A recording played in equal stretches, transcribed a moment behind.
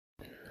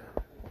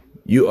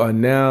You are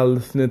now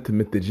listening to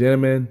Mr.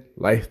 Gentleman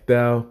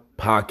Lifestyle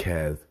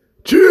Podcast.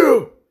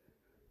 Chill!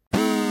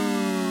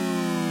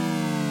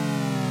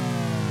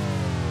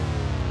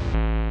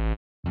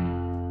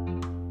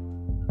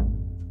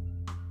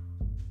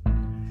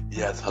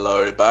 Yes, hello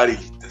everybody.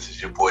 This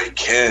is your boy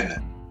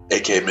Ken,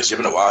 aka Mr.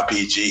 Gentleman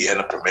YPG and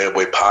the Premier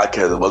Boy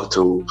Podcast. Welcome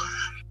to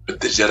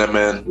Mr.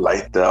 Gentleman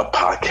Lifestyle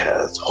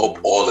Podcast. Hope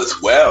all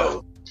is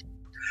well.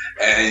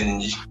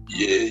 And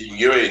yeah,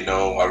 you already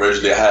know,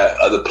 originally I had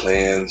other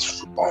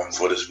plans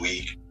for this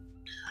week,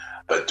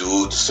 but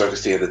due to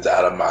circumstances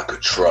out of my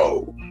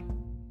control,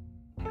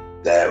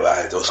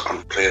 those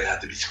plans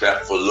had to be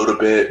scrapped for a little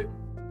bit.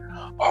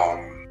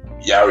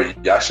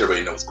 Y'all should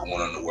already know what's going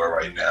on in the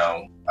world right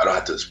now. I don't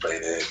have to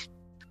explain it.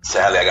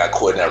 Sadly, I got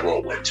caught in that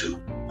whirlwind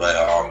too. But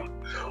all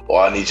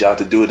I need y'all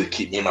to do is to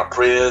keep me in my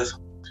prayers.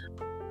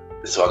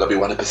 So I gotta be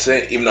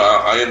 100%. Even though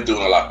I am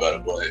doing a lot better,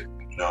 but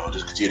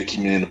just continue to keep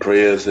me in the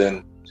prayers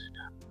and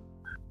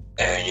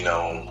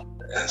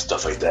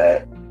stuff like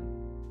that.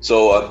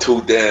 So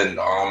until then,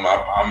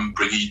 I'm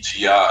bringing you to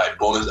y'all a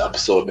bonus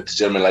episode of Mr.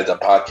 Gentleman Like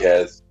That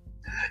Podcast,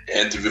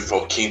 an interview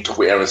from King Talk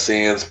with Aaron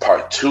Sands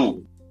Part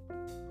 2.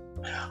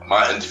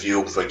 My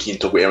interview for King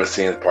Talk with Aaron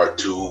Sands Part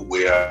 2,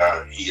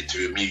 where he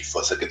interviewed me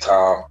for a second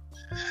time,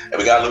 and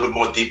we got a little bit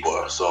more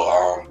deeper. So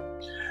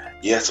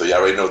so y'all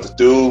already know what to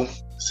do.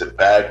 Sit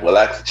back,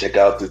 relax, and check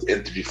out this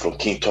interview from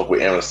King Talk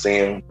with Aaron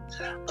Sands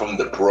from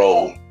the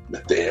bro,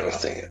 Mr. Aaron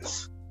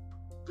Sands.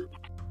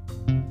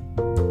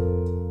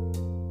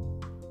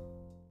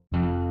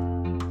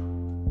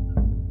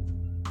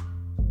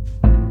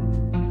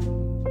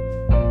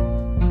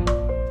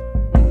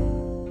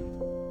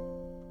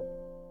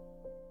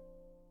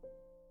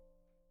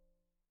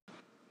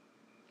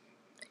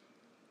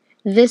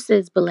 This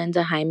is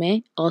Belinda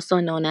Jaime, also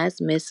known as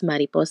Miss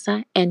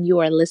Mariposa, and you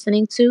are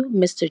listening to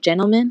Mr.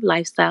 Gentleman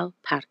Lifestyle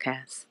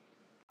Podcast.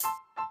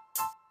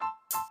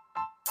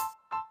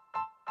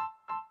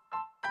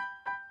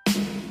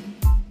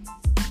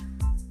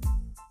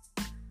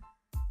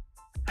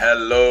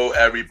 Hello,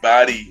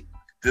 everybody.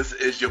 This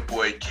is your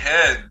boy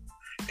Ken,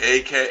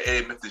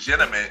 aka Mr.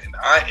 Gentleman, and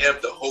I am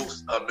the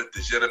host of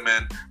Mr.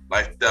 Gentleman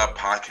Lifestyle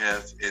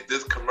Podcast. And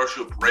this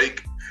commercial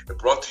break is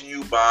brought to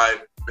you by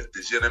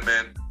Mr.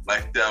 Gentleman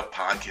Lifestyle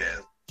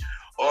Podcast.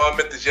 On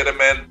Mr.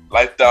 Gentleman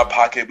Lifestyle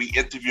Podcast, we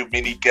interview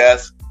many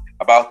guests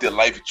about their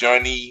life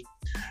journey,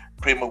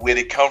 pretty much where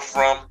they come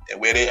from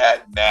and where they're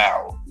at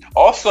now.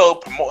 Also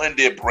promoting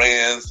their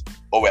brands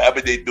or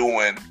whatever they're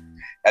doing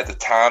at the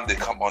time they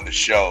come on the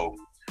show.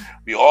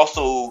 We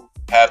also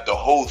have the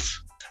host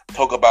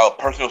talk about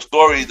personal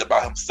stories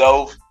about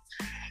himself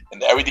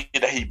and everything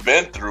that he's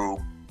been through.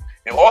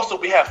 And also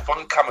we have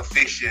fun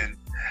conversation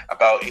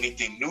about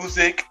anything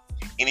music,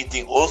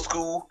 anything old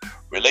school,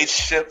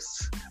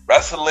 relationships,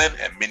 wrestling,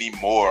 and many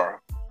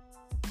more.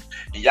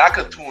 And y'all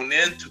can tune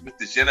in to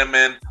Mr.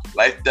 Gentleman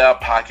Lifestyle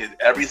Podcast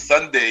every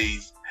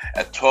Sundays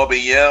at 12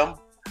 a.m.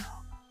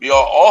 We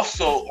are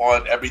also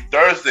on every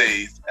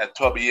Thursdays at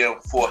 12 a.m.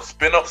 for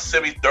Spin-Off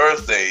Series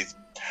Thursdays,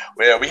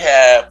 where we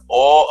have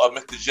all of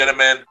Mr.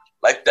 Gentleman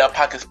Lifestyle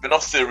Podcast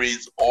Spin-Off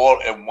Series all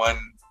in one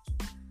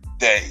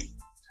day,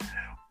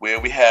 where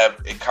we have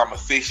a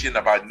conversation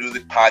about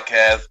music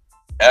podcasts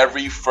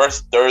every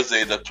first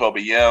Thursday at 12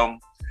 a.m.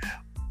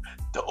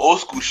 The Old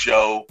School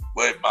Show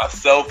with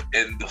myself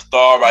and the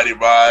Star Roddy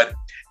Rod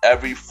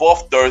every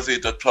fourth Thursday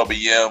at 12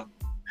 a.m.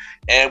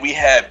 And we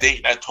have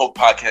Date Night Talk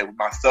Podcast with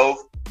myself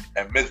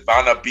and Miss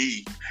Vanna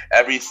B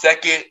every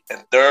second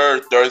and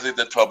third Thursday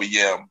at 12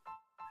 a.m.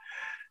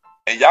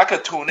 And y'all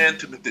can tune in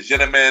to Mr.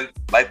 Gentleman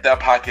Lifestyle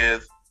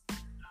Podcast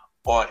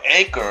on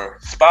Anchor,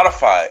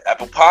 Spotify,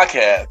 Apple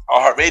Podcasts,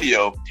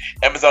 iHeartRadio,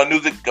 Amazon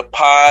Music,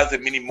 Pods,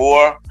 and many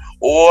more.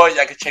 Or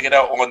y'all can check it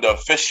out on the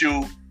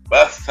official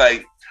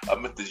website of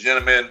Mr.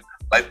 Gentleman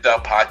Lifestyle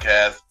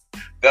Podcast,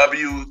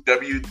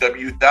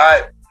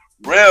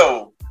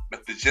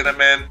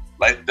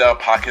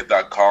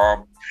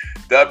 www.realmrgentlemanlifestylepodcast.com,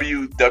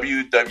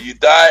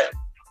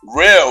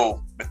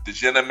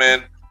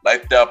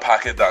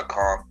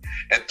 www.realmrgentlemanlifestylepodcast.com,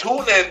 and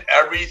tune in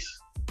every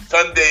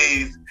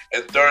Sundays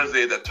and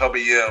Thursdays at 12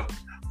 a.m.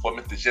 for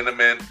Mr.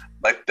 Gentleman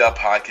Lifestyle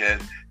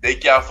Podcast.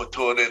 Thank y'all for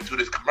tuning in to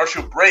this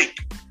commercial break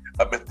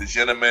of Mr.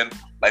 Gentleman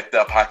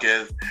Lifestyle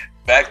Podcast.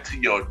 Back to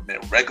your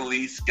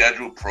regularly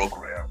scheduled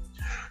program.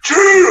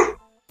 Chill!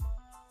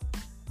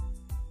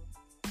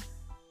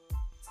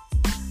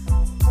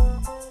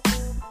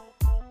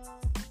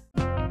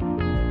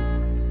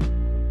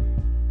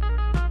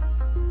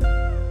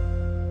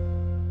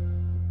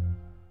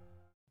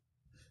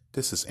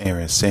 This is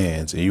Aaron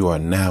Sands, and you are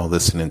now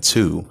listening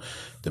to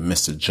the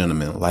Mr.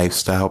 Gentleman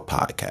Lifestyle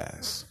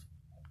Podcast.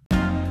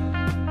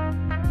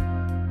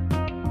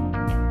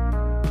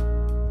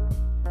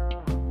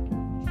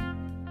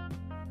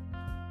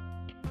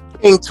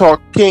 King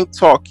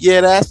Talk.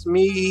 Yeah, that's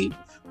me.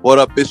 What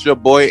up? It's your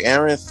boy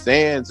Aaron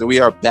Sands, and we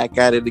are back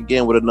at it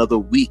again with another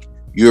week.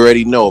 You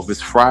already know, if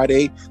it's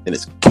Friday, then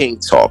it's King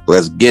Talk.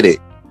 Let's get it.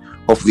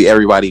 Hopefully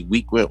everybody's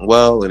week went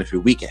well, and if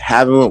your week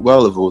haven't went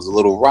well, if it was a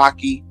little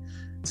rocky,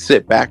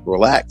 sit back,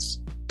 relax,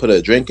 put a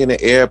drink in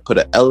the air, put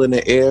an L in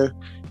the air,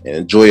 and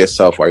enjoy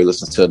yourself while you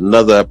listen to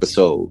another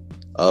episode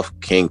of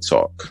King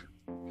Talk.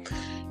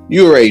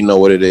 You already know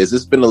what it is.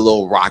 It's been a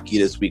little rocky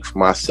this week for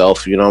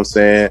myself, you know what I'm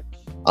saying?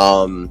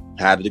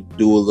 Had to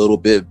do a little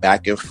bit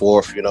back and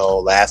forth, you know.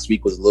 Last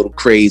week was a little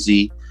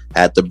crazy.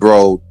 Had the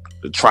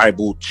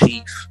tribal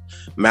chief,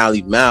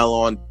 Mally Mal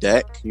on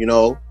deck, you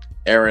know,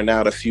 airing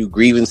out a few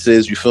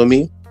grievances, you feel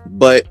me?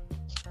 But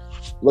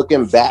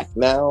looking back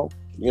now,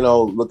 you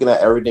know, looking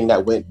at everything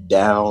that went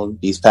down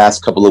these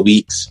past couple of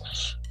weeks,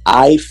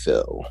 I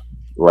feel,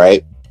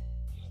 right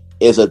now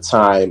is a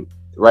time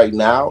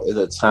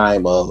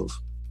of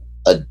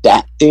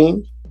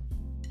adapting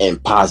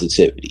and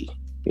positivity.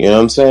 You know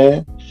what I'm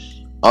saying?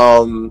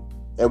 And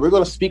we're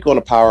going to speak on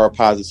the power of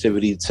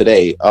positivity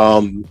today.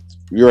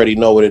 You already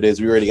know what it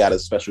is. We already got a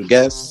special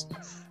guest,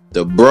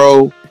 the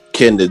bro,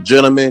 Ken the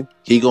Gentleman.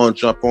 He going to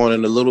jump on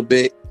in a little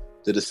bit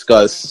to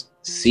discuss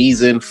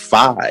season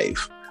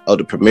 5 of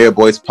the Premier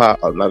Boys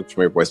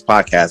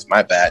podcast.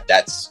 My bad.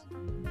 That's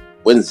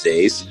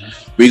Wednesdays.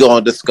 We're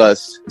going to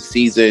discuss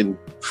season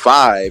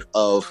 5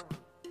 of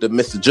the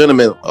Mr.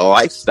 Gentleman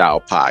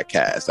Lifestyle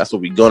podcast. That's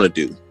what we're going to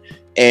do.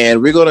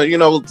 And we're going to, you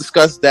know,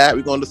 discuss that.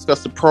 We're going to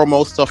discuss the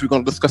promo stuff. We're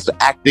going to discuss the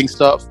acting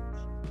stuff.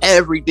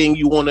 Everything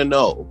you want to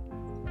know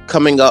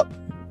coming up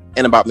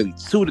in about maybe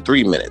 2 to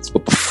 3 minutes.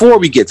 But before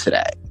we get to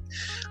that,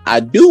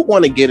 I do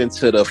want to get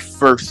into the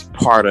first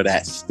part of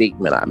that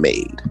statement I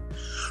made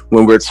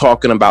when we're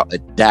talking about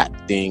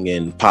adapting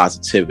and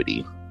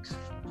positivity.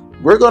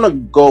 We're going to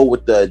go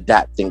with the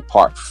adapting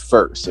part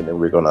first, and then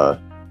we're going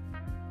to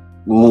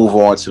move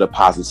on to the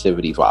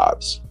positivity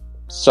vibes.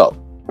 So,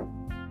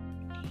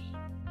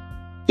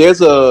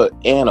 there's a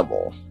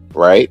animal,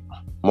 right?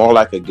 More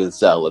like a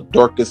gazelle, a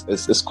Dorcas.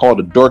 It's called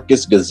a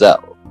Dorcas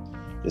gazelle.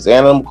 This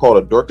animal called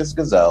a Dorcas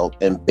gazelle,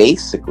 and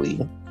basically,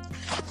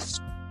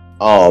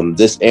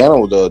 this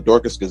animal, the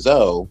Dorcas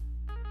gazelle,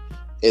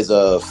 is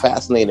a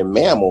fascinating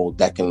mammal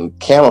that can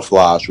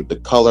camouflage with the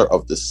color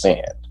of the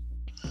sand.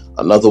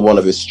 Another one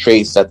of its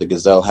traits that the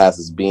gazelle has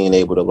is being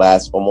able to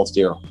last almost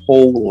their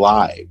whole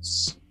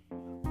lives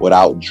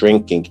without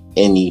drinking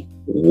any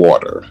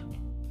water.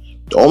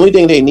 The only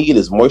thing they need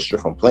is moisture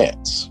from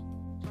plants.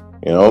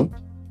 You know?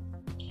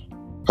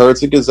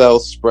 Herds of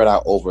gazelles spread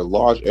out over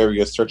large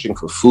areas searching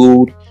for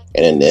food,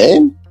 and in the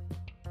end,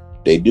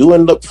 they do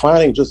end up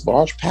finding just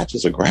large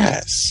patches of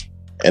grass.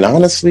 And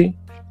honestly,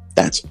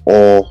 that's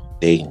all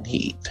they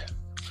need.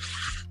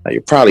 Now,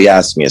 you're probably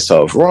asking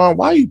yourself, Ron,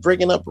 why are you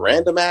bringing up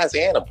random ass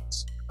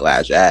animals?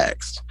 Glad you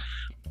asked.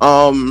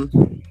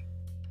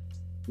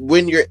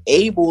 When you're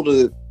able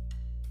to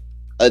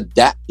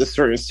adapt to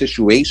certain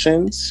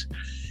situations,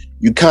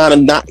 you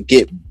find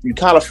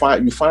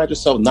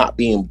yourself not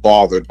being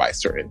bothered by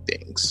certain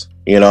things.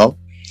 You know,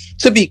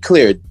 to be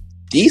clear,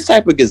 these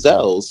type of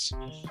gazelles,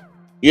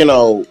 you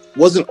know,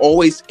 wasn't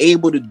always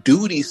able to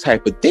do these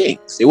type of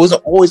things. It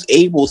wasn't always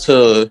able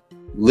to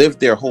live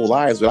their whole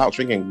lives without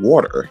drinking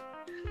water.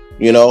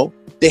 You know,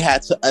 they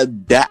had to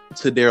adapt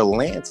to their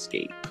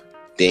landscape.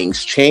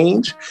 Things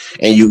change,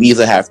 and you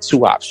either have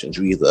two options.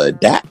 You either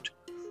adapt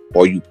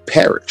or you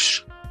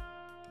perish.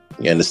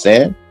 You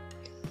understand?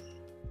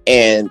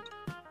 And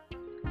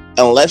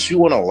unless you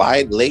want to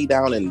lay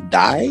down and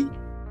die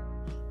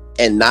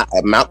and not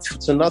amount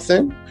to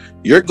nothing,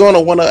 you're going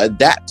to want to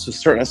adapt to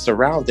certain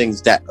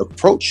surroundings that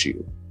approach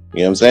you. You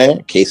know what I'm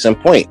saying? Case in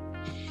point,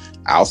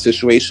 our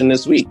situation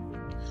this week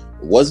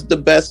wasn't the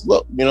best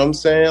look. You know what I'm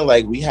saying?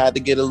 Like, we had to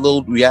get a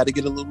little dirty. We had to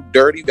get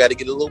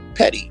a little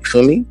petty. You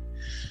feel me?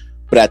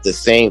 But at the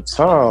same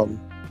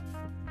time,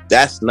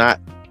 that's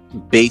not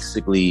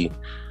basically,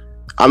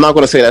 I'm not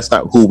going to say that's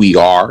not who we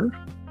are,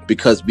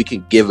 because we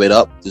can give it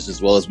up just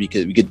as well as we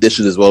could dish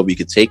it as well as we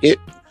could take it.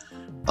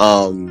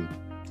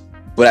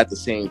 But at the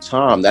same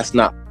time, that's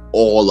not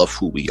all of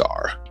who we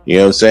are. You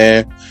know what I'm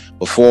saying?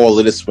 Before all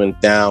of this went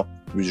down,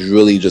 it was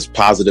really just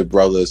positive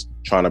brothers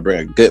trying to bring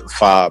a good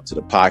vibe to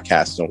the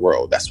podcasting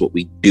world. That's what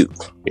we do. You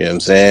know what I'm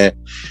saying?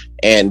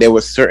 And there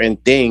were certain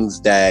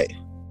situations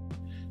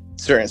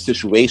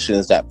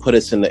that put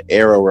us in the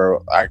era where,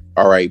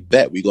 all right,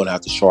 bet we're going to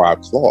have to show our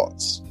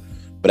claws.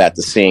 But at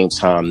the same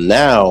time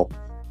now,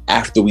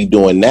 after we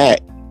doing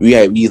that, we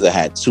either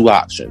had two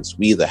options.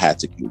 We either had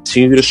to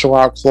continue to show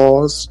our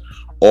claws,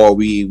 or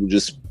we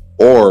just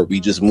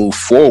move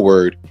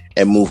forward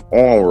and move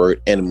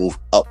onward and move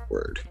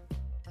upward.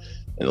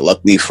 And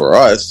luckily for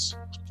us,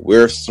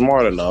 we're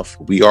smart enough,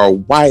 we are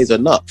wise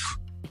enough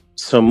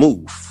to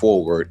move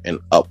forward and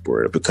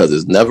upward, because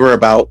it's never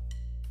about,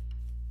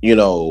 you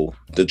know,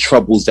 the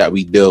troubles that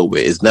we deal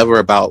with. It's never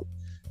about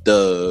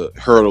the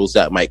hurdles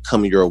that might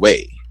come your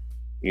way.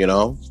 You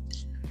know,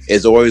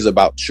 it's always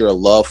about your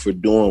love for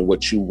doing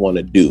what you want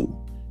to do,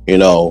 you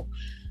know,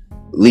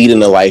 leading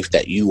the life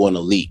that you want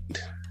to lead.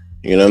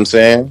 You know what I'm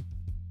saying?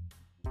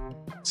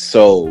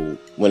 So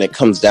when it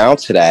comes down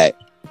to that,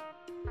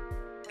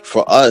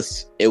 for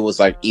us, it was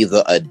like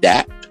either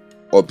adapt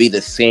or be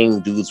the same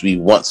dudes we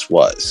once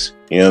was.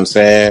 You know what I'm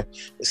saying?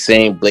 The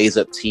same Blaze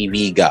Up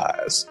TV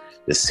guys,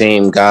 the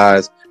same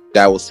guys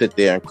that will sit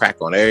there and crack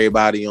on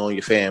everybody on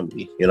your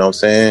family. You know what I'm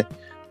saying?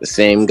 The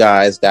same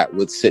guys that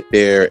would sit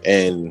there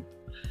and,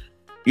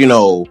 you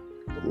know,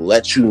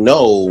 let you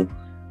know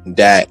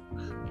that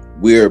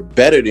we're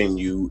better than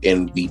you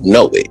and we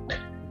know it.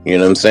 You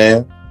know what I'm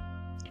saying?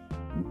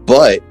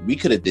 But we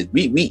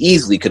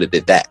easily could have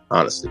did that,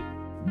 honestly.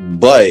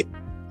 But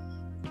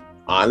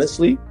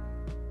honestly,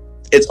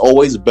 it's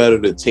always better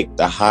to take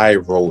the high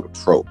road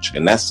approach,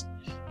 and that's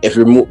if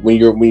you're when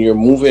you're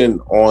moving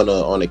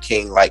on a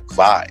king-like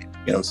vibe. You know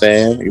what I'm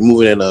saying? You're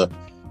moving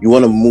you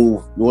want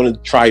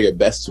to try your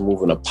best to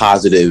move in a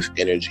positive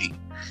energy.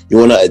 You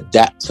want to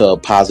adapt to a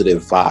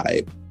positive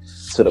vibe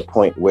to the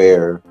point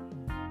where,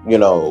 you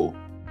know,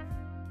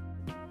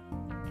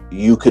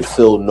 you could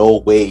feel no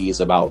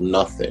ways about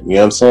nothing. You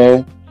know what I'm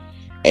saying?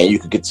 And you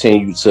could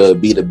continue to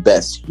be the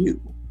best you. You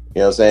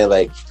know what I'm saying?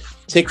 Like,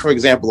 take for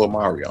example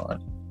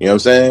Omarion. You know what I'm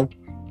saying?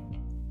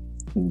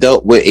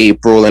 Dealt with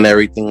April and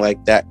everything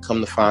like that.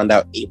 Come to find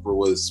out, April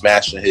was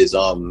smashing his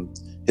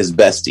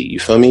bestie. You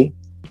feel me?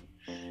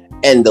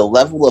 And the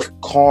level of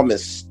calm and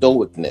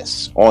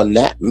stoicness on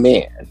that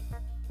man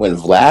when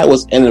Vlad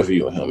was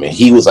interviewing him, and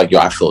he was like, "Yo,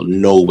 I feel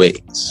no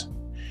ways."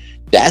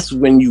 That's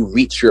when you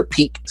reach your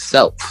peak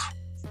self.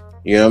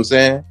 You know what I'm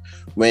saying?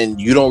 When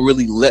you don't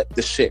really let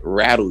the shit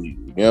rattle you.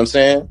 You know what I'm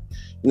saying?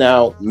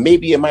 Now,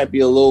 maybe it might be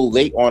a little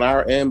late on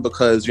our end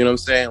because, you know what I'm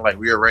saying? Like,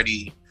 we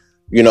already,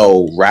 you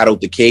know, rattled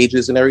the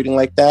cages and everything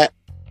like that.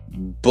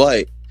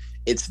 But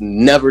it's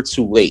never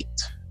too late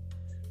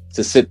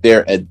to sit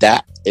there,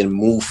 adapt, and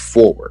move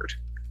forward.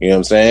 You know what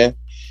I'm saying?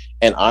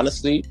 And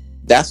honestly,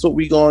 that's what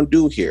we're going to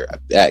do here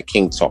at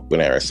King Talk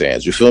with Aaron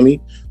Sands. You feel me?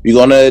 We're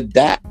going to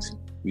adapt.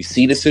 We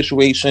see the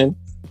situation.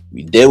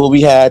 We did what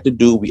we had to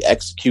do. We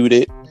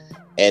executed.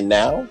 And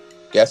now,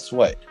 guess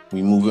what?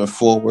 We moving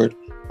forward,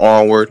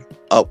 onward,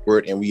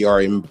 upward, and we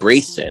are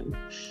embracing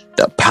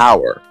the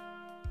power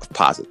of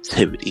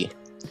positivity.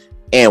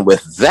 And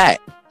with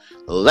that,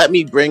 let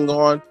me bring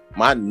on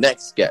my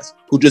next guest,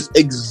 who just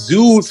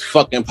exudes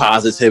fucking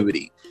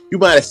positivity. You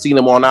might have seen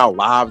him on our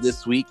live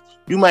this week.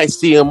 You might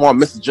see him on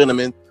Mr.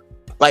 Gentleman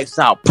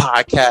Lifestyle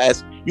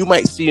Podcast. You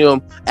might see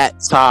him at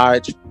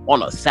Taj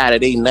on a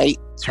Saturday night,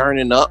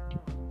 turning up,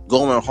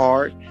 going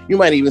hard. You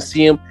might even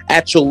see him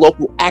at your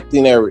local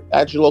acting area,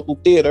 at your local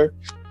theater,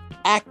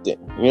 acting.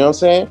 You know what I'm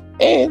saying?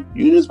 And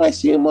you just might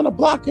see him on a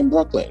block in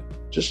Brooklyn,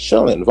 just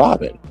chilling,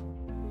 vibing.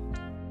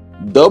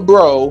 The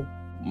bro,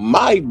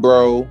 my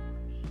bro,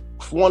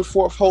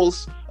 1/4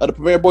 host of the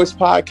Premier Boys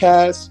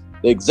Podcast,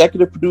 the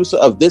executive producer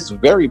of this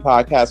very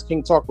podcast,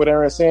 King Talk with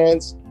Aaron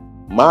Sands,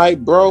 my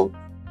bro,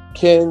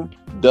 Ken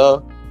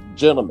the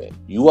Gentleman.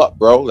 You up,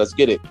 bro? Let's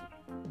get it.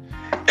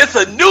 It's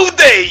a new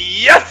day.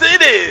 Yes,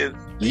 it is.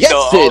 Yes,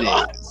 it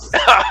is.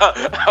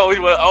 I always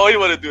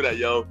want to do that,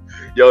 yo.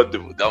 Yo,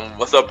 dude,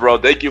 what's up, bro?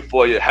 Thank you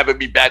for having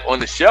me back on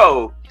the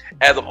show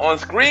as an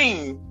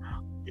on-screen,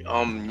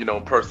 you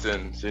know,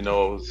 person. You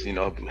know,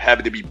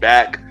 happy to be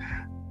back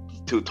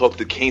to talk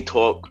to King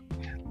Talk.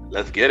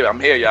 Let's get it. I'm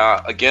here,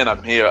 y'all.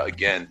 I'm here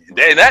again.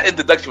 And that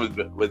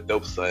introduction was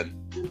dope, son.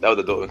 That was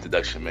a dope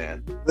introduction,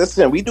 man.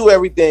 Listen, we do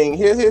everything.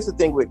 Here's the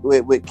thing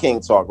with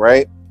King Talk,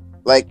 right?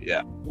 Like,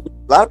 yeah.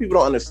 A lot of people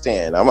don't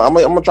understand. I'm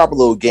gonna drop a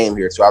little game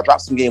here too. I'll drop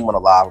some game on the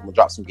live. I'm gonna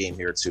drop some game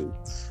here too.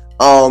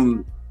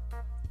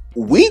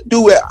 We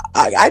do it.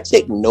 I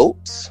take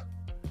notes,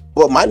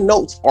 but my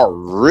notes are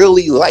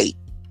really light.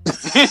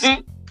 That's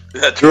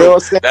true. You know what I'm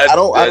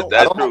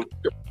saying?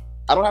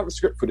 I don't have a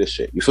script for this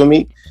shit. You feel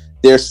me?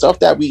 There's stuff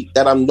that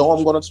I know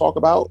I'm going to talk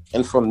about,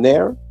 and from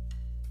there,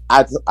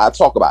 I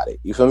talk about it.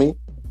 You feel me?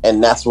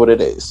 And that's what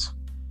it is.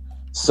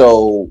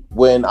 So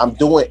when I'm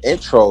doing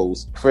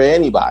intros for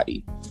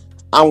anybody,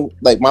 I'm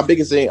like, my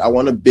biggest thing, I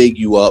want to big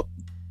you up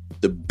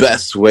the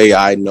best way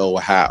I know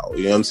how.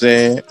 You know what I'm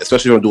saying?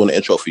 Especially when I'm doing an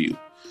intro for you.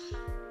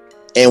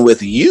 And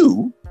with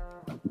you,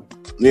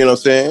 you know what I'm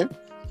saying?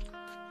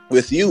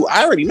 With you,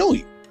 I already know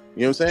you.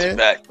 You know what I'm saying?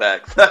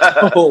 Facts.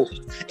 So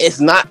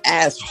it's not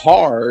as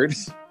hard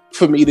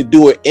for me to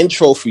do an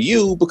intro for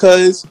you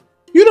because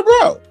you're the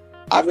bro.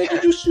 I've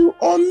introduced you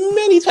on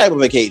many type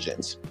of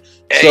occasions.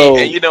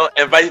 And you know,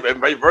 and vice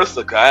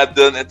versa. Cause I have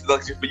done an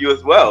introduction for you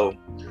as well.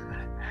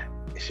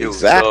 Shoot,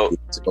 exactly.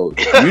 So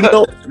you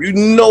know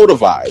the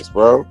vibes,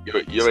 bro.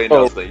 You already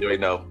know. You already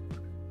know.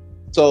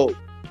 So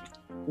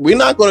we're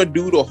not gonna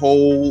do the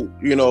whole,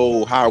 you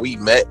know, how we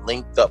met,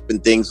 linked up,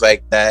 and things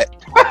like that.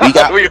 We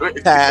got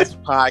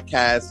past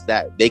podcasts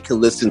that they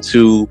can listen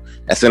to.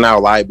 That's in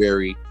our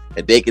library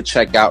that they can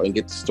check out and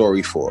get the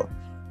story for.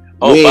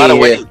 Oh, by the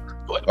way,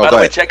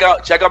 check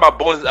out my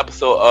bonus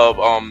episode of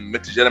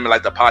Mr. Gentleman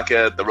Like the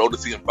Podcast, The Road to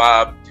Season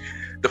 5.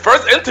 The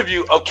first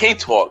interview of King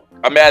Talk.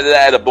 I'm adding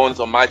that as a bonus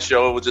on my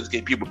show, just in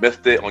case people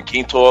missed it on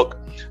King Talk.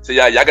 So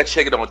y'all can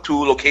check it on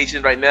 2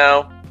 locations right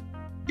now.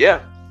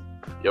 Yeah,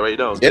 you already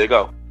know. There you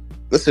go.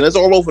 Listen, it's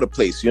all over the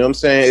place. You know what I'm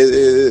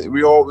saying?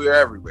 We're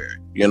everywhere.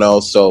 You know,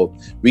 so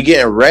we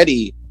getting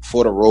ready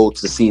for the road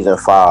to season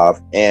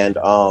 5. And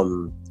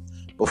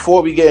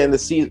before we get into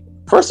season,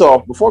 first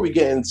off, before we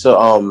get into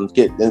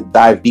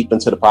dive deep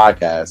into the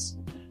podcast,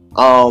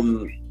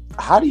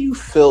 how do you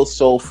feel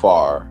so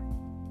far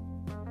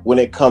when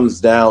it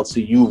comes down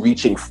to you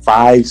reaching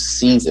 5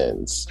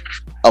 seasons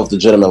of the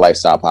Gentleman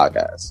Lifestyle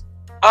Podcast?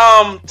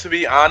 To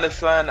be honest,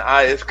 son,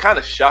 it's kind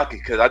of shocking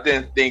because I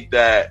didn't think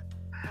that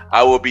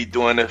I would be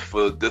doing it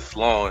for this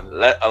long,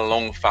 let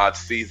alone 5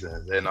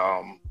 seasons. And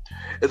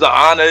it's an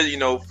honor, you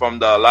know,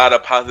 from a lot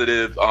of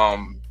positive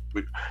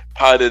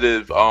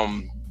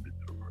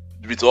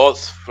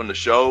results from the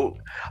show.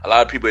 A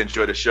lot of people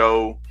enjoy the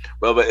show,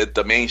 whether it's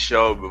the main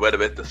show,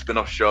 whether it's the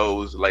spin-off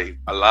shows. Like,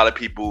 a lot of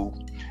people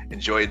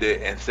enjoyed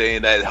it and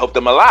saying that it helped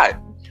them a lot.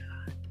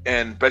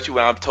 And especially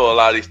when I'm told a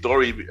lot of these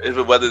stories,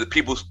 whether the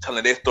people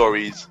telling their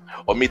stories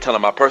or me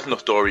telling my personal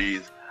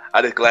stories,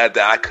 I'm just glad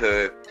that I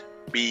could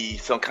be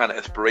some kind of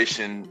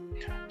inspiration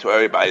to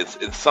everybody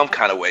in some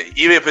kind of way,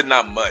 even if it's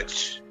not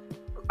much.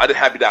 I'm just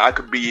happy that I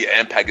could be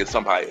impacting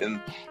somebody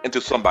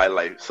into somebody's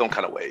life, some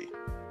kind of way.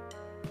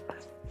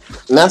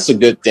 And that's a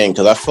good thing,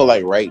 because I feel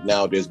like right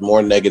now there's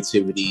more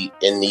negativity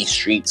in these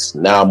streets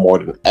now more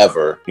than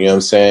ever. You know what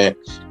I'm saying?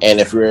 And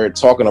if we're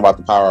talking about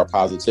the power of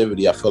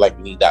positivity, I feel like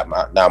we need that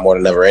now more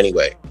than ever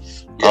anyway.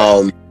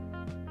 Yeah.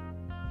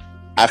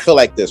 I feel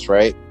like this,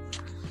 right?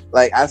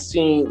 Like, I've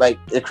seen,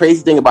 like, the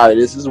crazy thing about it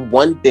is, this is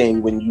one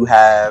thing when you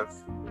have,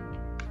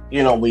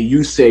 you know, when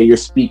you say you're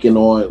speaking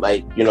on,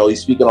 like, you know, you're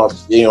speaking on,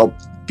 you know,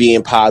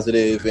 being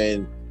positive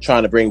and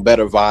trying to bring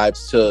better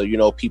vibes to, you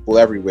know, people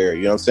everywhere,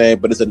 you know what I'm saying?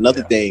 But it's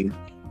another thing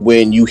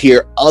when you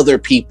hear other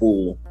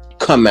people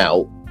come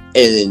out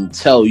and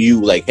tell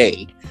you, like,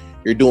 hey,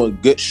 you're doing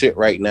good shit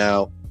right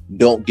now,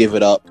 don't give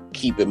it up,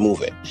 keep it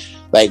moving.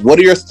 Like, what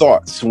are your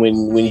thoughts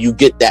when you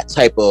get that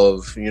type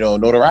of, you know,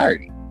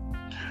 notoriety?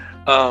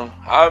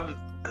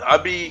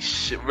 I'd be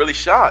really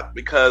shocked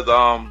because,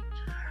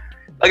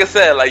 like I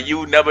said, like,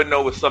 you never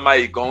know what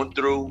somebody's going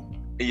through,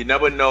 and you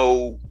never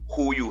know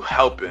who you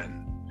helping.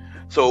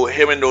 So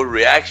hearing those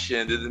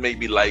reactions, it made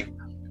me like,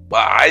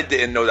 well, I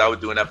didn't know that I was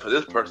doing that for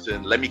this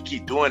person. Let me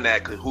keep doing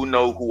that, because who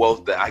knows who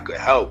else that I could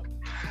help.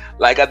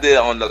 Like I did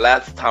on the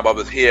last time I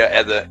was here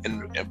as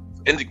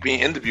being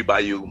interviewed by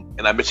you,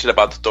 and I mentioned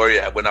about the story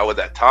when I was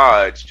at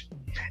Taj,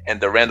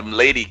 and the random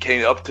lady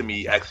came up to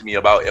me asking me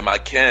about am I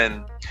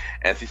Ken,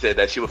 and she said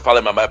that she would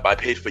follow my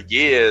page for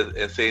years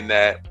and saying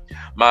that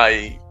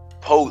my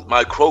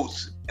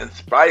quotes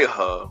inspire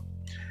her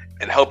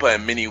and help her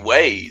in many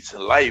ways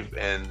in life.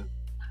 And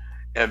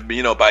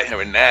you know, by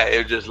hearing that, it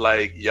was just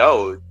like,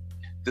 yo,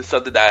 this is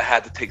something that I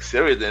had to take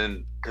serious,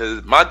 and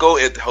because my goal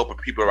is to help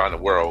people around the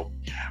world,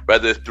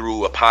 whether it's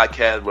through a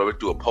podcast, whether it's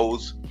through a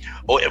post,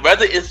 or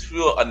whether it's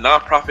through a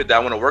nonprofit that I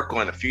want to work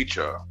on in the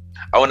future.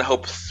 I want to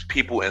help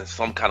people in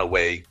some kind of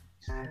way.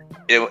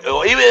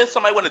 Or even if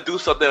somebody want to do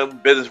something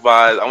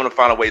business-wise, I want to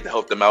find a way to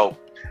help them out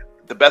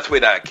the best way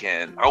that I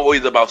can. I'm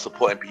always about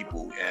supporting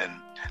people, and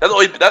that's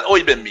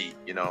always been me,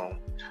 you know.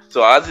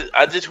 So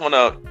I just want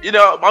to, you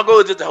know, my goal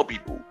is just to help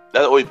people.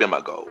 That's always been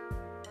my goal.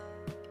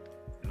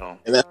 You know?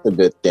 And that's a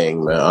good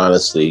thing, man,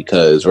 honestly,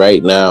 because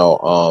right now,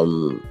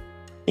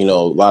 you know,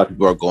 a lot of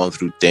people are going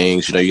through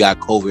things. You know, you got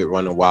COVID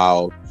running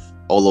wild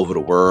all over the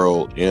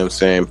world. You know what I'm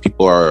saying?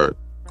 People are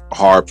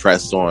hard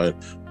pressed on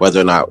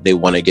whether or not they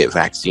want to get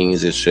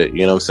vaccines and shit.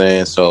 You know what I'm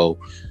saying? So,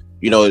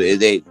 you know,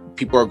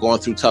 people are going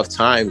through tough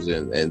times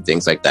and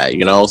things like that,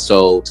 you know?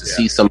 So to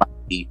see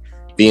somebody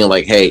being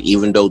like, hey,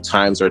 even though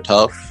times are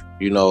tough,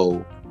 you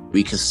know,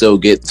 we can still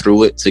get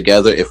through it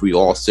together if we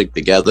all stick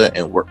together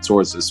and work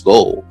towards this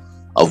goal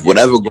of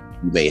whatever goal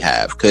you may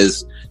have.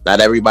 Because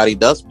not everybody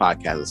does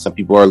podcasts. Some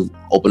people are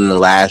opening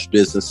lash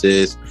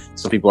businesses.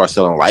 Some people are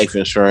selling life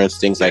insurance,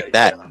 things like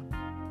that.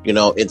 You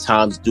know, and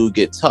times do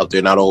get tough.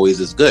 They're not always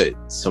as good.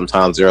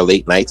 Sometimes there are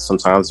late nights.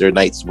 Sometimes there are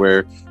nights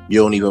where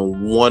you don't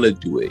even want to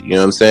do it. You know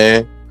what I'm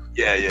saying?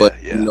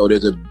 But, you know,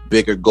 there's a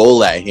bigger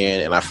goal at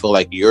hand. And I feel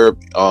like you're,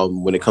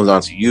 when it comes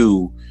down to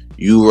you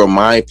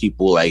remind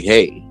people like,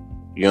 hey,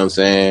 you know what I'm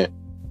saying?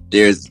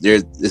 This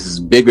is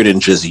bigger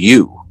than just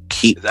you.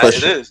 Keep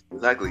pushing. It is.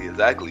 Exactly.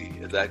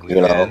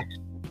 You know?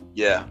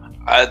 Yeah.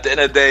 At the end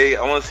of the day,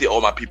 I want to see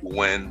all my people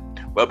win,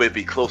 whether it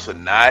be close or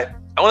not.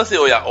 I want to see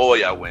all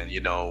y'all win,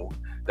 you know?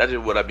 That's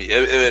just what I mean.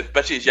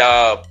 Especially if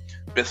y'all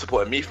been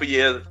supporting me for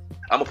years,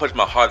 I'm going to push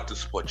my heart to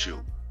support you.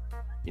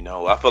 You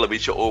know, I feel like we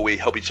should always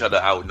help each other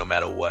out no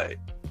matter what,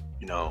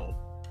 you know?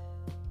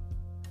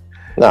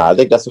 Nah, I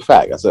think that's a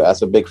fact.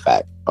 That's a big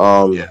fact.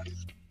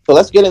 So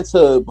let's get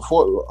into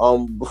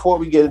before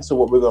we get into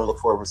what we're going to look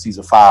for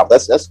season 5.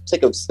 Let's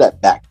take a step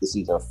back to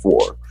season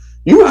 4.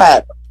 You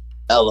had a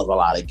hell of a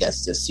lot of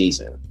guests this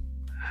season.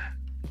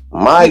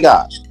 My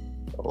gosh,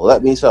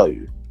 let me tell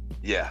you.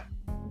 Yeah.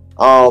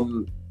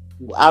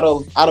 Out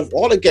of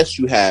all the guests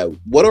you had,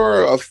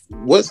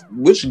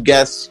 which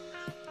guests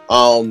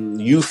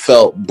you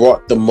felt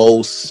brought the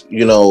most,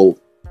 you know,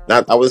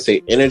 not I would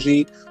say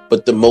energy,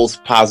 but the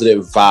most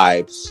positive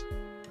vibes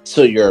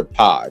to your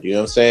pod? You know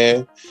what I'm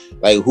saying?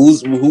 Like,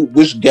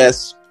 which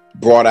guests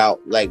brought out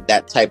like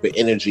that type of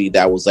energy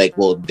that was like,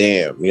 well,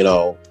 damn, you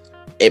know,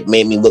 it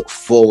made me look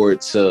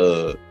forward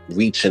to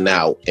reaching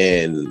out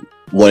and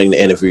wanting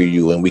to interview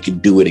you, and we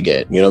could do it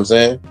again. You know what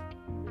I'm saying?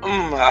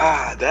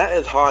 That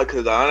is hard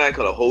because I'm not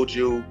gonna hold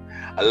you.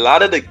 A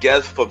lot of the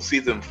guests from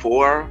season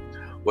 4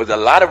 was a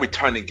lot of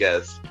returning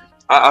guests.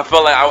 I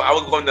felt like I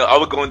was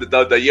going to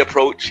the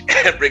approach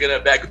and bringing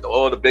it back with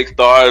all the big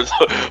stars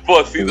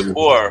for season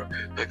 4,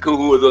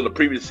 who was on the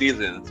previous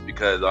seasons,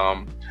 because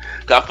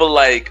I feel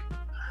like,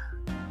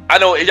 I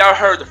know if y'all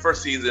heard the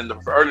first season, the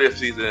earlier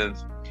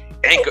seasons,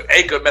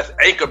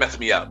 Anchor messed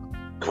me up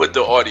with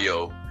the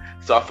audio,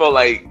 so I felt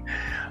like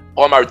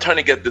all my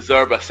returning guests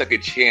deserve a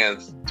second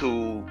chance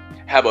to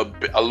have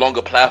a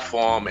longer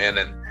platform and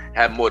then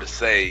have more to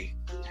say,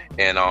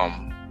 and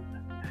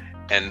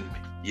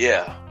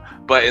yeah.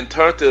 But in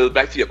terms of,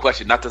 back to your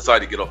question, not to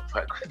sorry to get off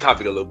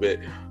topic a little bit.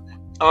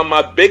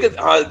 My biggest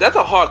that's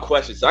a hard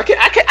question. So I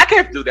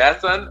can't do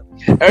that, son.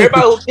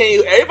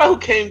 Everybody who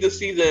came this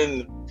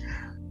season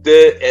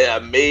did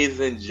an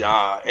amazing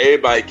job.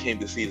 Everybody came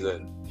this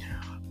season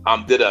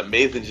did an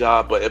amazing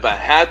job. But if I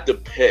had to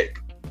pick,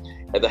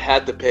 it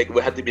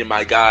would have to be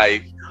my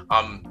guy,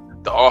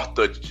 the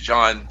author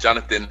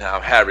Jonathan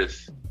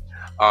Harris.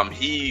 When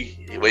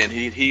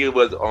he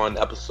was on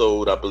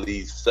episode, I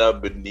believe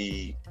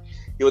 70.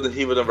 He was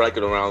in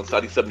record around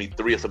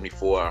 73 or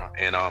 74,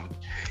 and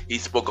he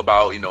spoke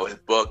about his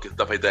book and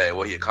stuff like that, and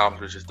what he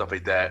accomplished and stuff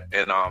like that.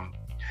 And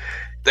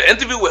the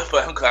interview with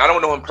him, I don't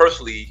know him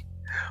personally,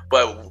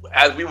 but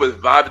as we was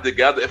vibing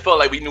together, it felt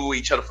like we knew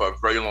each other for a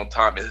very long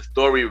time, and his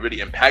story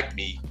really impacted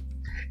me.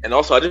 And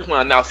also, I just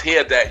want to announce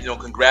here that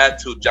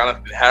congrats to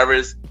Jonathan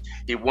Harris.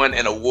 He won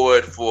an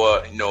award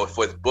for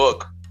for his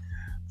book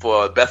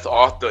for best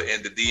author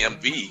in the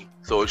DMV.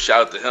 So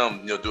shout out to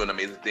him, doing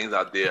amazing things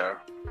out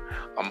there.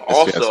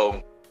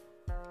 Also,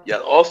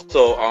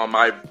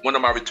 one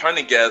of my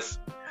returning guests,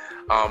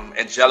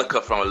 Angelica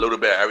from A Little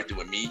Bit of Everything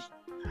with Me.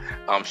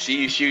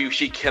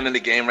 She killing the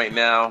game right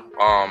now.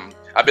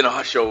 I've been on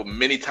her show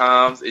many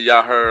times.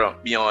 Y'all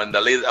heard me on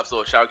the latest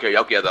episode of Shower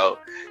Karaoke as a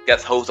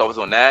guest host. I was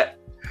on that.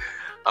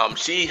 Her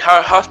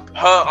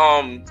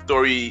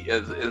story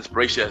is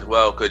inspiration as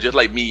well, because just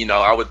like me,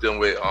 I was dealing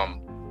with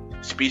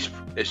speech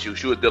issues.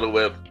 She was dealing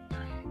with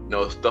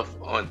stuff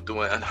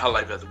doing in her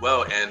life as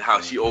well, and how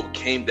she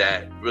overcame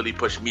that really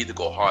pushed me to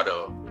go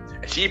harder,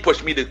 and she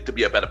pushed me to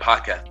be a better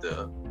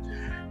podcaster.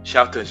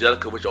 Shout out to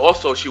Angelica, which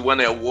also she won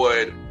an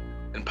award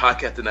in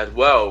podcasting as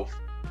well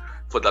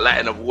for the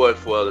Latin Award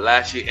for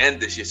last year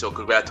and this year, so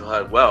congrats to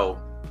her as well.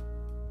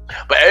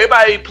 But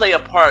everybody play a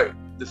part.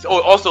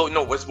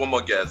 What's one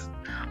more guest?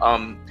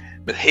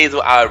 Miss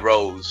Hazel I.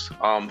 Rose.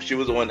 She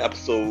was on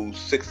episode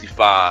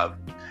 65.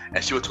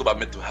 And she would talk about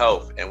mental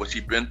health and what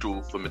she's been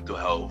through for mental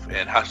health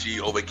and how she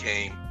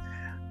overcame,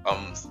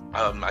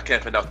 I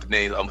can't find out the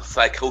name,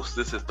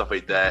 psychosis and stuff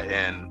like that.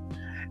 And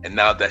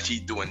now that she's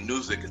doing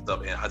music and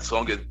stuff, and her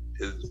song is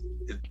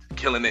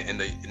killing it in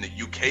the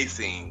UK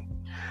scene.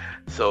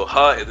 So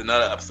her is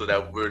another episode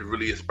that we're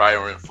really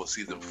inspiring for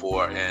season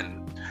 4.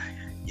 And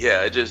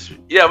yeah,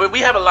 we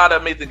have a lot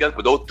of amazing guests,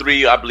 but those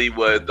 3 I believe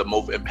were the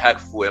most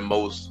impactful and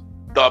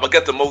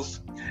the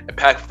most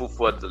impactful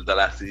for the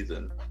last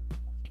season.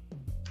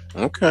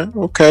 Okay.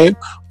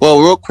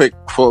 Well, real quick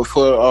for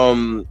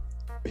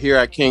here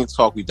at King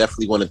Talk, we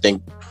definitely want to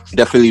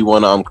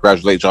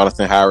congratulate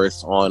Jonathan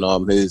Harris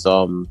on his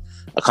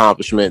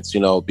accomplishments.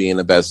 Being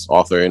the best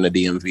author in the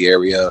DMV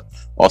area.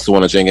 Also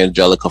want to thank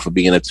Angelica for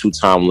being a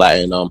 2-time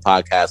Latin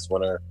podcast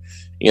winner.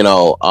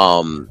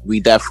 We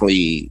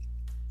definitely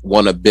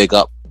want to big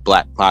up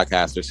Black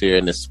podcasters here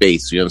in this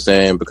space. You know what I'm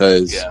saying?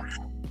 Because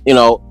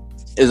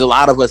there's a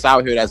lot of us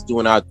out here that's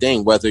doing our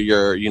thing. Whether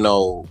you're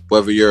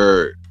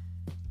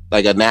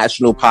like a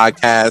national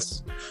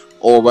podcast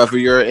or whether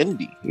you're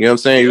indie, you know what I'm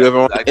saying? You ever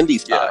on the indie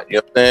side, you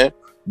know what I'm saying?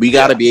 We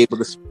got to be able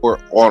to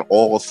support on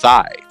all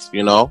sides,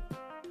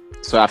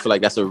 So I feel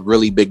like that's a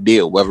really big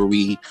deal, whether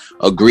we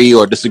agree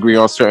or disagree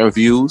on certain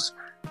views.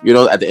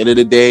 At the end of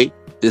the day,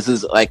 this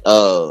is like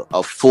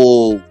a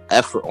full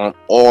effort on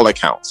all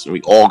accounts, and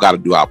we all got to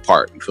do our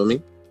part. You feel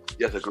me?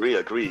 Yes, agree.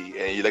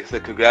 And like I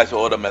said, congrats to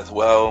all of them as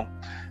well,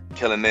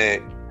 killing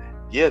it.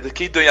 Yeah, just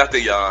keep doing your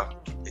thing, y'all.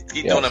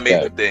 Keep doing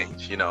amazing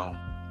things,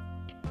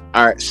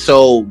 All right,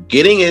 so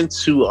getting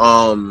into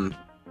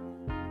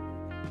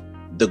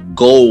the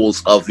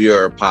goals of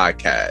your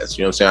podcast,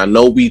 you know what I'm saying? I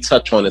know we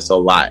touch on this a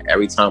lot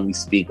every time we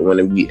speak.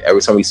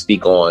 Every time we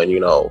speak on,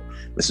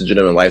 Mr.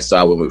 Gentleman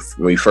Lifestyle, when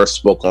we first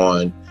spoke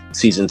on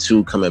season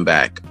 2 coming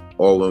back,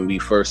 or when we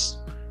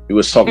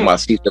was talking about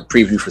the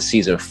preview for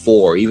season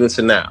 4, even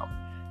to now.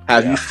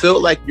 Have you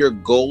felt like your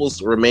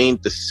goals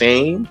remained the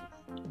same,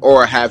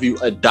 or have you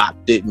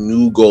adopted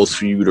new goals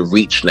for you to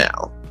reach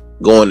now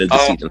going into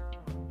season?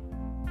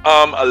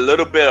 A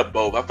little bit of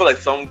both. I feel like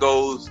some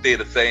goals stay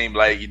the same,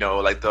 like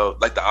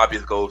the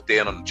obvious goals,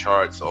 staying on the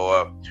charts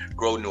or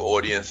grow new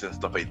audience and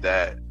stuff like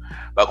that.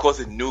 But of course,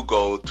 it's new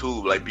goals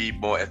too, like be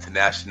more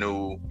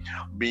international,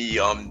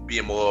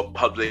 being more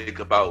public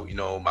about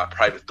my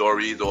private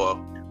stories, or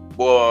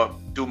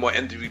do more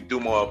interviews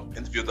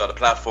on other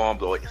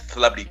platforms, or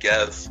celebrity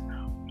guests,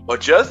 or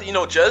just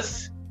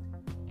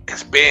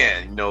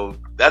expand.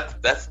 That's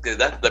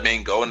the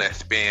main goal, and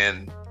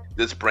expand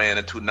this brand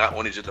into not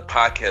only just a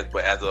podcast,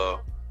 but as a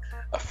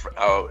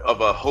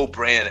of a whole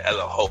brand as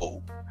a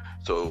whole.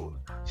 So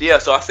yeah,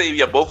 so I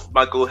say both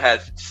my goals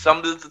had some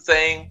of the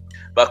same,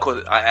 but of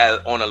course I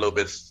add on a little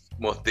bit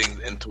more things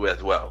into it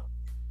as well.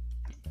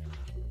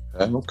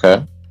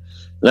 Okay.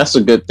 That's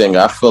a good thing.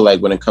 I feel like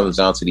when it comes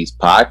down to these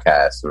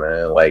podcasts,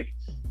 man, like,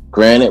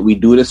 granted, we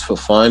do this for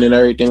fun and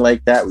everything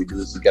like that. We do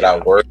this to get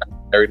our work and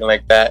everything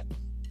like that.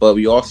 But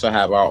we also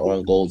have our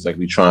own goals like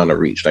we're trying to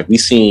reach. Like, we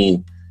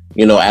seen,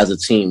 as a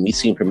team, we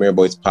seen Premier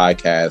Boys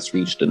podcast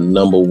reach the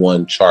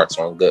 #1 charts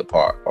on Good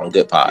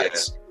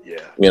Pods. Yeah.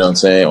 You know what I'm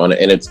saying? On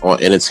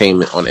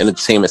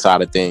entertainment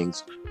side of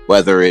things,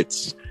 whether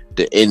it's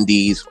the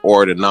indies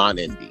or the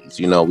non-indies,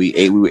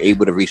 we were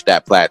able to reach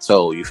that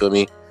plateau. You feel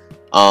me?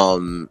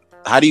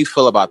 How do you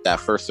feel about that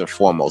first and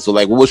foremost? So,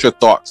 like, what was your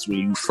thoughts when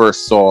you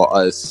first saw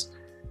us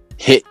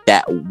hit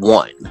that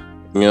 1?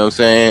 You know what I'm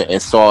saying?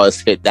 And saw us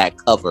hit that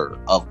cover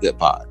of Good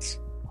Pods.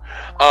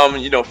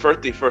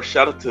 First thing first,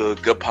 shout out to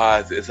Good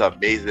Pods. It's an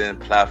amazing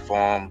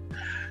platform.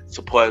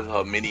 Supports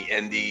many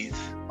indies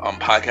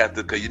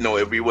podcasters, because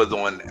if we was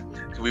on,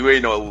 we already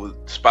know it was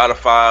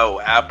Spotify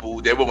or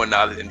Apple, they were one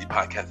of the indie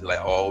podcasters.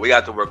 Like, we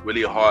got to work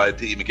really hard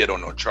to even get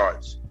on those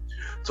charts.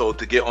 So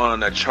to get on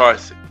the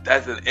charts,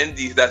 that's an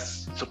indies that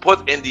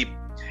supports indies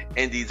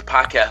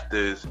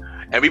podcasters,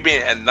 and we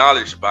being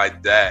acknowledged by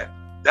that.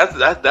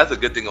 That's a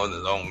good thing on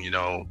its own.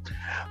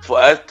 For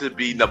us to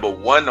be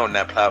 #1 on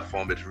that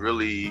platform, it's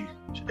really,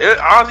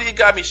 honestly, it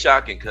got me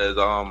shocking, because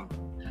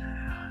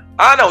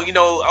I don't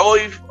know,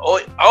 I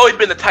always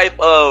been the type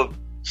of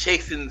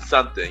chasing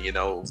something,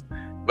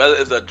 whether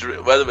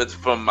it's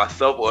from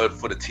myself or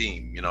for the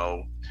team,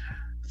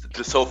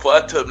 So for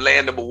us to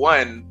land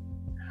 #1.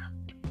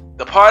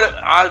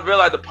 I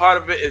realized the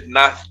part of it is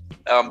not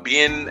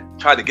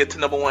trying to get to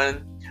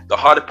 #1. The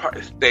hardest part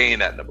is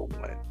staying at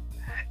 #1,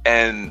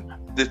 and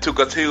to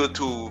continue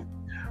to.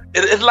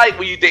 It's like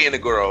when you dating a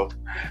girl,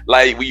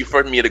 like when you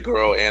first meet a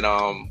girl, and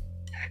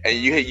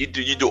you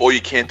do all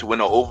you can to win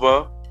her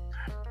over,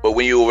 but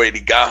when you already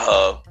got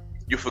her,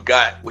 you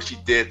forgot what she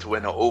did to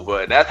win her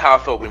over, and that's how I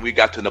felt when we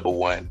got to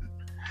 #1.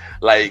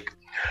 Like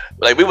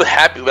we were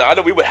happy. I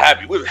know we were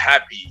happy.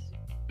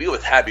 We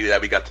was happy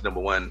that we got to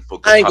 #1 for.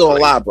 I ain't gonna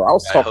lie, bro. I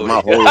was talking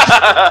my whole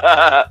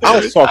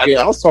shit.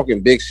 I was talking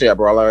big shit,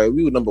 bro. Like,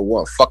 we were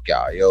 #1. Fuck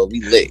y'all, yo. We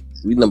lit.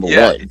 We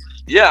 #1.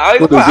 Yeah,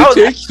 what does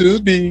it take to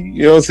be?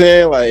 You know what I'm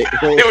saying? Like,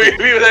 I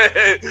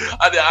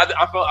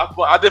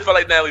did feel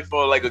like Nelly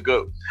for like a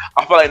good.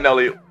 I felt like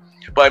Nelly,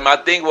 but my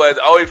thing was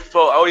I always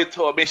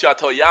make sure I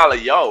told y'all,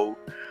 like, yo,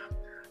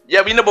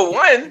 yeah, we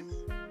 #1,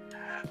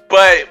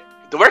 but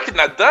the work is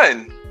not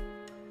done.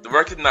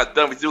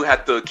 We do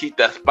have to keep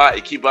that spot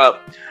and keep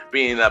up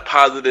being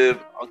positive,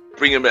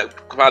 bringing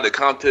back positive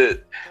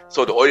content,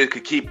 so the audience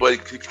could keep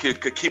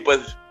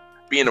us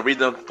being a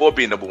reason for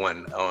being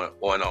 #1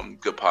 on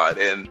Good Pod.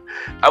 And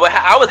I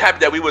was happy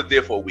that we were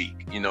there for a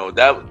week.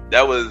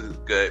 That was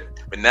good.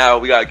 But now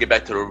we gotta get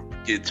back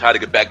try to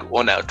get back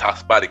on that top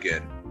spot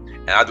again.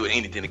 And I'll do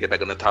anything to get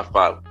back on the top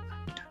spot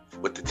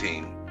with the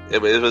team.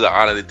 It was an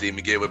honor to do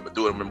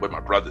it with my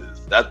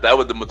brothers. That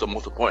was the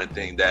most important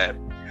thing, that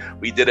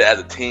we did it as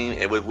a team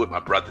and with my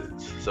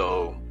brothers.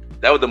 So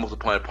that was the most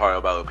important part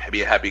about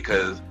being happy,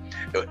 because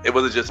it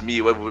wasn't just me,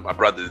 it was with my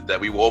brothers, that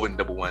we were always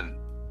 #1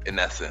 in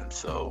that sense.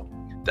 So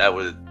it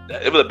was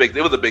a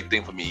big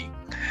thing for me,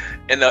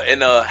 in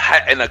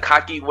a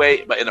cocky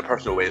way, but in a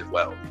personal way as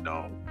well.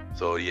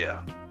 So yeah,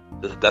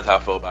 that's how I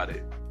feel about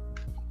it.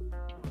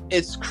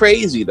 It's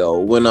crazy though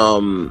when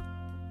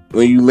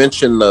you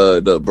mentioned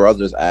the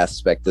brothers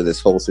aspect of this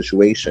whole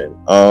situation.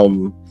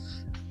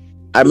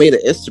 I made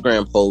an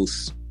Instagram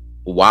post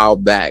a while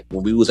back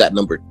when we was at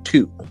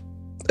 #2,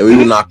 and we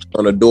were knocking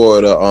on the door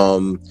of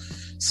the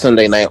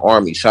Sunday Night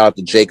Army. Shout out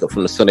to Jacob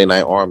from the Sunday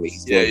Night Army.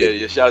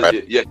 Shout out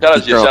to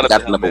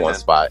him, #1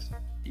 spot.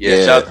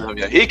 Yeah, shout out to him.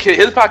 Yeah,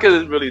 his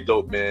podcast is really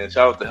dope, man.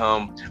 Shout out to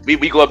him.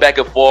 We go back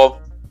and forth.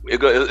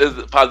 It's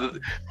a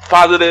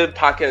positive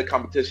podcast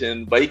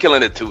competition, but he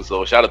killing it too.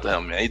 So shout out to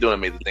him, man. He's doing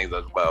amazing things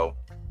as well.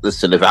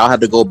 Listen, if I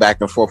had to go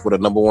back and forth with a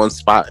 #1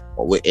 spot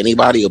or with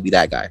anybody, it'll be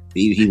that guy.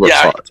 He works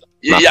hard.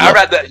 I'd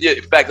rather. Yeah,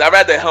 in fact, I'd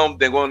rather him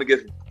than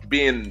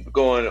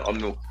going on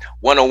the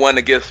one-on-one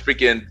against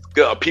freaking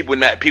People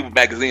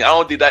magazine. I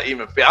don't think that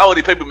even fair. I don't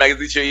think People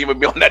magazine should even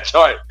be on that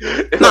chart.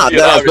 Nah,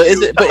 but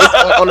it's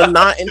on the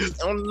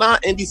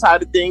non-indie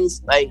side of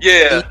things, like,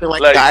 even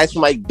like guys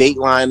from like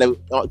Dateline.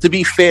 To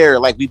be fair,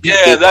 like, we beat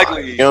Dateline,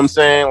 exactly. You know what I'm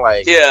saying?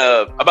 Like,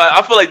 yeah, but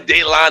I feel like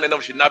Dateline and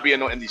them should not be on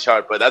no indie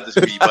chart. But that's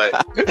just me.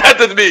 But that's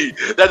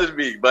just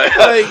me. But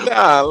like,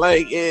 nah,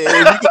 like, if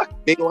you can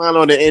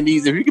Dateline on the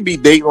indies, if you could be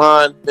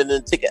Dateline and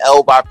then take an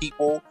L by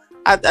People,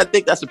 I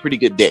think that's a pretty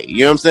good day. You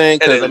know what I'm saying?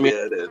 Because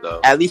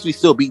at least we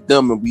still beat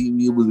them, and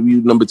we were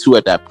 #2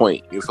 at that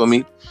point. You feel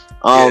me?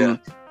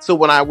 So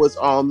when I was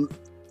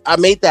I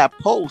made that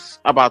post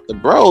about the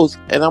bros,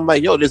 and I'm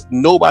like, yo, there's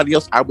nobody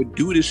else I would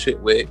do this shit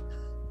with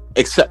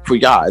except for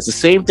y'all. It's the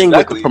same thing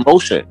with the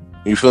promotion.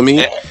 You feel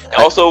me? And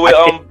also with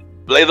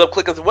Blaze Up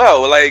Click as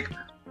well. Like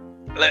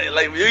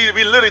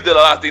we literally did a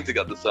lot of things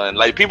together, son.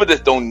 Like, people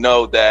just don't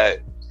know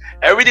that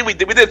everything we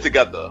did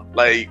together.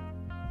 Like,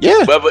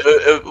 Yeah. whether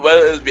it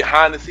was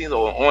behind the scenes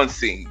or on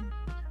scene,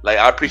 like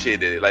I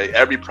appreciated it. Like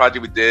every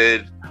project we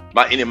did,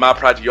 my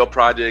project, your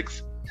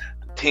projects,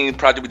 team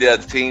project we did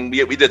as a team,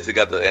 we did it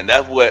together, and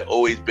that's what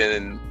always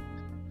been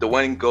the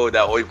one goal that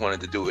I always wanted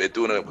to do. Is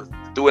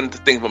doing the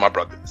things with my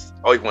brothers.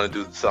 I always wanted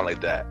to do something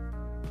like that.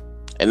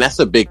 And that's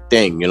a big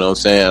thing, you know what I'm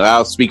saying? I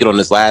was speaking on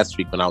this last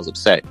week when I was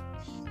upset.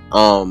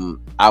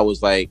 I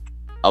was like,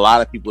 a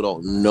lot of people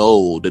don't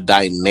know the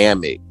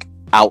dynamic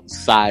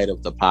outside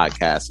of the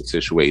podcasting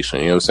situation.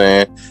 You know what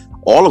I'm saying?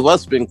 All of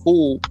us been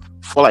cool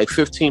for like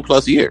 15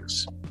 plus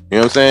years. You know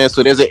what I'm saying?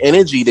 So there's an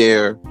energy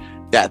there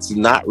that's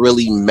not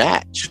really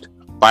matched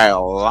by a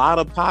lot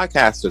of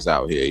podcasters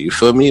out here. You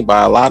feel me?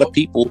 By a lot of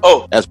people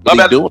that's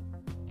really doing.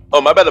 Oh,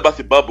 my bad about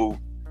the bubble.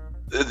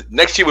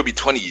 Next year would be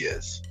 20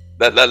 years.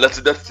 Let's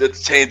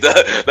change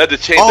the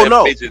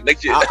information.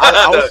 Next year.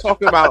 I was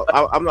talking about.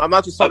 I'm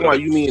not just talking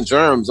about you, me, and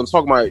Germs. I'm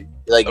talking about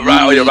like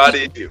Roddy and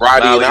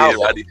Al.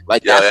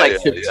 Like that's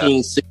like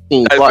 15,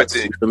 16 plus.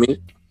 15. You feel me?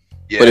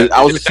 Yeah. But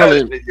I was just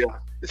telling.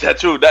 Is that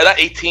true? That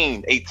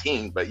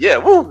 18. But yeah,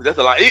 woo, that's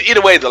a lie.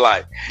 Either way, it's a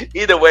lie.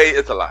 Either way,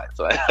 it's a lie.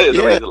 So you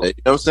know what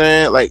I'm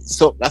saying? Like,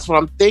 so that's what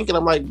I'm thinking.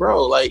 I'm like,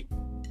 bro, like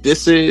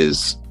this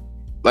is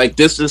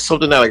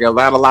something that like a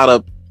lot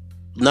of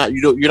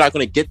you're not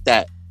going to get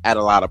that at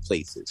a lot of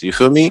places. You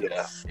feel me?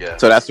 Yeah.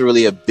 So that's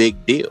really a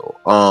big deal.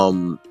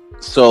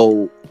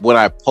 So when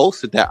I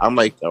posted that, I'm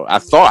like, I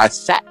thought I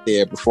sat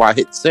there before I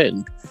hit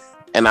send,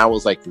 and I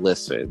was like,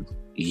 listen,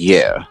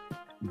 yeah,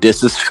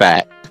 this is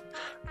fact.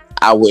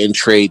 I wouldn't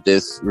trade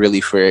this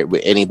really for it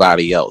with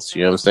anybody else.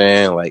 You know what I'm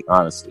saying? Like,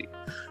 honestly.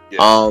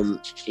 Yeah. And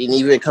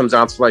even it comes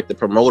down to like the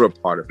promoter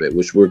part of it,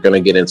 which we're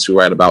gonna get into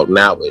right about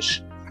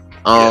now-ish.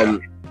 I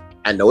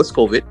know it's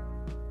COVID.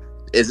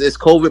 It's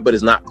COVID, but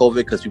it's not COVID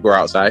because people are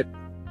outside.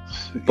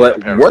 But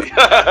what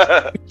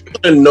I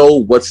want to know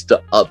what's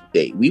the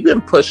update? We've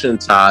been pushing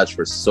Taj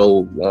for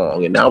so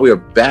long, and now we're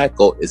back.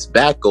 It's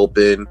back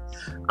open.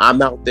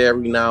 I'm out there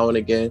every now and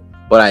again,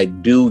 but I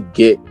do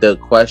get the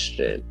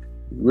question: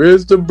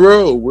 where's the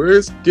bro?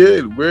 Where's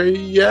Kid? Where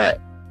he at?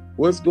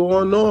 What's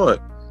going on?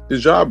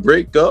 Did y'all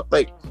break up?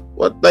 Like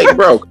what? Like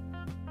bro?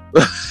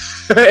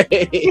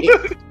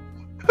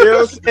 You know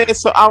what I'm saying?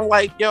 So I'm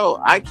like, yo,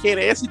 I can't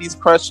answer these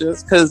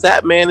questions because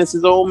that man is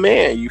his own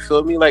man. You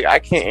feel me? Like, I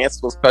can't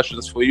answer those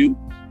questions for you.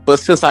 But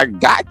since I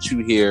got you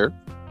here,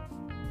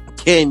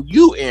 can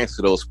you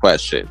answer those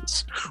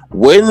questions?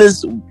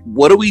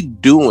 What are we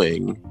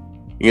doing?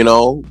 You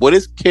know, what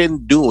is Ken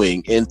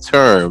doing in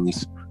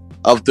terms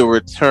of the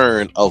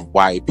return of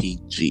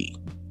YPG?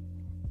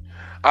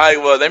 All right,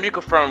 well, let me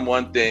confirm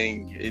one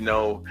thing. You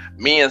know,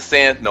 me and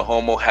Sans No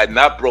Homo had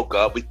not broke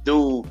up. We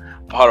do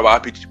part of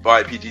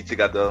YPG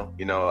together.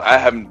 You know,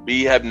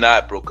 we have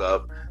not broke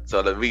up.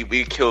 So that we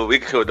killed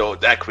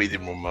that crazy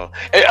rumor.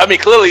 I mean,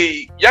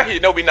 clearly, you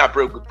know, we not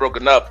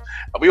broken up.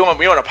 We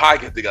on a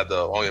podcast together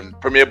on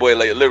Premier Boy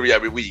like literally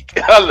every week.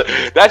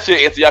 That should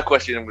answer your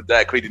question with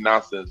that crazy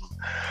nonsense.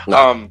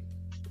 No.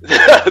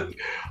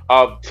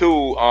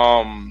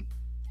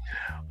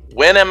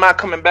 When am I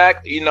coming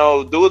back? You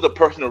know, due to the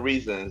personal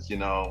reasons. You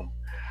know,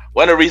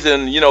 one of the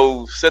reasons, you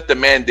know, set the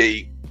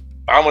mandate.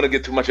 I don't want to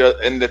get too much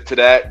into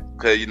that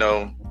because, you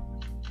know,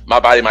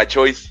 my body, my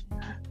choice.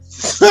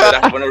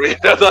 That's one of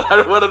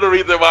the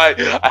reasons why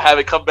I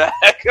haven't come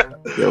back.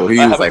 Yo, he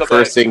was like,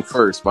 first thing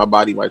first, my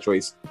body, my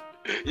choice.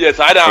 Yes,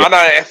 I'm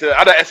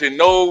not answering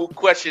no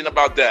question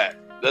about that.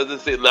 I'm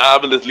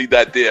gonna just leave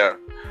that there.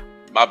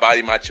 My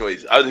body, my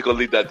choice. I'm just gonna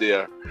leave that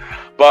there.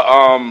 But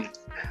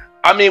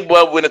I mean,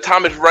 well, when the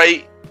time is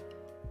right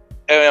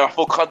and I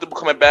feel comfortable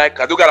coming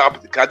back, I did get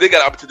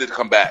an opportunity to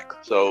come back.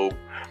 So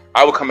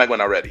I will come back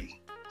when I'm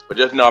ready. But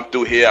just know I'm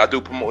through here. I do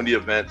promoting the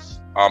events.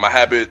 I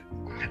haven't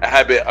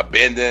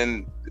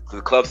abandoned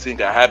the club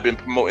scene. I have been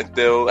promoting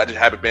still. I just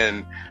haven't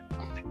been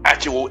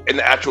in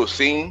the actual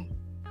scene.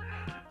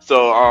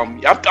 So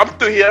I'm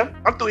through here.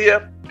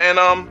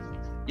 And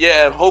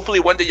yeah,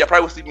 hopefully one day y'all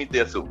probably will see me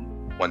there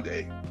soon. One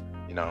day,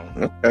 you know.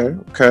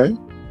 Okay.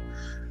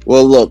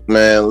 Well, look,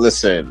 man.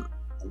 Listen,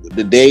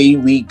 the day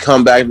we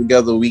come back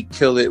together, we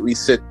kill it. We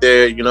sit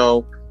there, you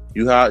know.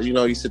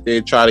 You sit there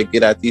and try to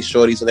get at these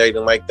shorties and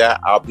everything like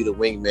that. I'll be the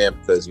wingman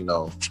because you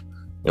know,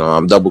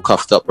 I'm double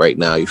cuffed up right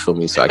now. You feel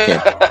me? So I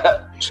can't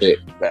shit.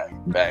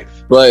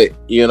 Facts. But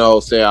you know,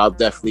 say I'll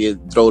definitely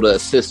throw the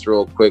assist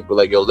real quick. But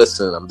like, yo,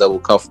 listen, I'm double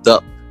cuffed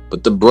up.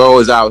 But the bro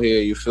is out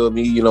here. You feel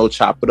me? You know,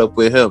 chop it up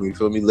with him. You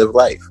feel me? Live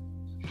life.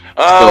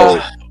 Well,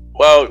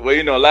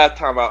 you know, last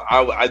time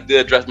I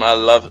did address my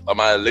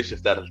relationship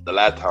status. The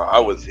last time I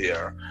was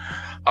here.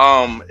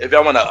 If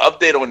y'all want to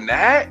update on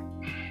that.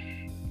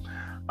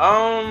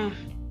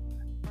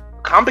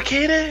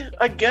 Complicated,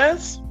 I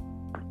guess.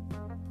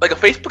 Like a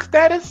Facebook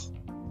status.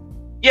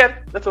 Yeah,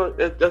 that's all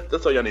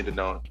y'all need to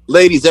know.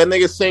 Ladies, that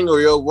nigga single,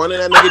 yo. Run in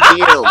that nigga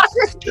DMs.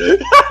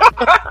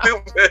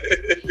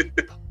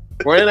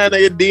 Run in that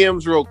nigga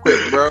DMs real quick,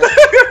 bro.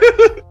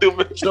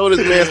 Show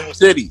this man some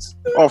titties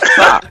off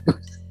top.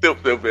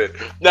 Stupid.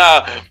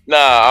 Nah.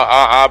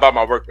 I'm about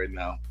my work right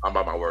now. I'm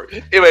about my work.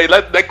 Anyway,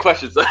 next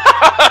questions.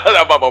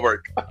 I'm about my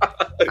work.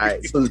 All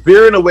right, so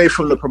veering away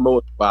from the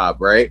promoter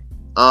Bob, right?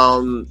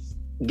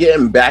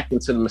 Getting back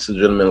into the Mr.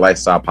 Gentleman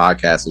Lifestyle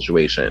podcast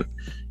situation.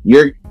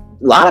 A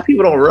lot of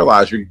people don't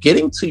realize you're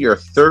getting to your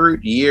 3rd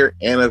year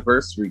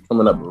anniversary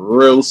coming up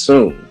real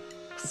soon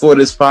for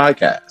this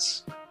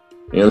podcast. You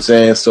know what I'm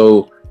saying?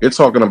 So you're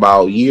talking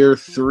about year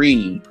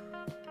 3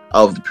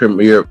 of the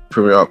Premier.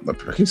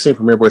 I keep saying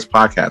Premier Boys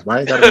podcast. Why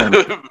is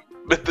that?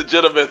 Mr.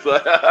 Gentleman.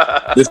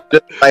 This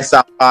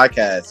Lifestyle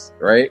podcast,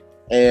 right?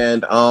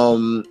 And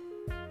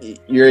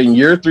you're in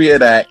year 3 of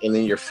that, and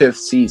then your 5th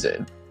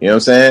season. You know what I'm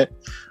saying?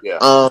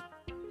 Yeah.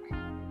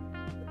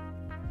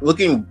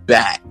 Looking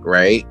back,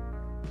 right?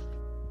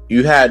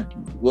 You had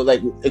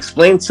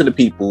explain to the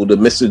people the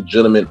Mr.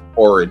 Gentleman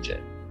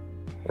origin,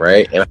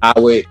 right, and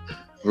how it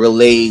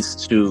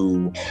relates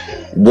to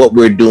what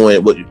we're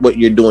doing, what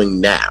you're doing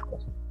now.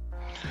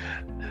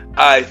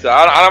 Alright, so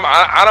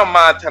I don't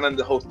mind telling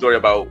the whole story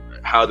about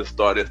how this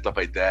started and stuff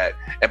like that.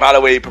 And by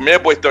the way, Premier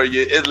Boy 3rd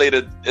year is later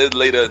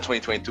in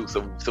 2022.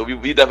 So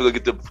we definitely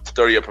get the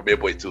story of Premier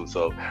Boy 2.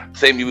 So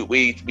same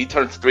we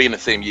turned 3 in the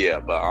same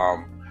year. But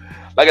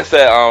like I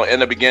said,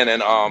 in the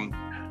beginning,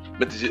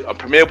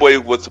 Premier Boy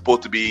was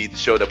supposed to be the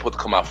show that was supposed to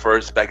come out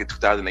first back in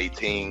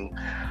 2018.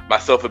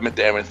 Myself and Mr.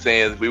 Aaron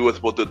Sands, we were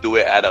supposed to do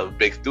it at a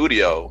big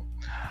studio.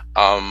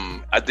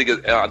 I think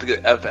it's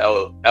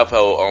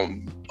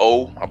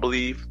FLO, I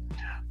believe.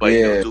 But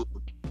yeah,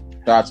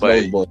 shout to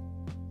those boys.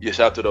 Yeah,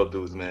 shout out to those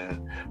dudes,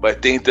 man.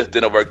 But things just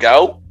didn't work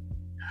out.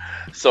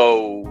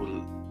 So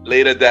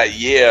later that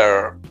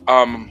year,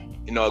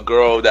 a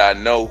girl that I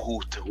know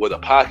who was a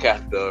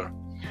podcaster,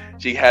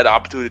 she had the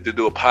opportunity to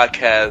do a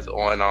podcast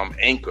on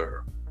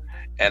Anchor.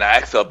 And I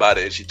asked her about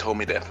it, and she told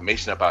me the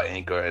information about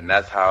Anchor, and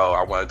that's how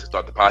I wanted to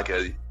start the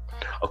podcast.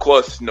 Of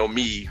course,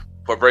 me,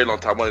 for a very long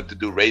time, I wanted to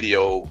do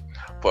radio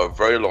for a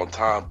very long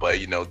time, but,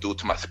 due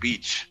to my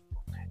speech,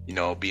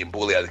 being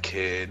bullied as a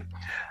kid,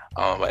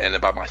 and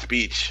about my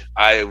speech,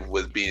 I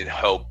was being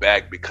held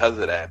back because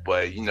of that.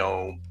 But,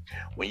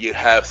 when you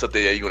have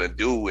something that you're going to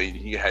do and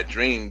you had a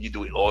dream, you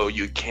do all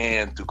you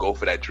can to go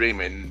for that dream.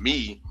 And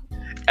me,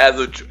 as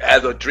a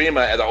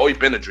dreamer, as I've always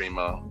been a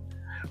dreamer,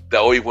 that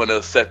always want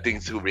to set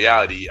things to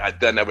reality, I've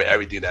done that with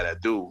everything that I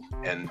do.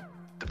 And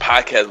the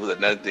podcast was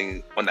another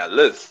thing on that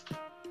list.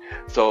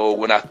 So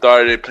when I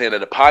started playing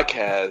at the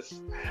podcast,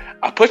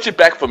 I pushed it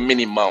back for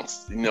many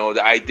months.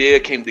 The idea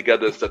came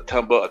together in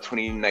September of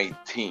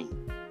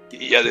 2019.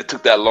 Yeah, it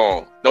took that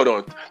long. No,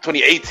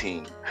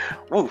 2018.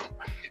 Woo.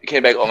 It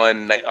came back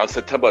on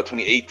September of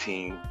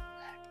 2018.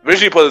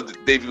 Originally supposed to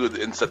debut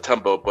in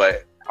September,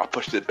 but I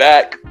pushed it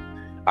back.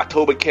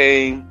 October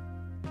came.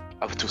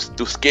 I was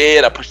too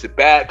scared. I pushed it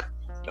back.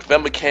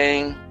 November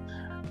came.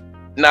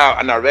 Nah,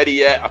 I'm not ready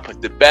yet. I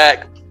pushed it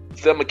back.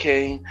 December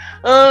came.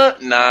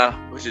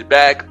 Pushed it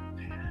back.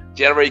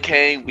 January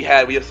came. We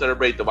had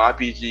celebrate the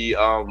YPG.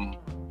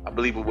 I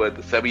believe it was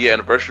the 7-year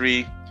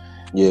anniversary.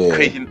 Yeah.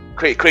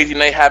 Crazy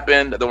night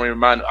happened. I don't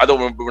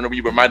want to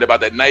be reminded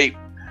about that night.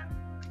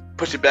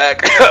 Push it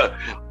back.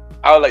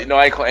 I was like, no,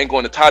 I ain't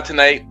going to Todd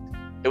tonight.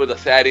 It was a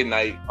Saturday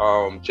night,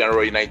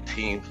 January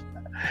 19th.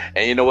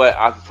 And you know what?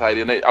 I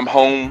decided I'm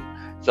home.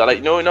 So I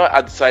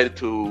I decided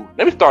to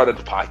let me start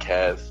the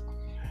podcast.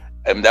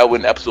 And that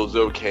when episode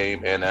 0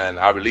 came, and then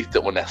I released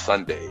it on that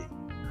Sunday,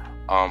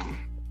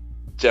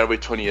 January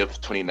 20th,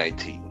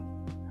 2019.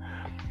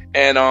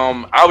 And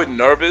I was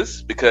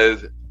nervous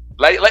because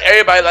like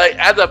everybody,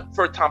 as a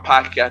first time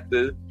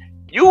podcaster,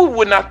 you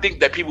would not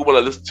think that people want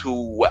to listen to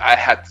what I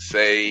had to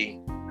say,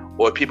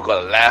 or people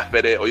gonna laugh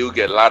at it, or you'll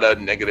get a lot of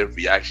negative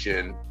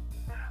reaction.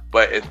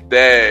 But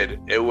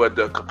instead, it was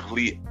the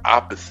complete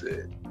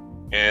opposite.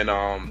 And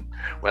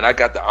when I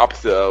got the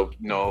opposite of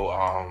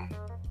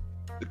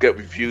the good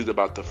reviews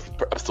about the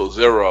episode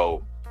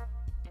 0,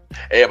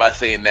 everybody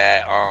saying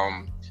that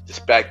the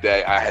fact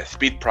that I had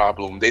speech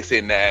problems, they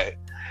saying that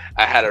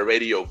I had a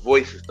radio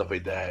voice and stuff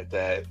like that.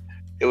 That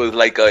it was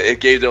like it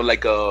gave them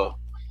like a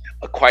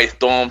Quiet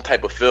Storm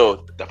type of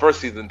feel. The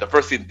first season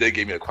did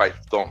give me a Quiet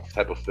Storm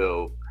type of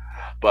feel.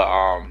 But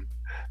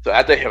so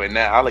after hearing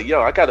that, I was like,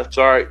 yo, I gotta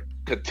start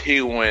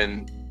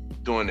continuing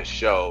doing the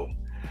show.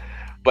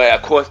 But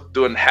of course,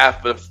 doing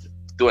half of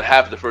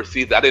the first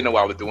season, I didn't know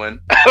what I was doing.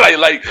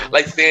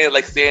 like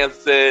Stan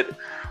said,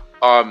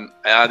 and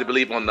I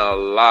believe on the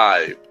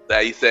live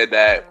that he said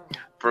that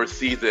first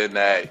season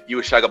that you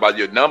were shocked about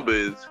your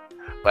numbers,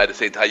 but at the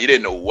same time you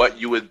didn't know what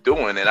you were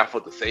doing. And I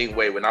felt the same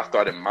way when I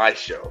started my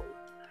show.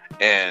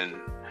 And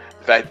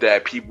the fact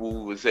that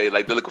people would say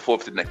like they're looking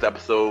forward to the next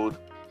episode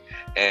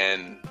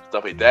and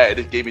stuff like that, it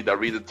just gave me the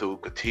reason to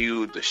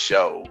continue the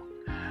show.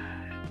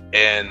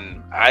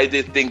 And I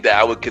did think that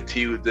I would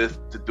continue this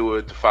to do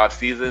it to 5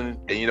 seasons.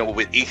 And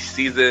with each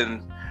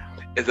season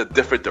is a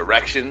different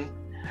direction.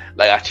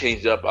 Like I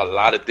changed up a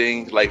lot of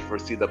things. Like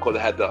first season, of course, I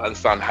had the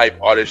Unsigned Hype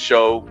Artist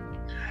Show.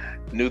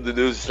 The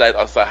news like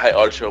Unsigned Hype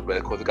Artist Show, but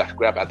of course it got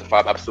scrapped after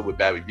 5 episodes with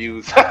bad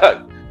reviews.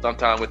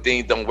 Sometimes when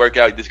things don't work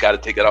out, you just gotta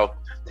take it off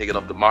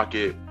the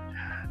market.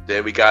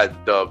 Then we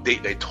got the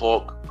Date Night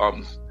Talk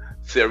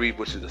series,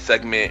 which is a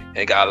segment,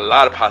 and got a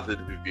lot of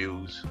positive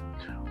reviews,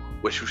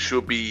 which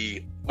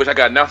I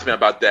got an announcement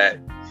about that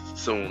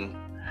soon.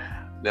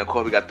 Then of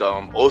course we got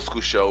the Old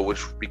School Show,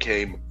 which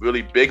became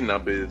really big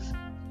numbers.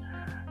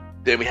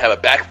 Then we have a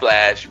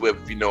backflash with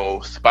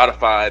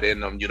Spotify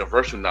and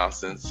Universal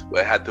nonsense,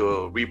 where I had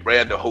to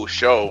rebrand the whole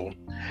show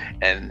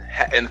and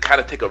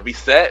kind of take a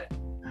reset.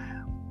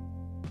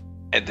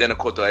 And then of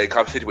course the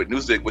Conversation with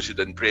Music, which is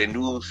a brand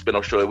new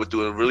spin-off show, it was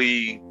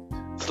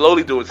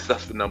slowly doing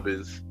successful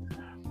numbers.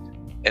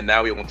 And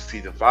now we're on to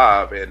season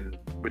 5, and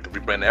with the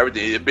rebrand and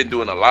everything, it's been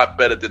doing a lot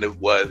better than it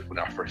was when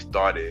I first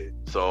started.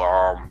 So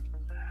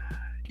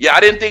yeah, I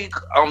didn't think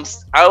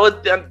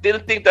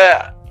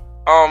that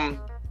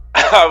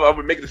I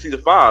would make it to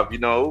season 5.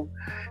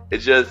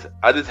 It's just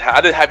I just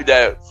happy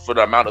that for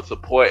the amount of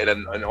support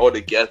and all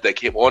the guests that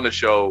came on the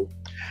show,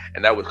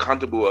 and that was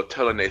comfortable of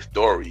telling their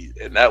stories,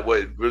 and that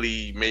what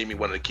really made me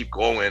want to keep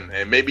going,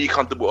 and made me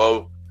comfortable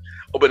of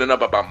opening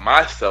up about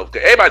myself.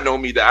 Cause everybody know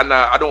me that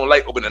I don't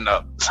like opening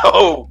up.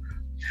 So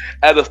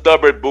as a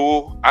stubborn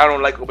bull, I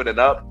don't like opening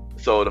up.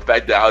 So the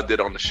fact that I did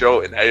on the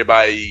show and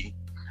everybody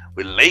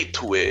relate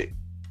to it,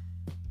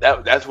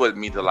 that's what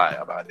means a lot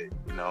about it,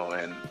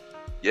 and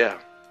yeah.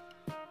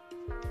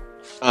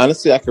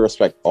 Honestly, I can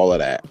respect all of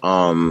that.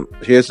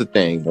 Here's the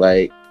thing,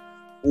 like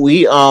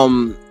we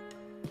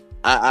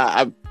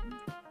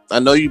I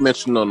know you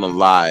mentioned on the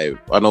live.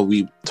 I know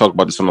we talked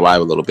about this on the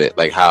live a little bit,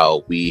 like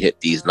how we hit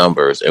these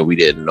numbers and we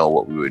didn't know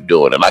what we were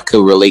doing. And I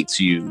could relate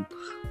to you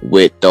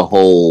with the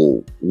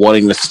whole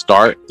wanting to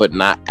start, but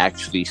not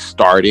actually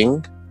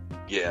starting.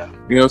 Yeah.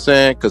 You know what I'm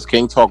saying? Because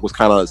King Talk was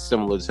kind of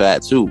similar to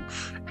that too.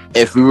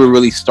 If we were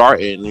really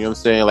starting, you know what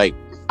I'm saying? Like,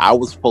 I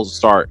was supposed to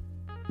start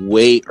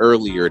way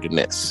earlier than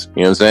this.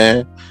 You know what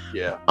I'm saying?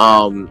 Yeah.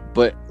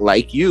 But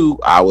like you,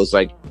 I was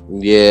like,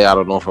 yeah, I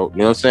don't know if you know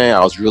what I'm saying? I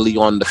was really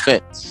on the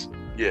fence.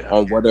 Yeah.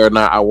 On whether or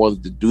not I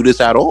wanted to do this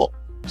at all,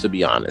 to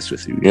be honest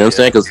with you. You know what I'm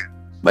saying? Because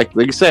like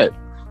you said,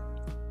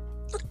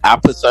 I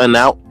put something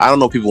out. I don't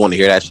know if people want to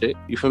hear that shit.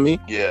 You feel me?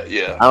 Yeah,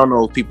 yeah. I don't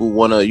know if people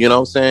want to, you know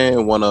what I'm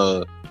saying, want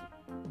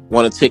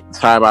to take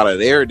time out of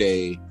their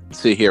day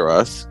to hear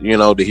us,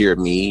 to hear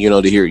me,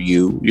 to hear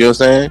you. You know what I'm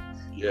saying?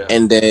 Yeah.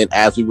 And then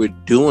as we were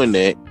doing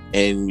it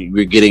and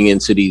we're getting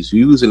into these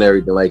views and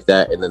everything like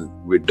that, and then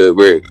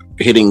we're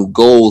hitting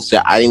goals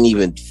that I didn't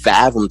even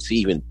fathom to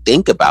even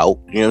think about.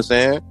 You know what I'm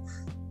saying?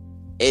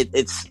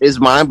 It's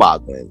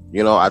mind-boggling.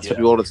 I tell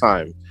you all the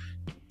time,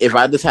 if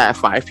I just had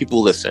 5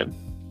 people listen, you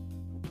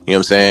know what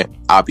I'm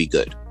saying, I'll be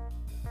good.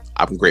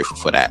 I'm grateful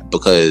for that,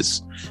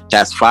 because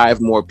that's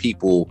 5 more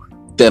people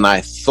than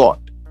I thought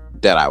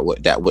that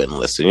wouldn't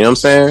listen. You know what I'm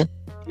saying?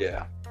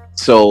 Yeah.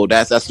 So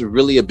that's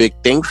really a big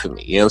thing for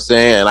me. You know what I'm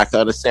saying? And I can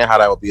understand how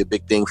that would be a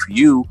big thing for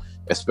you,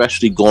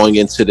 especially going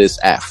into this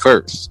at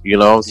first. You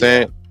know what I'm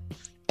saying?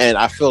 And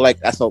I feel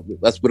like that's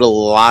with a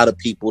lot of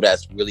people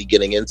that's really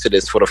getting into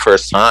this for the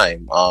first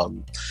time.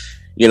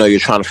 You're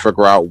trying to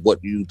figure out what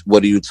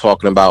are you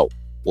talking about?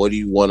 What do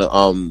you want to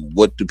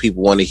what do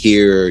people want to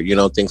hear?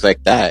 Things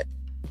like that.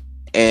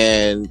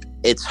 And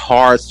it's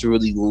hard to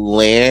really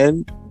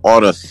land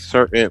on a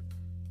certain,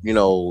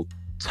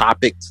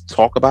 topic to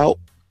talk about.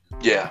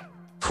 Yeah.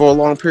 For a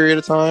long period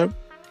of time.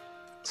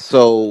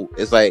 So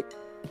it's like,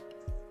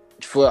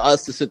 for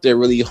us to sit there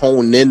really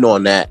hone in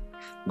on that,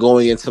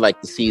 going into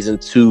like the season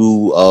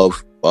 2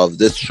 of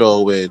this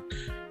show and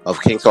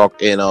of King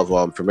Talk and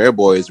of Premier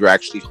Boys, we're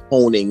actually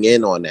honing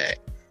in on that.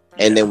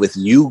 And then with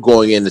you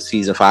going into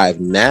season 5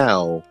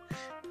 now,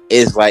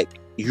 is like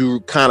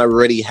you kind of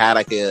already had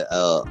like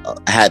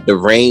had the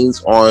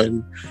reins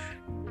on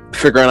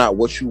figuring out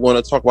what you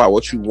want to talk about,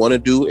 what you want to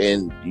do,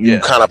 and you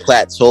kind of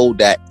plateaued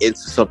that into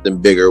something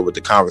bigger with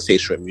the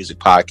Conversation with Music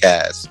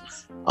podcast,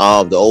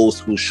 the Old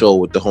School Show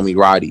with the homie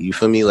Roddy. You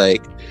feel me?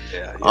 Like,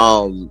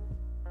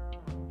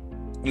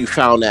 you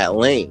found that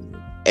lane,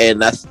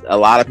 and that's a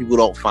lot of people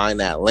don't find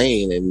that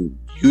lane, and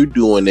you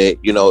doing it.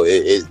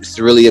 It's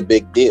really a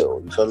big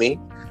deal. You feel me?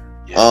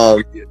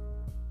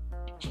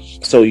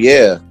 So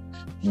yeah,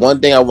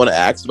 one thing I want to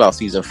ask about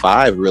season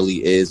 5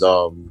 really is,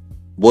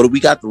 what do we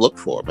got to look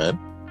for, man?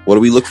 What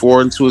do we look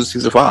forward to in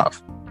season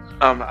 5?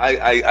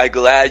 I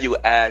glad you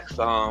asked.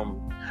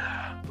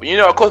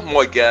 Of course,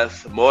 more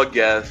guests,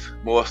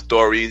 more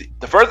stories.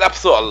 The first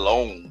episode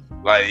alone,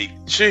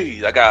 like,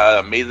 geez, I got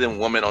an amazing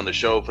woman on the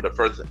show for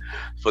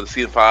the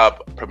season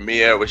 5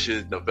 premiere, which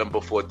is November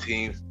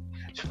 14th.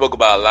 She spoke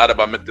about a lot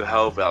about mental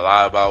health and a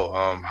lot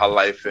about her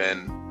life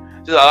and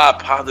just a lot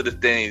of positive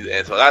things.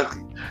 And so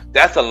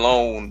that's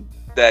alone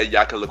that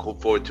y'all can look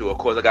forward to. Of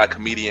course, I got a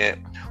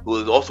comedian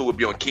who also will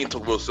be on King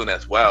Talk real soon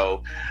as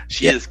well.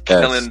 She is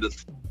killing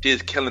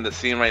the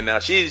scene right now.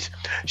 She's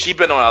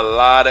been on a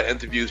lot of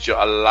interviews, yo.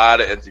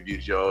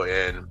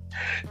 And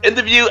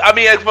interview. I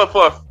mean,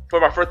 for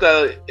my first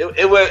time,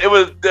 it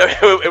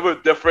was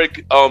different.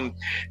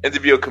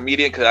 Interview a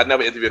comedian, because I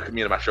never interviewed a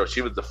comedian on my show.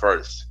 She was the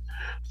first.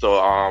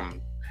 So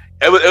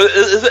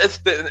it's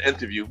the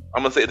interview.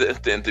 I'm gonna say it's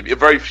the interview.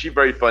 She's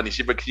very funny.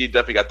 She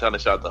definitely got a ton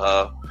of shout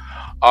out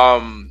to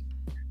her.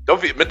 Don't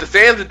forget, Mr.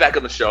 Sands is back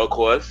on the show, of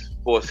course,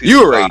 for season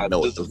You already 5. know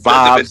what the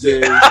vibes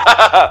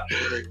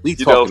is. We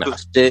talking our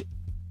shit.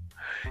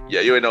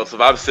 Yeah, you already know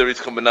Survivor Series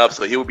coming up,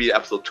 so he will be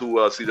episode 2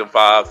 of season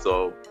 5.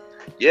 So,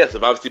 yeah,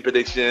 Survivor Series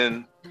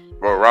prediction,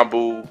 Royal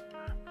Rumble,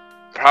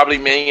 probably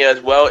Mania as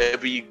well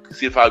if we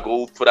see if I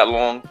go for that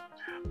long.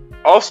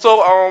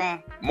 Also,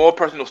 more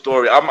personal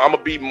story. I'm gonna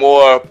be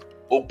more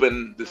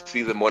open this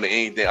season more than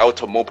anything. I would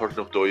tell more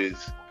personal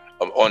stories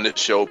on this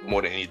show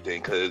more than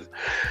anything, because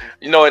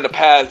in the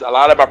past a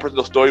lot of my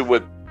personal story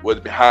was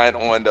behind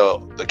on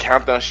the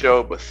Countdown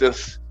show, but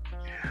since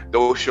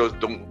those shows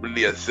don't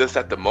really exist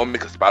at the moment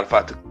because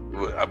Spotify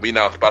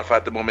now on Spotify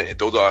at the moment, and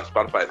those are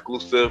Spotify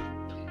exclusive,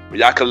 but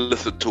y'all can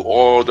listen to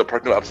all the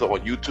personal episodes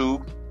on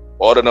YouTube,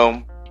 all of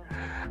them.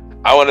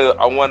 I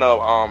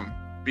wanna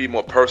be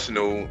more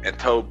personal and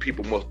tell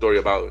people more story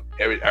about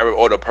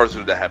all the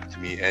personal that happened to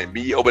me, and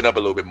me open up a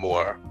little bit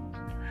more.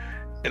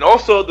 And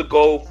also the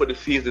goal for the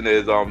season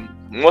is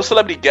more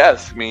celebrity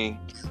guests.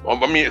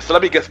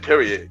 Celebrity guests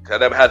period. I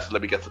never had a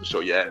celebrity guest on the show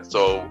yet,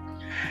 so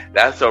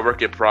that's a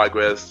work in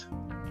progress.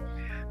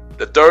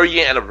 The 3rd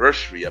year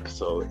anniversary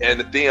episode, and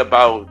the thing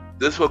about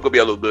this one could be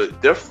a little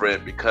bit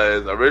different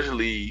because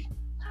originally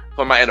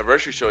for my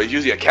anniversary show, it's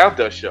usually a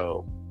countdown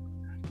show.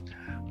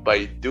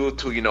 But due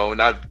to,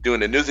 not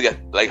doing the music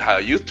like how I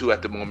used to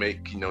at the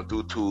moment,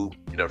 due to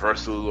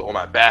Universal on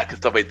my back and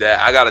stuff like that,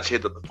 I got to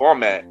change up the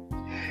format.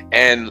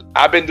 And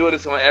I've been doing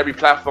this on every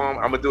platform.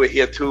 I'm going to do it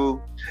here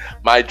too.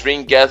 My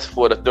dream guest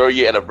for the 3rd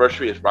year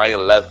anniversary is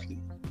Ryan Leslie.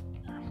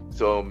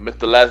 So,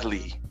 Mr.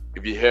 Leslie,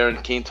 if you're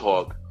hearing King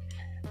Talk,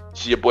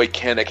 it's your boy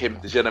Ken, aka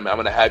Mr. Gentleman. I'm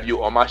going to have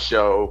you on my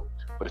show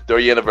for the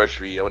 3rd year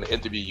anniversary. I want to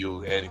interview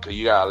you, and because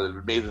you got an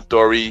amazing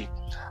story,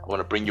 I want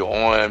to bring you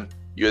on.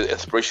 You're an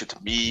inspiration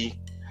to me.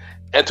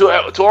 And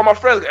to all my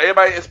friends,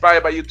 everybody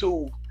inspired by you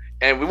too.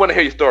 And we want to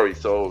hear your story.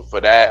 So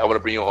for that, I want to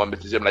bring you on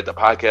Mr. Gentleman Like the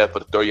podcast for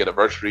the 3rd year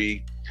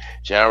anniversary,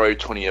 January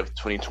 20th,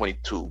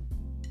 2022.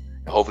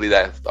 And hopefully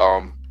that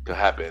can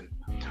happen.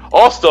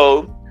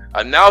 Also,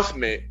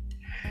 announcement,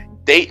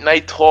 Date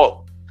Night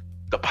Talk,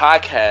 the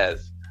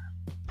podcast,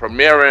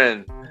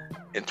 premiering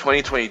in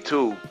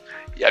 2022.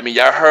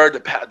 Y'all heard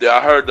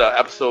the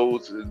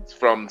episodes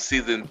from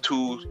season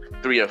 2,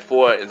 3, and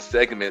 4 in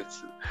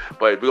segments.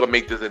 But we're going to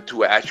make this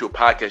into an actual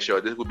podcast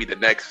show. This will be the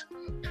next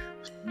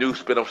new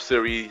spin-off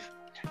series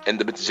in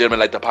the Mr. Gentleman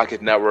Like the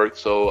Podcast Network.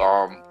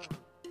 So,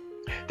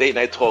 Date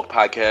Night Talk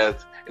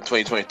podcast in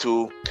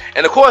 2022.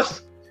 And, of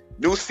course,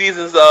 new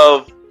seasons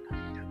of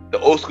the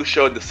Old School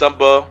Show in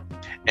December,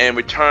 and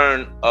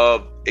return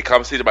of A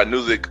Conversation About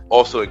Music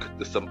also in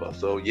December.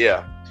 So,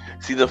 yeah.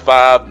 Season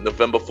 5,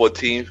 November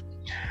 14th.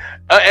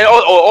 And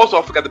also,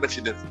 I forgot to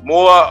mention this.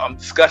 More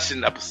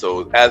discussion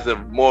episodes, as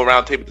in more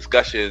roundtable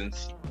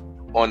discussions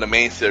on the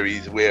main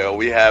series, where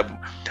we have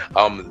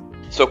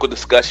circle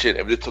discussion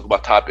and we talk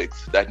about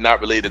topics that's not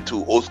related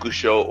to Old School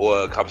Show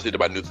or Conversation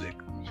About Music.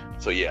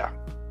 So yeah,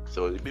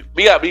 so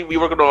we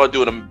working on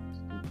doing them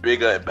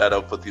bigger and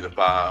better for season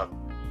 5,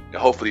 and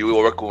hopefully we will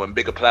work on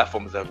bigger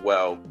platforms as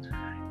well.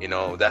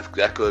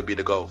 That could be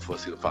the goal for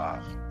season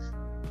 5.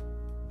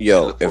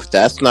 Yo, if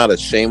that's not a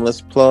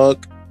shameless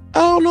plug, I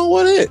don't know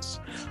what is.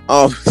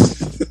 I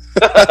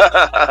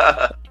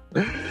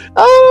don't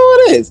know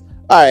what is.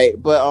 All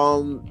right,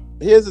 but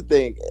here's the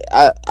thing.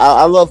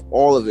 I love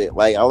all of it.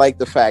 Like, I like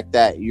the fact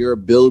that you're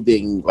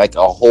building like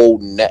a whole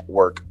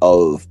network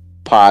of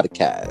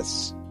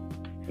podcasts,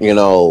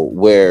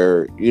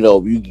 where,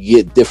 you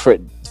get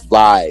different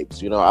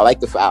vibes. I like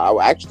the fact,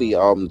 I actually,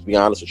 to be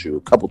honest with you,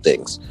 a couple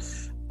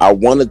things. I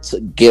wanted to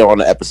get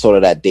on an episode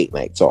of that Date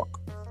Night Talk.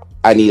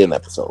 I need an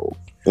episode.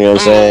 You know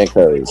what I'm saying?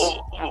 Cause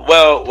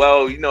well,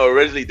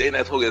 originally Date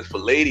Night Talk is for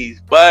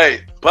ladies,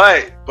 but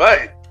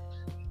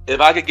if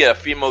I could get a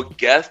female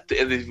guest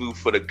to interview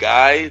for the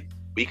guys,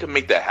 we can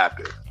make that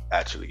happen,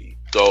 actually.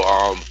 So,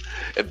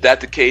 if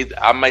that's the case,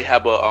 I might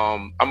have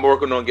I'm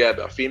working on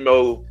getting a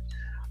female,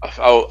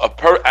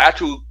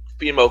 actual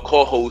female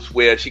co-host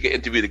where she can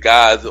interview the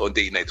guys on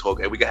Date Night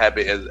Talk, and we can have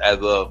it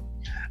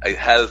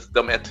has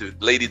them the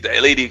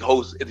lady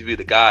host interview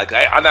the guy.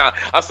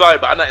 I'm sorry,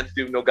 but I'm not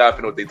interviewing no guy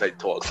for no Date Night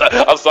Talk. So,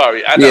 I'm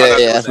sorry.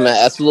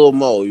 That's a little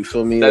more. You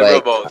feel me?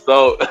 That's like,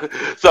 so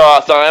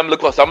I'm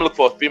looking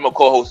for a female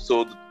co-host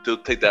to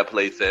take that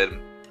place,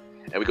 and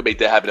we can make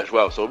that happen as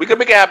well. So we can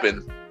make it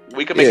happen.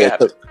 It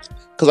happen.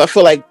 Because I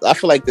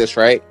feel like this,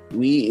 right?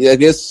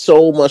 There's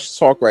so much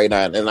talk right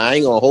now, and I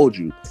ain't gonna hold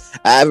you.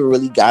 I haven't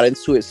really got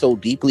into it so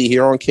deeply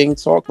here on King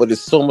Talk, but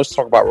there's so much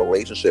talk about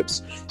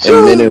relationships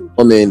and men and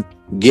women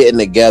getting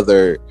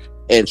together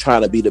and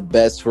trying to be the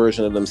best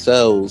version of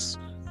themselves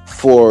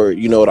for,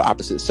 the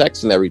opposite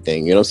sex and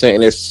everything. You know what I'm saying?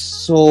 And there's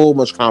so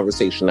much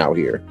conversation out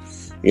here,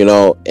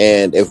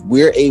 and if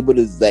we're able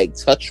to like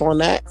touch on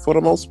that for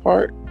the most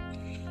part,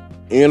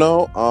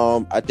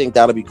 I think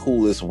that'll be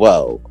cool as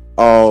well.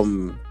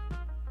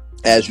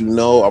 As you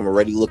know, I'm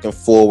already looking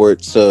forward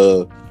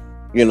to,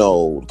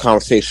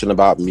 conversation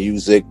about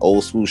music,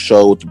 Old School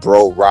Show with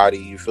Bro Roddy.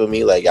 You feel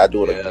me? Like, y'all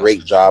doing a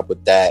great job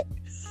with that.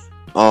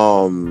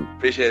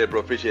 Appreciate it,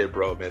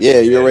 bro, man. Yeah,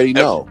 you already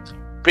know.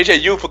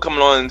 appreciate you for coming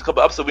on in a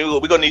couple episodes. We're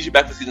gonna need you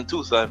back for season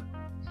 2, son.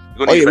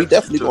 Oh yeah, we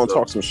definitely gonna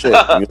talk some shit. You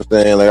know what I'm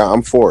saying? Like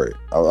I'm for it.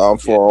 I'm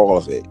for all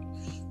of it.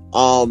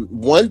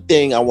 One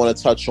thing I want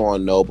to touch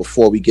on though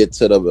before we get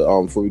to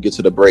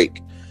the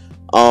break.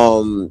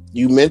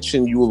 You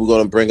mentioned you were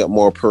going to bring up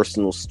more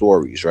personal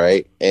stories,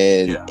 right?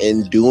 And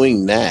in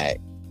doing that,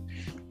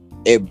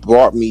 it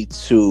brought me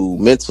to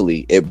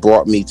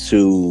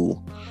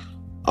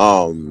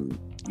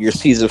your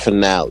season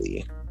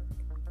finale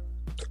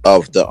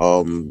of the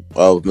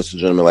of Mr.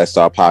 Gentleman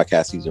Lifestyle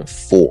Podcast season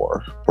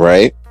 4,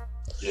 right?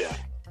 Yeah.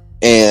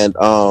 And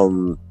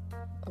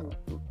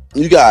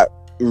you got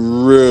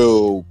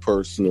real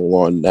personal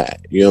on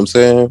that. You know what I'm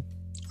saying?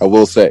 I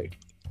will say.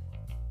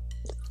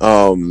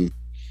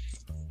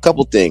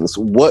 Couple things.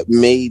 What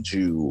made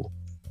you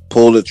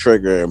pull the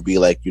trigger and be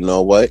like, you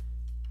know what?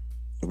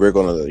 We're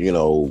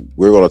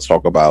gonna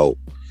talk about,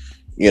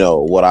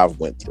 what I've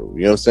went through.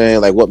 You know what I'm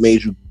saying? Like, what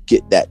made you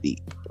get that deep?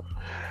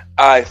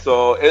 All right,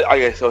 so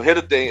here's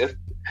the thing. Is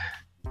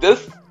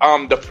this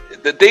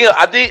the thing?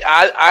 I think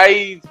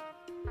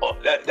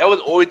that was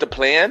always the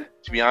plan.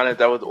 To be honest,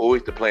 that was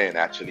always the plan.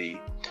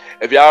 Actually,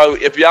 if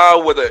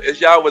y'all was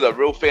a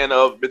real fan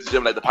of Mr.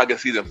 Jim, like the podcast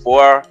season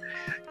 4,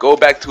 go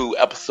back to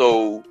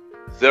episode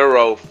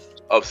 0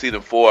 of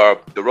season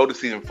 4, the road to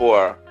season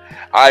 4.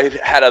 I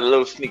had a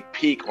little sneak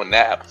peek on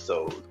that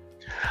episode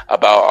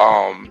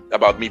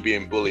about me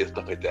being bullied and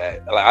stuff like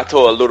that. Like I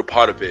told a little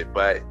part of it,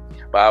 but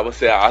I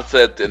said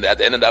at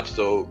the end of the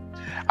episode,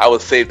 I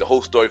would save the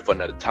whole story for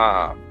another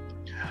time.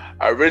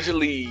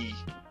 Originally,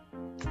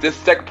 this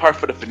second part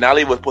for the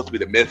finale was supposed to be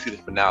the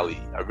mid-season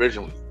finale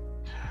originally,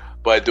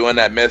 but during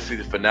that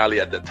mid-season finale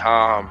at the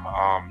time,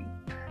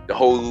 the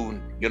whole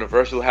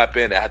Universal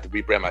happened. I had to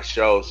rebrand my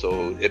show,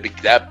 so the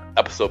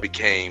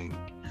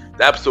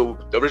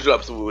original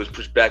episode was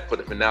pushed back for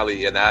the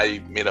finale, and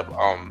I made up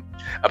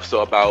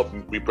episode about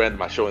rebranding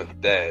my show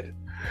instead.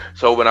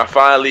 So when I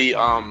finally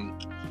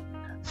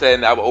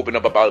said I would open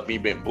up about me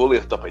being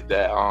bullied and stuff like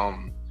that,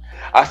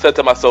 I said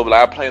to myself,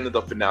 like, I'm playing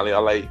the finale.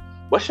 I'm like,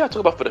 what should I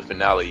talk about for the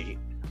finale?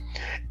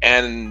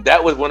 And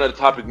that was one of the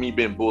topics, me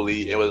being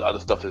bullied. It was other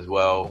stuff as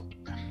well.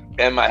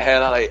 In my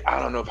head, I'm like, I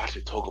don't know if I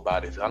should talk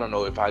about it. I don't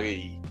know if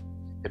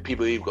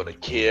people even gonna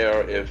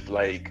care. If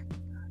like,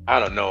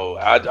 I don't know.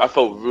 I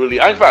felt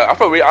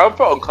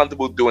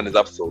uncomfortable doing this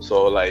episode.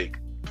 So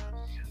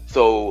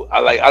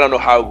I don't know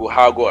how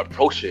I go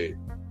approach it.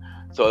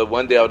 So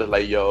one day I was just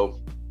like, yo,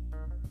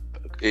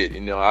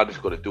 I'm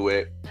just gonna do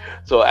it.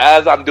 So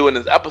as I'm doing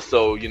this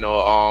episode,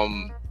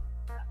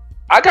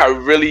 I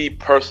got really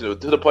personal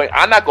to the point.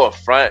 I'm not gonna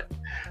front.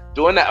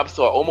 During that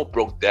episode, I almost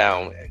broke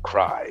down and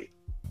cried.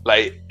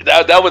 Like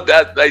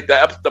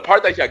the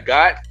part that I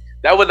got,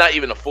 that was not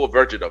even a full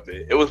version of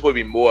it. It was supposed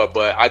to be more,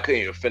 but I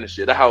couldn't even finish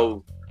it. That's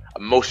how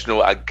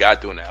emotional I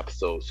got during the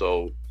episode.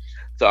 So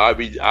I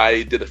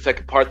did a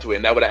second part to it,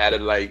 and that would have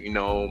added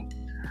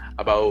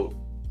about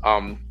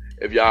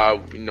if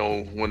y'all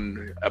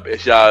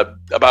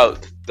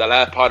about the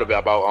last part of it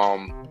about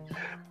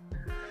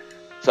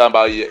something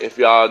about if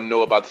y'all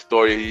know about the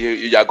story,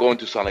 y'all going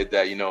through something like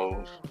that,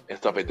 and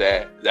stuff like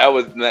that. That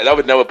was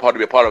never part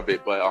of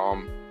it, but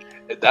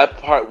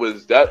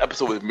that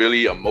episode was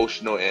really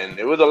emotional, and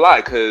it was a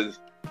lot because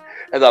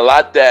there's a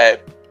lot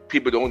that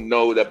people don't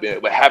know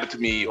what happened to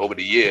me over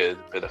the years.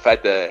 But the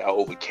fact that I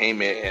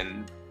overcame it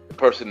and the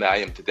person that I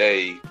am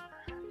today,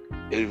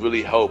 it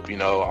really helped,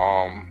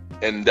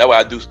 and that's why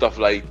I do stuff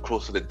like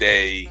Close to the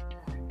Day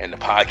and the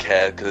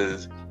podcast,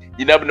 because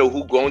you never know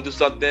who's going through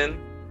something.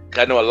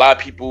 I know a lot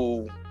of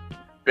people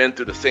been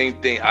through the same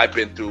thing I've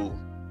been through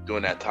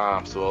during that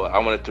time, so I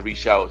wanted to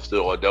reach out to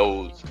all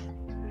those,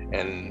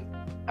 and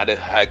I'm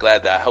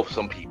glad that I helped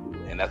some people,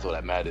 and that's all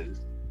that matters.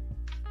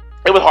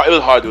 It was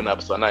hard doing an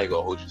episode. I'm not even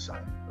gonna hold you, son.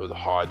 It was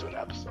hard doing an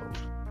episode.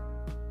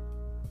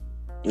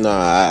 No,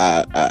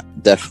 I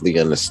definitely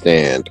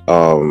understand.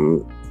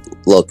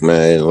 Look,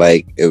 man,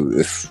 like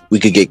if we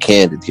could get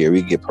candid here,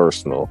 we could get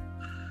personal.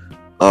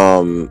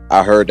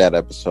 I heard that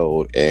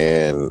episode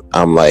and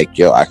I'm like,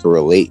 yo, I can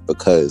relate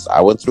because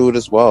I went through it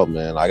as well,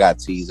 man. I got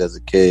teased as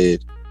a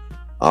kid.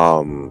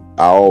 I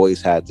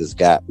always had this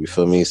gap, you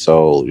feel me?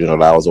 So,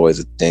 that was always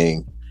a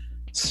thing.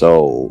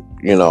 So,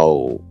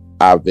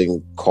 I've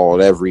been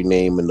called every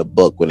name in the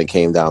book when it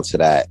came down to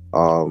that.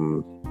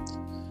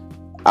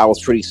 I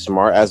was pretty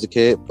smart as a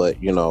kid, but,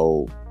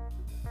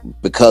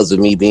 because of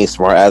me being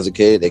smart as a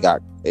kid,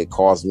 it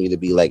caused me to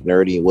be like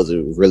nerdy and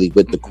wasn't really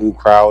with the cool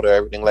crowd or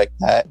everything like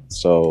that.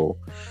 So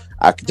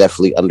I could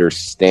definitely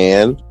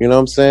understand, you know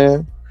what I'm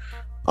saying?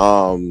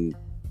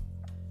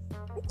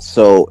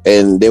 So,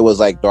 and there was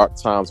like dark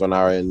times when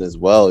I was in as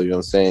well, you know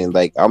what I'm saying?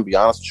 Like, I'm gonna be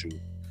honest with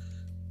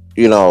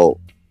you,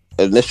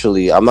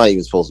 initially I'm not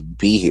even supposed to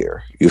be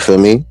here. You feel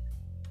me?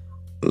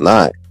 I'm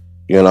not,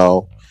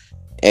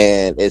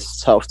 and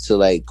it's tough to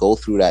like go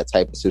through that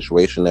type of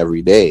situation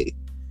every day.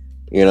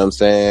 You know what I'm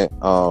saying?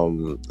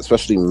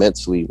 Especially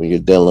mentally when you're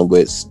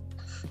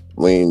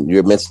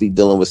mentally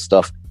dealing with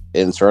stuff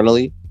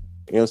internally.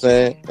 You know what I'm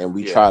saying? And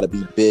we try to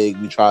be big.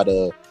 We try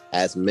to,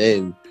 as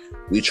men,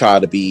 we try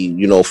to be,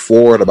 you know,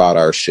 forward about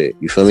our shit.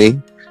 You feel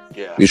me?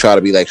 Yeah. We try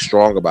to be like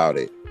strong about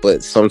it.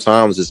 But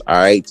sometimes it's all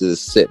right to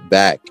just sit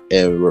back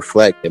and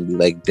reflect and be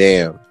like,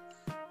 damn,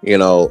 you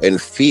know,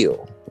 and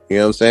feel. You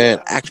know what I'm saying?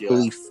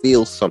 Actually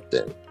feel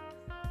something.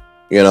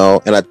 You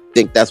know, and I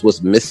think that's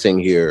what's missing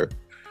here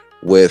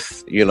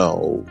with, you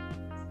know,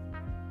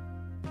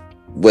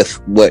 with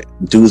what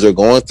dudes are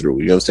going through.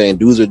 You know what I'm saying?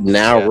 Dudes are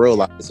now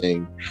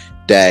realizing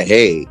that,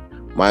 hey,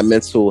 my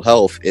mental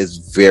health is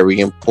very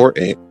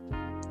important.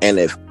 And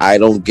if I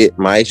don't get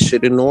my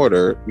shit in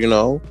order, you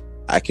know,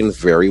 I can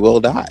very well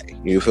die.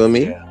 You feel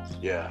me?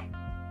 Yeah.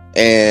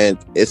 And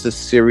it's a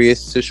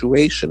serious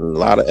situation.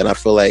 And I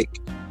feel like,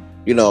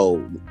 you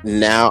know,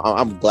 now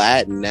I'm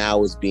glad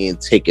now it's being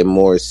taken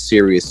more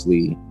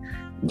seriously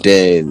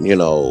than, you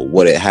know,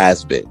 what it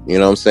has been. You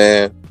know what I'm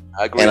saying?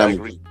 I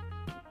agree.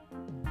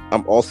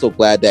 I'm also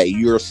glad that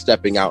you're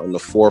stepping out in the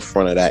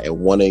forefront of that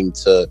and wanting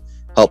to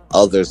help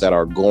others that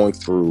are going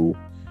through,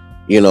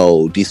 you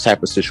know, these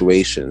type of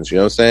situations. You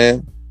know what I'm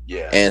saying?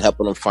 Yeah. And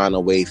helping them find a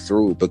way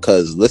through.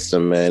 Because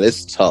listen, man,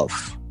 it's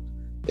tough.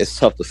 It's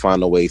tough to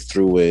find a way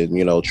through and,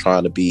 you know,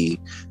 trying to be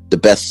the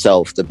best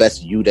self, the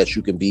best you that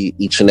you can be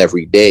each and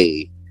every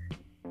day.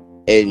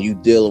 And you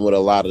dealing with a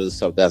lot of the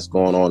stuff that's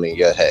going on in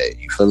your head.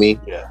 You feel me?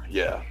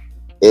 Yeah.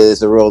 It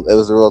was a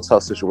real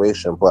tough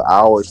situation. But I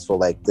always feel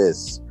like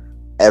this.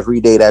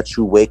 Every day that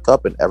you wake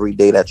up and every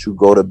day that you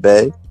go to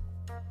bed,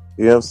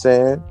 you know what I'm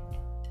saying,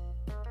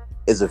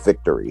 is a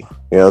victory.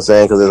 You know what I'm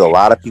saying? Because there's a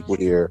lot of people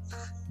here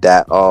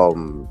that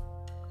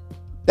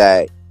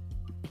that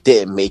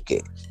didn't make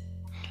it.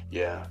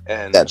 Yeah,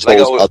 and that like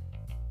chose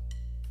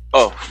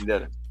you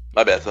did it.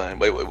 My bad, son.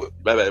 Wait.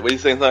 My bad. What are you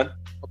saying, son?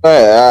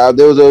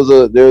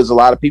 There's a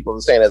lot of people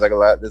saying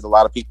there's a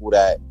lot of people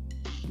that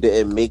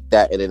didn't make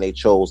that and then they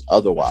chose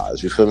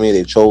otherwise. You feel me?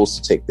 They chose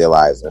to take their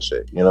lives and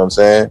shit. You know what I'm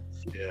saying?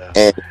 Yeah.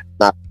 And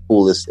not the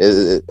coolest.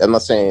 I'm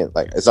not saying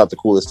like it's not the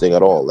coolest thing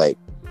at all. Like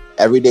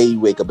every day you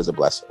wake up is a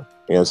blessing.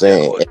 You know what I'm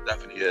saying? It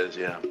definitely is.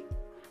 Yeah.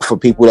 For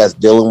people that's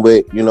dealing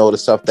with, you know, the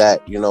stuff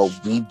that, you know,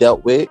 we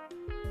dealt with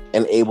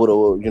and able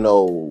to, you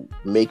know,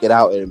 make it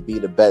out and be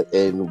the best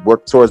and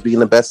work towards being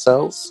the best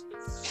selves.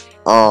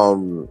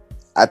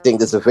 I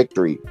think it's a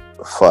victory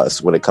for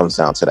us when it comes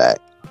down to that.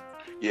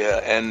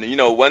 Yeah, and you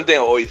know, one thing I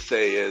always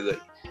say is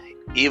that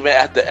even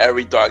after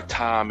every dark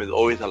time, there's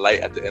always a light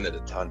at the end of the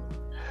tunnel.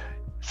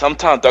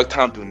 Sometimes dark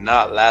times do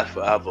not last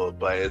forever,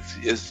 but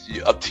it's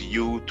up to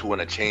you to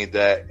want to change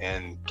that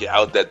and get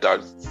out that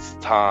dark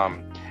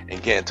time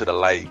and get into the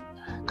light.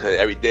 Because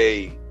every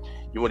day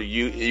you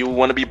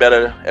want to be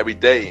better every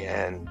day,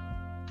 and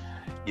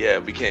yeah,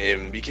 we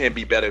can't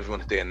be better if we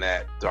want to stay in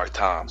that dark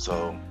time.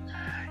 So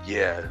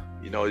yeah,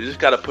 you know, you just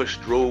gotta push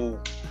through,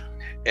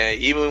 and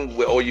even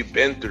with all you've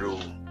been through,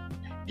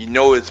 you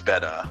know it's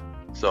better.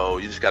 So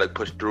you just gotta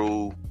push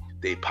through,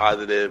 stay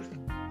positive,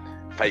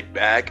 fight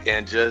back,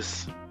 and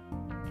just,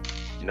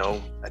 you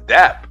know,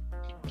 adapt.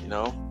 You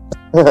know.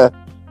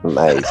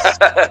 Nice.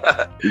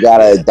 You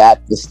gotta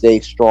adapt to stay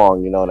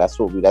strong. You know,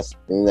 honestly,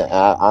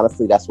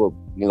 that's what,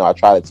 you know, I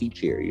try to teach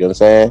here. You know what I'm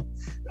saying?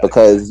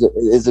 Because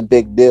it's a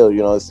big deal. You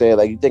know what I'm saying?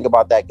 Like, you think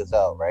about that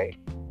Gazelle, right?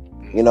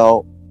 You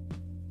know,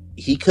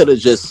 he could have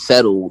just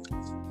settled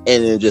and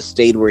then just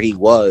stayed where he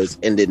was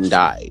and didn't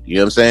die. You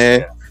know what I'm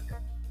saying? Yeah.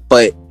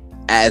 But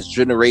as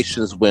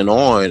generations went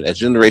on, as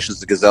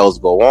generations of Gazelles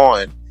go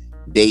on,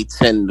 they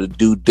tend to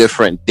do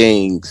different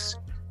things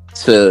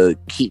to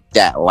keep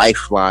that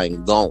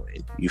lifeline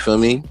going. You feel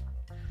me?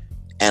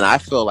 And I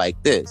feel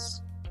like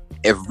this: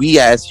 if we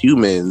as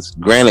humans,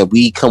 granted,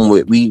 we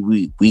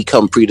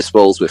come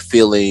predisposed with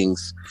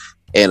feelings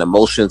and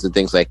emotions and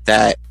things like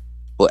that,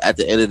 but at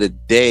the end of the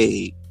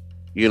day,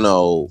 you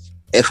know,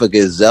 if a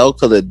gazelle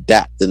could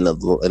adapt in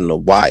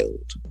the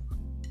wild,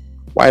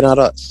 why not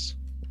us?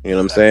 You know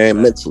what I'm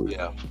saying? Mentally.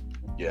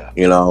 Yeah.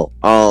 You know,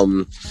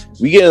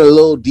 we getting a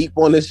little deep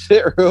on this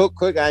shit real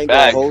quick. I ain't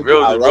gonna hold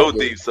you. Real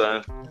deep,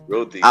 son.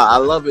 Real deep. I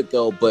love it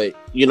though, but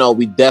you know,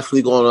 we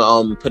definitely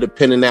gonna put a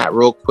pin in that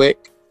real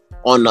quick.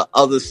 On the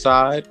other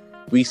side,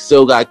 we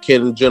still got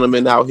Ken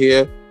Gentleman out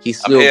here. He's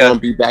still gonna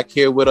be back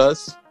here with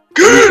us.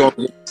 We're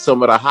gonna get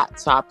some of the hot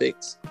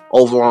topics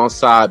over on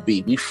side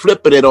B. We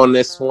flipping it on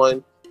this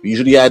one. We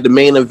usually had the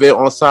main event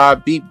on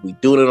side B. We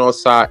doing it on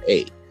side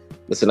A.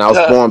 Listen, I was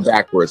born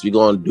backwards. We're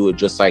gonna do it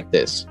just like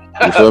this.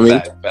 You feel me?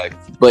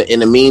 But in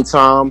the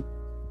meantime,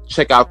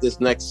 check out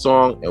this next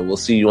song and we'll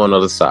see you on the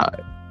other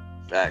side.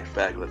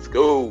 Fact. Let's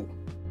go.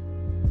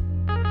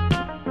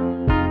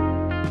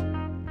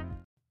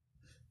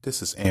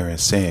 This is Aaron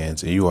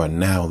Sands, and you are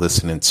now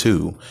listening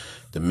to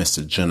the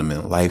Mr.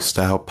 Gentleman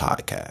Lifestyle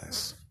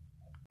Podcast.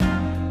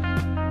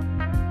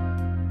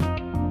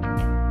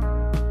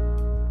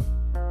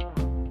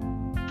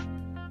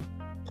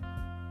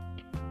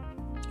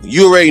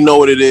 You already know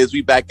what it is.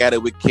 We back at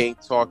it with King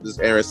Talk. This is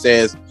Aaron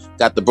Sands.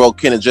 Got the bro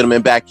Ken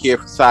Gentleman back here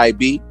for side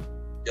B.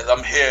 Yes,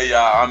 I'm here,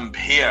 y'all. I'm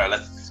here.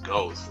 Let's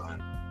go,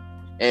 son.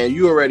 And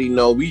you already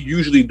know we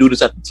usually do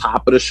this at the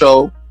top of the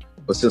show,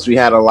 but since we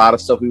had a lot of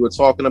stuff we were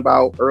talking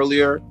about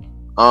earlier,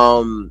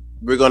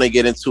 We're gonna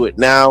get into it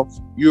now.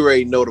 You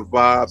already know the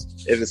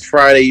vibes. If it's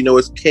Friday, you know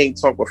it's King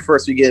Talk. But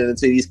first, we get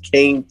into these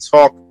King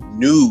Talk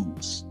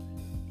news.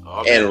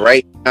 Okay. And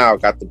right now, I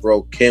got the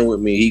bro Ken with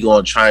me. He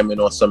gonna chime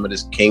in on some of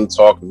this King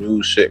Talk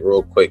news shit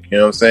real quick. You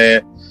know what I'm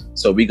saying?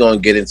 So we gonna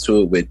get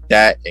into it with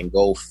that and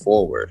go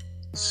forward.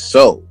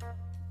 So,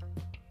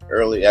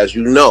 early as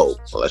you know,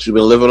 unless you've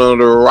been living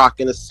under a rock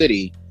in the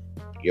city,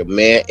 your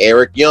man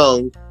Eric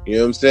Young. You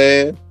know what I'm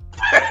saying?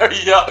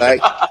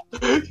 Like,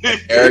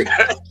 Eric.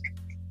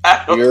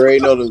 You already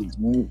know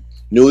the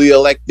newly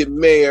elected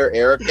mayor,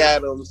 Eric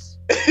Adams.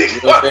 You know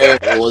what I'm saying?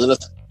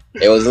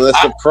 It wasn't a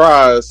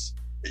surprise.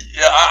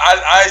 Yeah,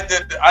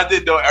 I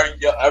did know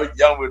Eric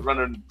Young was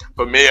running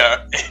for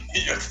mayor.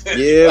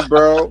 Yeah,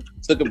 bro.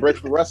 Took a break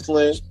from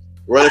wrestling,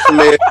 running for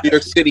mayor of New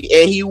York City,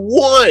 and he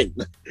won.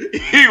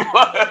 He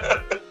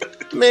won.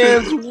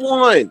 Man's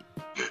won.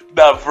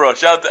 Nah, bro.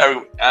 Shout out to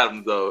Eric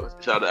Adams, though.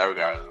 Shout out to Eric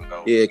Adams,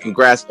 though. Yeah,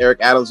 congrats. Eric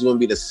Adams is going to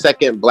be the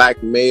second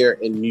black mayor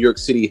in New York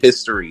City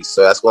history.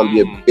 So that's going to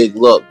be a big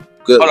look.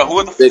 Good. Hold on, who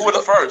was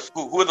the first?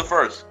 Who was the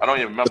first? I don't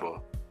even remember.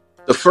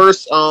 The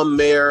first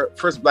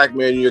first black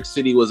mayor in New York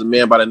City was a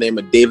man by the name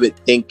of David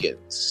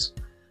Dinkins.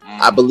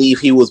 I believe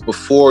he was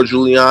before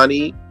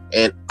Giuliani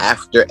and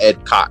after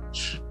Ed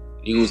Koch.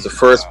 He was the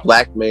first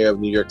black mayor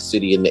of New York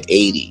City in the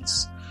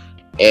 80s.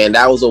 And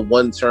that was a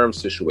one-term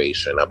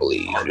situation, I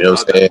believe. You know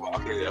what I'm saying?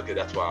 Okay,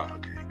 that's why.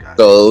 Okay, got it.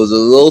 So it was a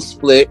little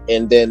split,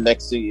 and then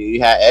next to you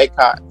had Ed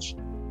Koch.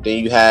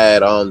 Then you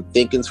had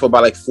Dinkins for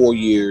about like 4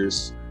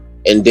 years,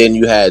 and then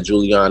you had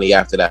Giuliani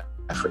after that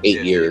for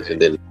 8 years,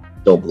 and then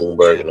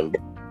Bloomberg and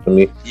them. I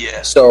mean,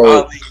 yeah.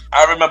 So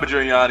I remember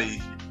Giuliani.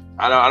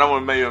 I don't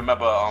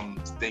remember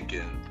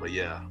Dinkins, but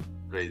yeah,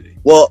 crazy.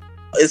 Well,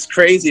 it's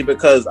crazy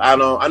because I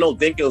know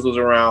Dinkins was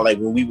around like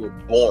when we were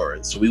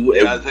born, so we was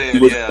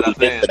into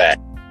that.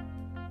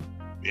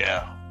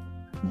 Yeah.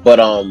 But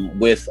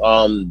with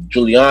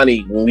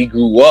Giuliani, when we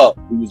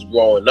was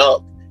growing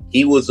up,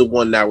 he was the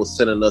one that was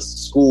sending us to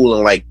school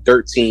in like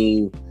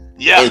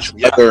 13-inch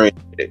weather and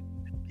shit.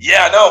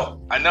 Yeah,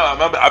 I know.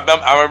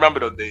 I remember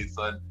those days,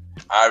 son.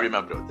 I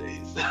remember those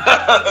days.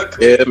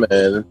 Yeah,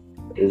 man.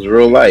 It was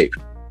real life.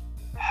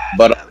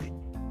 But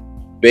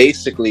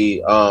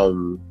basically,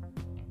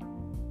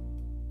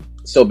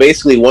 so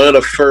basically one of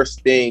the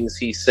first things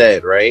he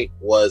said, right,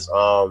 was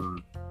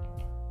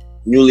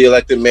newly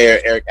elected mayor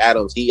Eric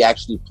Adams, he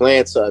actually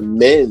planned to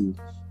amend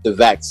the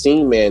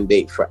vaccine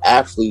mandate for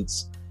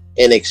athletes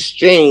in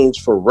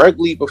exchange for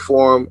regularly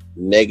performed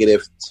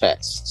negative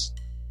tests.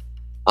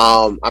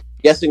 I'm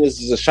guessing this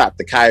is a shot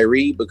to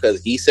Kyrie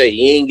because he said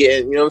he ain't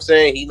getting, you know what I'm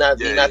saying? He not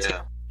taking a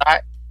shot.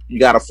 You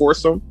gotta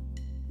force him.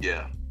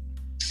 Yeah.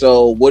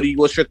 So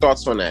what's your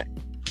thoughts on that?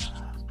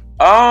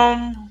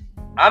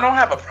 I don't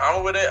have a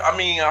problem with it. I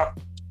mean,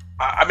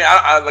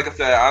 I like I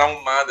said, I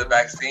don't mind the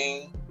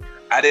vaccine.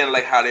 I didn't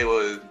like how they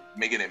were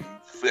making it.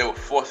 They were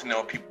forcing it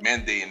on people,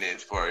 mandating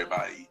this for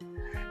everybody.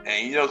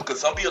 And you know,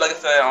 because some people, like I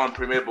said on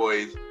Premier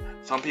Boys,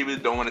 some people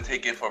don't want to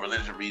take it for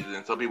religious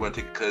reasons. Some people want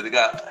to take it because they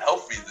got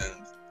health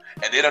reasons,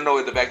 and they don't know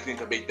if the vaccine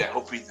can make that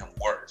health reason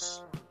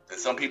worse. And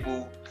some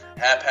people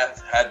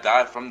had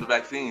died from the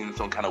vaccine in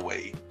some kind of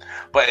way.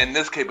 But in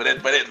this case, but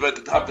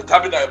the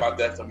topic not about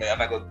that. So man, I'm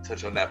not gonna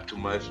touch on that too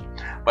much.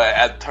 But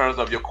in terms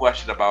of your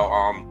question about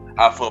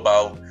how I feel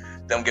about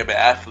them giving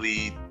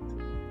athletes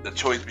the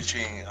choice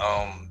between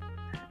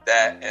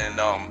that and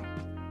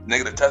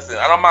negative testing,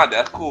 I don't mind that.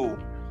 That's cool.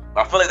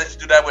 But I feel like they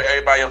should do that with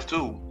everybody else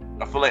too.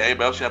 I feel like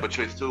everybody else should have a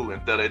choice too.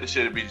 Instead of this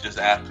shouldn't be just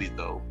athletes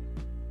though.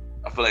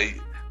 I feel like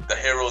the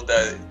heroes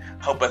that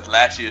helped us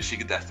last year should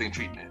get that same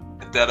treatment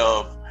instead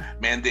of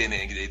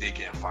mandating it. They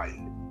can't fight.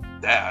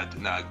 That I do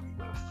not agree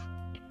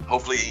with.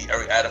 Hopefully,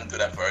 Eric Adams do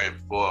that for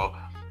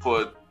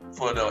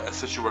the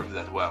essential workers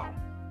as well.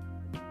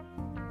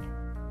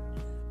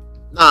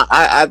 Nah,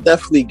 I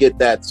definitely get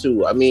that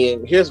too. I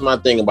mean, here's my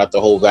thing about the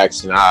whole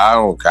vaccine. I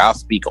don't care. I'll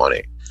speak on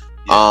it.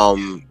 Yeah.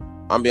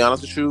 I'll be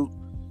honest with you.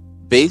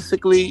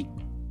 Basically,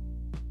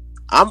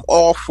 I'm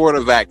all for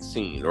the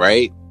vaccine,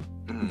 right?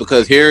 Mm-hmm.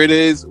 Because here it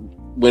is.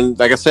 When,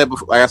 like I said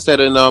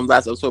in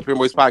last episode of Pure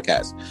Boys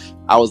podcast,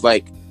 I was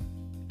like,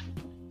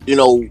 you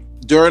know,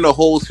 during the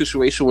whole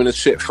situation when the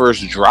shit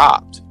first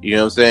dropped, you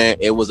know what I'm saying?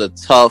 It was a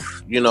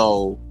tough, you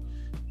know,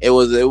 it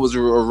was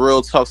a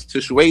real tough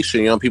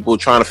situation. You know, people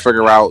trying to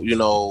figure out, you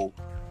know,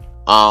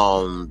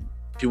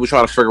 people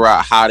trying to figure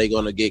out how they're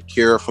going to get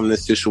cured from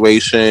this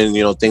situation,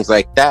 you know, things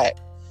like that.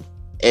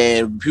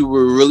 And people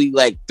were really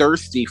like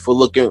thirsty for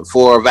looking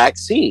for a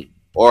vaccine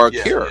or a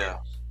cure. Yeah.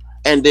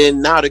 And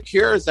then now the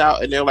cure is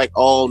out and they're like,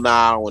 oh,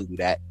 nah, I don't want to do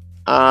that.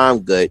 I'm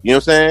good. You know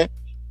what I'm saying?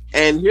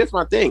 And here's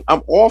my thing.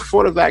 I'm all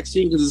for the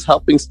vaccine because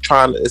it's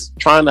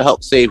trying to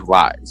help save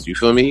lives. You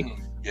feel me?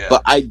 Yeah.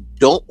 But I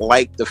don't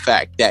like the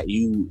fact that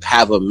you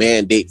have a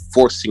mandate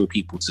forcing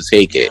people to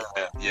take it.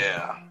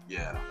 Yeah.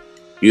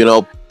 You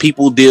know,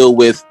 people deal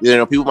with, you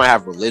know, people might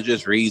have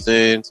religious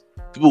reasons.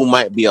 People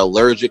might be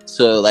allergic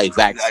to like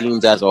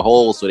vaccines as a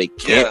whole, so they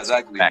can't. Yeah,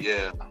 exactly.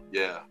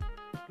 Yeah.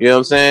 You You know what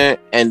I'm saying?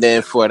 And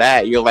then for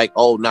that, you're like,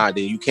 oh, nah,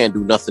 then you can't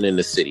do nothing in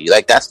the city.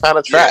 Like, that's kind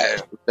of trash.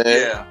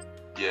 Yeah,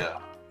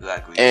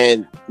 exactly.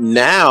 And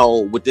now,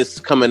 with this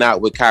coming out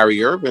with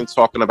Kyrie Irving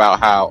talking about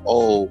how,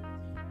 oh,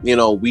 you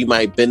know, we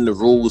might bend the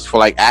rules for,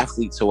 like,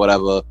 athletes or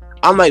whatever.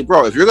 I'm like,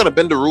 bro, if you're going to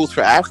bend the rules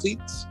for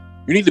athletes,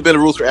 you need to bend the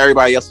rules for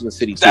everybody else in the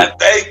city, too.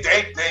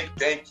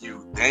 Thank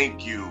you.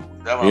 You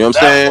know what I'm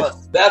saying?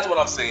 That's what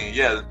I'm saying,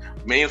 yeah.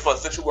 Mainly for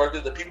essential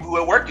workers, the people who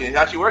are working,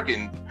 actually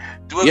working.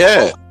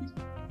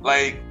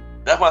 Like,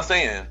 that's what I'm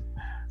saying.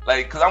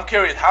 Like, because I'm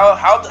curious,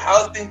 how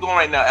is things going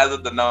right now as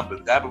of the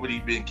numbers? I haven't really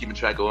been keeping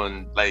track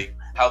on, like,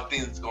 how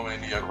things going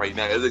in New York right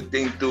now. Is it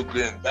things doing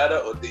better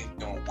or things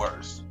doing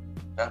worse?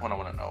 That's what I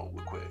want to know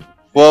real quick.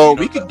 Well,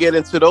 we could get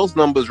into those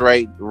numbers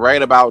right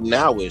about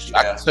now-ish. Yeah.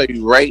 I can tell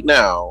you right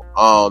now,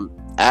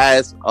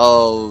 as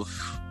of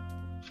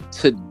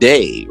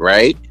today,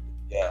 right?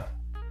 Yeah.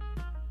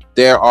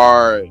 There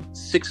are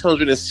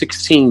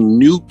 616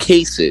 new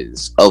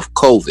cases of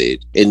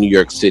COVID in New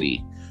York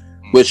City,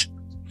 which,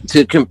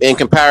 in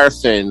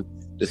comparison,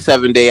 the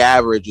 7-day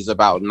average is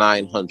about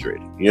 900. You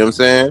know what I'm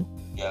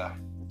saying? Yeah.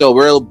 So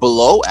we're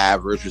below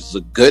average, which is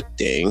a good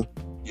thing.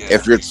 Yeah.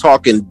 If you're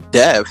talking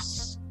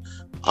deaths,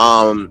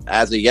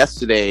 as of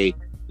yesterday,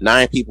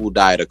 9 people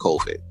died of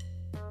COVID.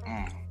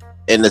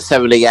 And the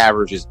 7-day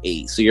average is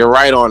 8. So you're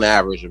right on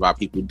average about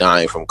people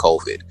dying from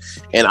COVID.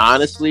 And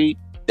honestly,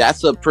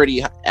 that's a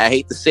pretty, I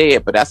hate to say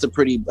it, but that's a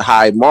pretty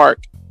high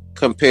mark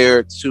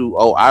compared to,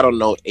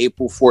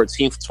 April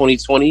 14th,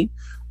 2020,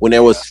 when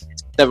there was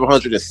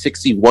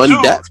 761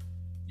 deaths.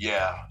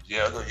 Yeah.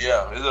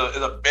 It's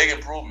a big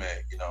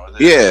improvement, you know.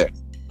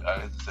 I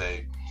have to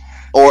say.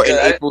 Or in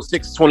April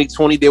 6th,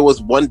 2020, there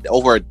was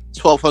over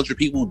 1,200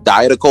 people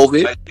died of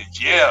COVID.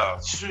 Yeah,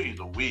 geez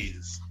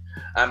Louise.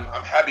 I'm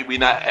happy we're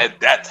not at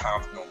that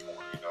time no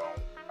more, you know.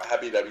 I'm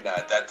happy that we're not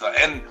at that time.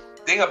 And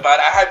thing about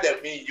it, I hope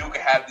that me and you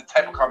can have the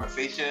type of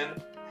conversation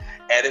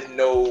and there's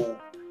no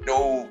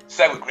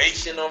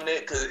segregation on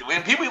it. Because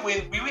when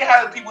we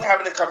have people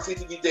having a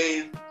conversation these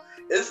days,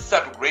 it's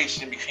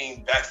segregation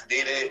between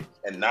vaccinated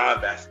and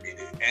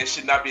non-vaccinated. And it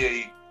should not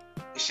be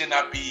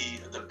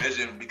a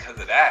division because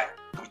of that.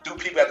 Do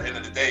people at the end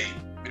of the day,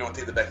 we don't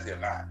take the vaccine or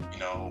not, you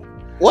know?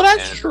 Well,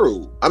 that's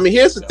true. I mean,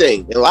 here's the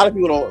thing. A lot of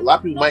people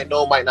might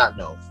know, might not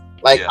know.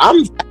 Like,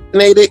 I'm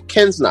vaccinated,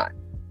 Ken's not.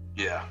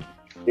 Yeah.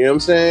 You know what I'm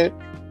saying?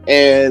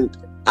 And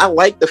I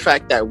like the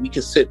fact that we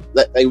can sit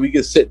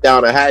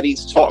down and have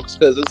these talks,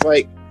 because it's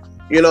like,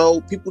 you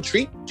know, people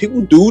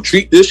do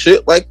treat this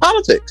shit like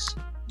politics.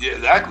 Yeah,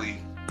 exactly.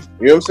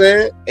 You know what I'm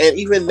saying? And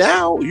even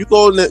now, you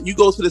go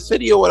to the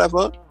city or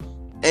whatever,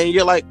 and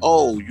you're like,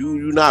 oh,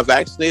 you're not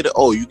vaccinated?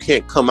 Oh, you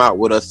can't come out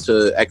with us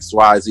to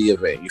XYZ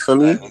event. You feel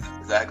me?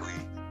 Exactly.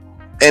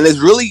 And it's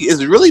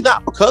really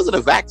not because of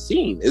the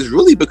vaccine. It's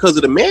really because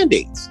of the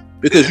mandates.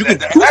 Because you can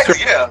exactly.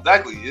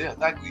 You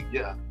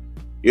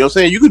know what I'm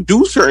saying? You could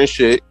do certain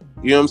shit,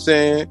 you know what I'm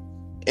saying,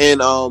 in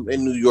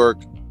New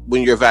York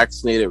when you're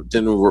vaccinated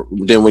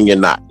than when you're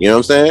not. You know what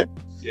I'm saying?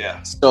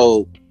 Yeah.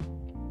 So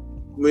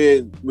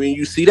when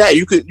you see that,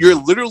 you're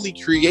literally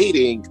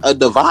creating a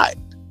divide.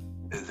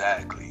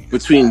 Exactly.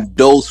 Between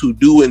those who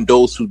do and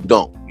those who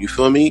don't. You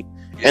feel me?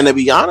 Yeah. And to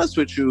be honest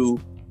with you,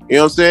 you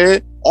know what I'm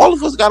saying? All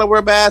of us gotta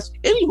wear masks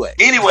anyway.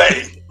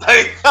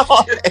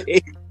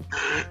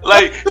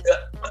 Like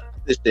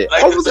this shit.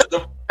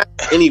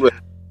 Anyway.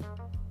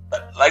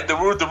 Like the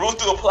rules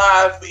do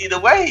apply for either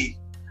way.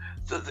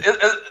 So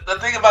the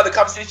thing about the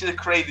conversation is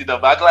crazy though.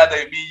 But I'm glad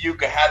that me and you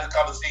can have the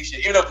conversation.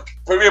 Even though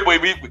Premier Boy,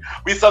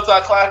 we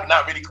sometimes clash,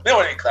 not really. We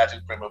don't really clash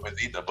with Premier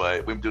Boys either,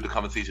 but we do the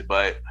conversation.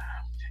 But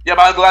yeah,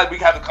 but I'm glad we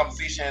can have the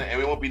conversation and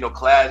we won't be no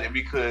clash, and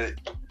we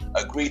could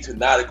agree to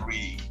not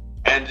agree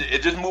and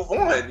it just move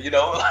on. You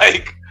know,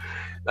 like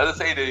let's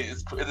say that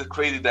it's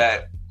crazy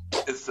that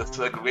it's a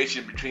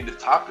segregation between the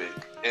topic,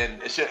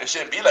 and it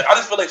shouldn't be like. I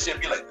just feel like it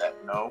shouldn't be like that,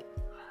 you know.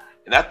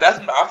 And I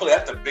feel like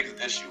that's the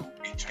biggest issue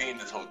between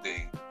this whole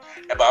thing.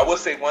 But I will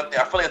say one thing.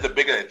 I feel like it's a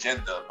bigger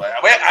agenda. But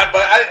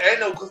I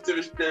ain't no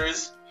conspiracy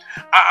theorist.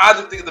 I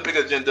just think it's a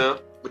bigger agenda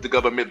with the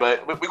government.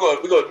 But we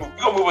gonna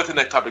move on to the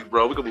next topic,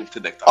 bro. We gonna move to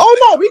the next topic.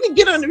 Oh no, we can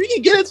get into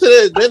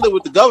the agenda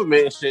with the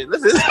government and shit.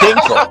 Listen, this is King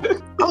Talk.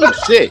 Oh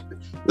shit.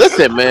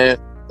 Listen, man.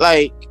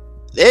 Like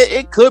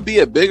it could be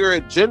a bigger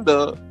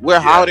agenda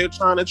how they're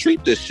trying to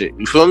treat this shit.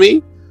 You feel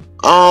me?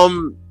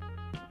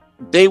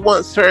 They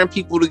want certain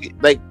people to get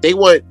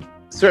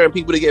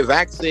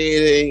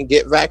vaccinated and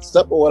get vaxxed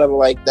up or whatever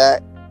like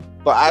that.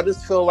 But I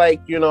just feel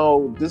like, you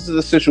know, this is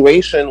a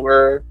situation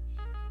where,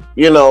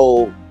 you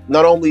know,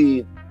 not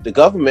only the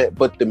government,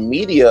 but the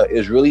media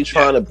is really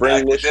trying to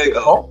bring this shit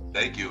home.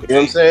 Thank you. You know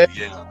what I'm saying?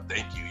 Yeah,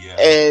 thank you. Yeah.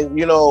 And,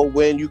 you know,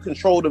 when you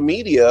control the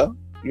media,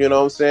 you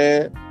know what I'm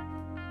saying?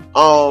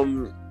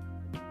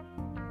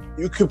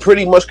 You can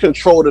pretty much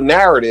control the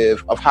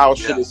narrative of how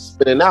shit is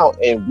spinning out.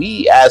 And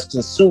we, as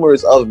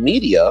consumers of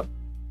media,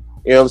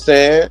 you know what I'm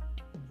saying,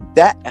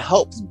 that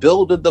helps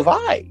build a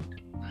divide.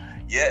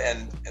 Yeah,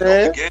 and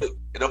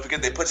don't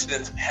forget they put it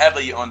in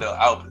heavily on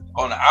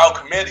our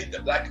community,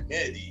 the black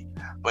community,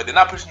 but they're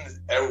not pushing this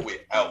everywhere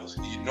else.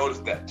 You notice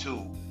that too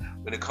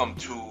when it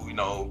comes to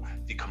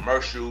the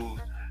commercials,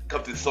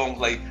 come to songs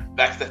like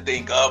 "Back That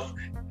Thing Up."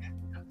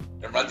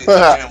 And run these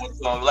one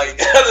song, like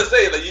I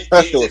say, like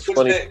that shit was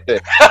funny.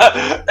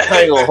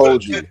 I ain't gonna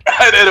hold you.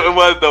 It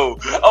was though.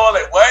 I was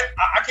like, what?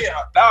 I can't.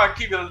 Now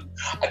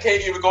I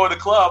can't even go in the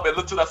club and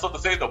listen to that song to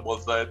say no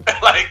more, son.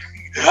 Like,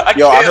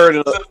 I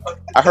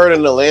heard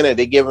in Atlanta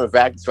they giving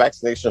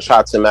vaccination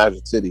shots in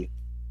Magic City.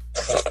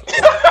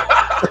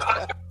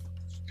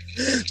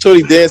 So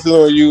he dancing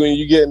on you and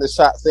you getting the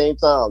shot same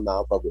time.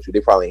 Nah, I'm fuck with you.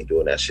 They probably ain't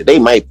doing that shit. They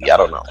might be. I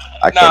don't know.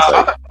 I can't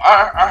tell.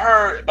 I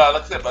heard, but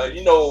like I said, but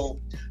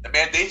the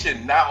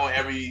mandation not on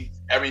every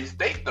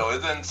state though.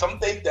 It's in some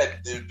states that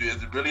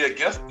is really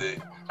against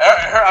it.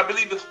 I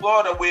believe it's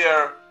Florida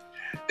where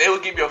they will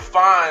give you a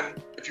fine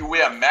if you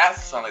wear a mask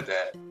or something like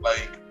that.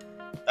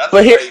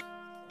 Like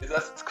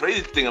that's the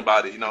crazy thing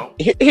about it,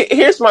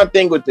 Here's my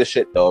thing with this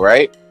shit though,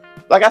 right?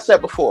 Like I said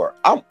before,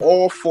 I'm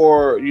all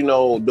for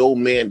no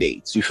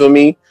mandates. You feel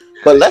me?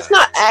 But let's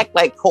not act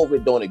like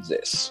COVID don't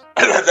exist.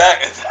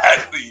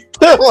 Exactly.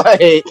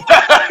 Like,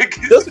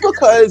 just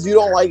because you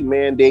don't like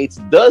mandates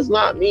does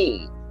not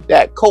mean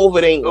that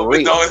COVID ain't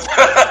real.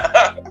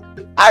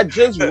 I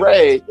just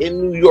read in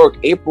New York,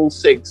 April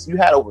 6th, you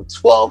had over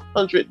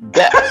 1,200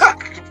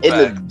 deaths in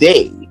a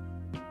day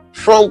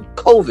from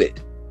COVID.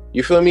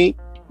 You feel me?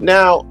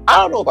 Now, I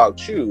don't know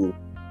about you,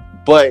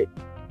 but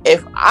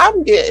if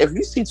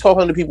you see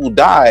 1,200 people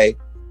die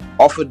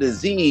off a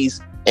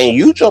disease and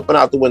you jumping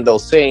out the window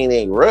saying it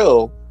ain't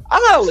real, I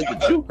gotta look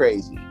at you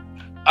crazy.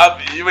 I'm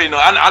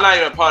not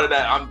even part of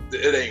that.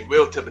 It ain't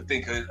real type of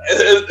thing because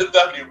it's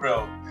definitely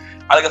real.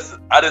 It's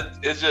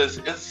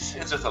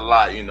just a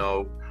lot,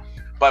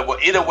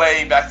 But either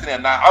way, vaccinated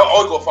or not, I'll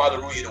always go follow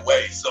the rule either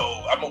way. So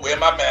I'm gonna wear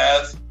my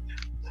mask.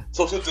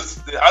 Social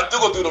distance. I do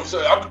go do the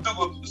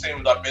same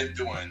as I've been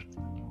doing.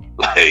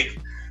 Like,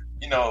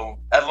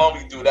 as long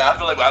as we do that, I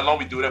feel like as long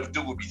as we do that, we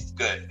do will be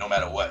good no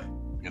matter what.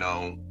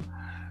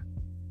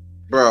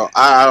 Bro,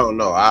 I don't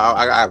know.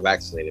 I got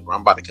vaccinated, bro.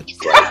 I'm about to catch a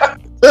flight.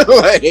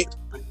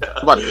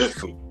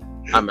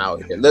 I'm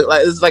out here.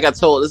 It's like I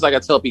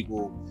tell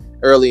people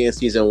early in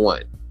season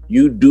 1.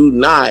 You do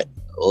not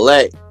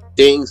let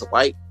things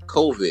like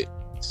COVID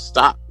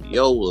stop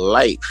your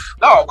life.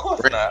 No, of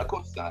course not.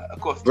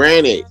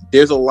 Granted,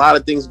 there's a lot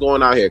of things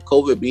going on here.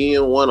 COVID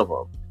being one of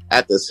them.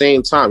 At the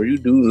same time, you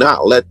do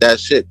not let that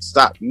shit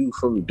stop you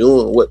from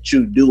doing what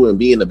you do and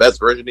being the best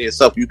version of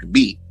yourself you can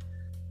be.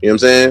 You know what I'm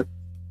saying?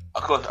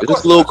 Of course. It's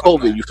just a little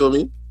COVID, you feel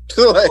me?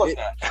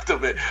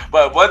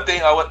 But one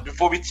thing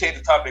before we change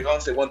the topic, I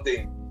want to say one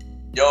thing.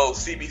 Yo,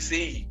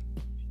 CBC,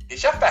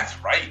 is your facts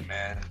right,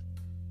 man?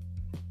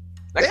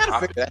 They gotta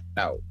figure that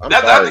out.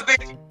 That's the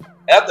thing.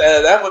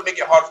 That would make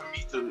it hard for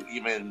me to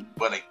even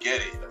want to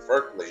get it in the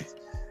first place.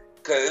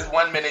 Because it's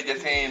 1 minute they're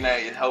saying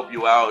that it help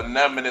you out, and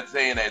another minute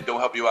saying that it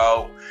don't help you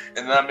out,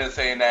 and another minute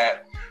saying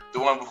that the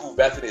one who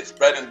vaccinated is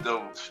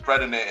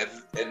spreading it,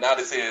 and now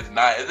they say it's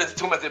not. It's just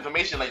too much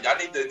information. Like, y'all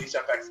need to get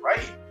your facts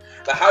right.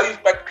 Like, how you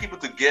expect people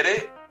to get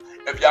it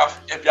if y'all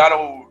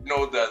don't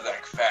know the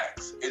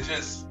facts? It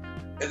just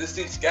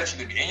seems sketchy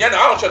to me. And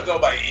I don't trust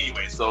nobody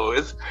anyway, so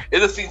it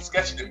just seems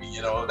sketchy to me.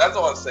 That's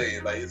all I'm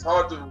saying. Like, it's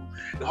hard to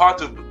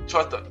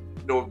trust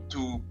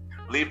to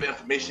leave the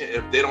information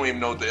if they don't even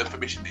know the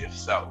information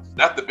themselves.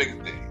 That's the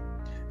biggest thing.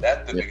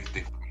 That's the biggest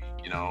thing for me.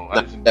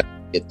 I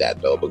get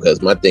that though, because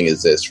my thing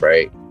is this,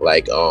 right?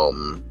 Like,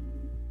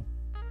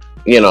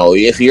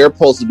 if you're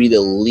supposed to be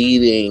the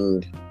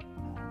leading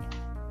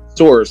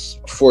source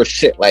for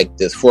shit like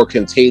this, for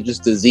contagious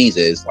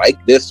diseases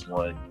like this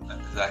one,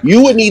 exactly.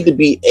 You would need to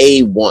be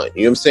A1. You know what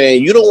I'm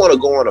saying? You don't want to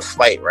go on a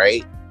flight,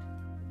 right?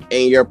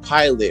 And your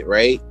pilot,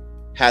 right,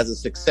 has a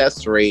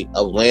success rate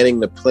of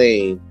landing the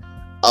plane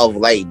of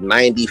like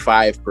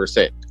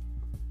 95%.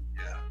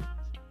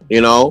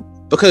 Yeah.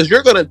 Because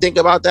you're gonna think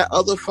about that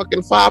other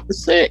fucking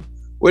 5%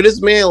 where this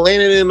man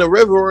landed in the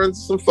river or in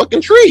some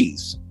fucking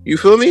trees. You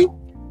feel me?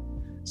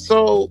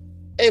 So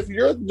if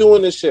you're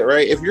doing this shit,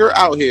 right? If you're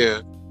out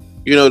here,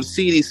 the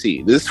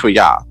CDC, this is for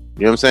y'all.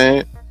 You know what I'm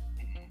saying?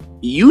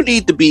 You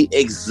need to be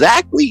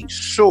exactly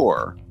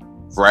sure,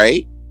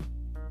 right,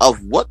 of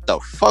what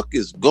the fuck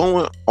is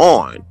going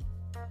on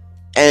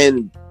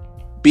and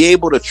be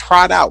able to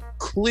trot out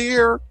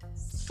clear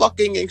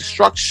fucking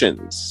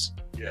instructions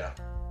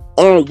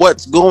on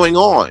what's going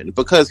on.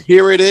 Because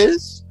here it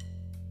is,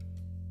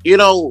 you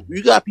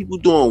got people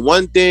doing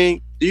one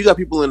thing, you got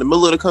people in the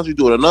middle of the country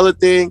doing another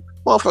thing.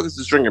 Motherfuckers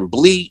is drinking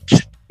bleach.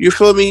 You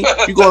feel me?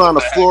 You going down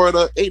to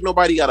Florida, ain't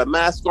nobody got a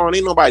mask on,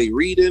 ain't nobody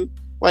reading.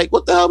 Like,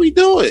 what the hell we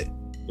doing?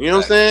 You know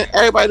what I'm saying?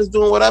 Everybody's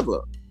doing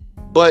whatever.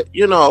 But,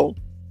 y'all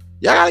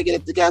gotta get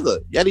it together.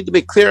 Y'all need to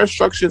make clear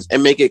instructions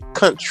and make it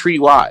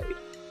countrywide.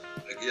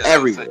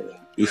 Everywhere.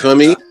 You feel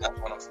me?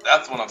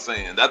 That's what I'm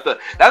saying. That's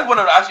one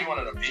of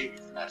the big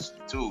reasons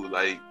too.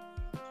 Like,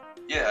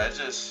 it's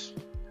just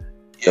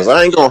because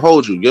I ain't gonna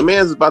hold you. Your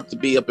man's about to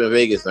be up in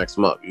Vegas next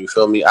month. You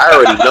feel me? I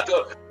already know.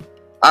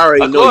 I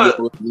already know you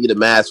don't need a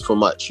mask for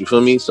much. You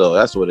feel me? So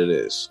that's what it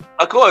is.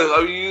 Of course.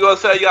 I mean, you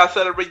gotta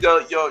celebrate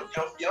your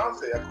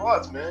fiance. Of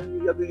course,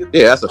 man.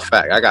 Yeah, that's a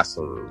fact. I got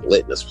some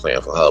litness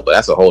planned for her, but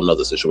that's a whole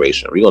nother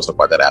situation. We're gonna talk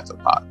about that after the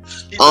pod.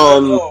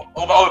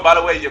 By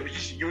the way,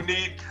 you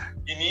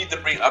need to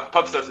bring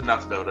Pup Stars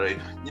announcement today.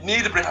 You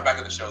need to bring her back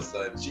on the show,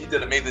 son. She did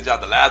an amazing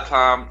job the last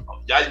time.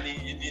 Y'all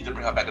you need to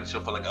bring her back on the show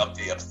for like an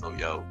update episode,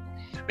 yo.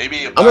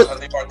 Maybe Valentine's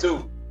Day Part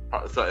 2.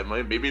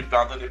 Maybe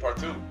Valentine's Day Part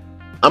 2.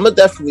 I'm gonna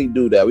definitely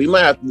do that. We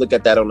might have to look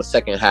at that on the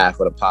second half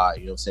of the pod.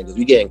 You know what I'm saying? Because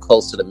we getting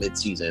close to the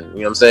mid-season. You know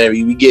what I'm saying?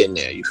 We getting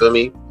there. You feel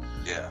me?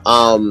 Yeah.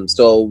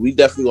 So we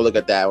definitely gonna look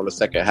at that on the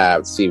second half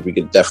to see if we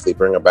could definitely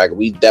bring her back.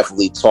 We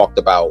definitely talked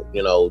about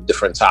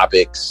different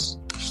topics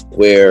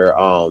where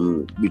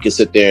we can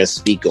sit there and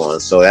speak on.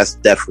 So that's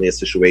definitely a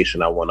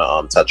situation I want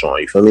to touch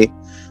on. You feel me?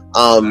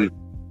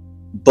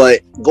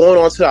 But going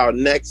on to our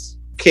next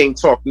King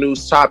Talk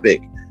news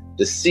topic,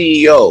 the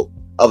CEO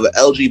of an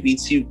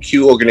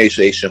LGBTQ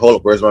organization. Hold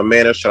up, where's my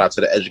manners? Shout out to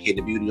the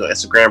Educated Beauty on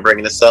Instagram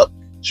bringing this up,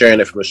 sharing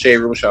it from the Shade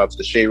Room. Shout out to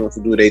the Shade Room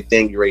for doing their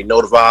thing. You already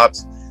know the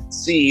vibes.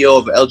 CEO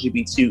of an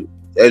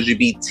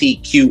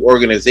LGBTQ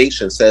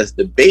organization says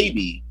the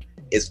baby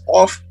is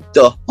off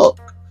the hook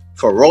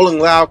for Rolling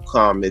Loud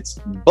comments,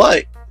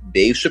 but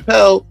Dave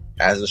Chappelle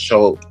hasn't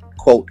shown,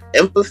 quote,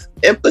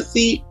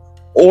 empathy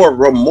or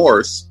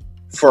remorse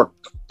for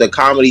the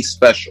comedy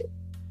special.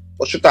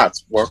 What's your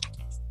thoughts, Mark?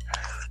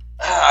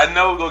 I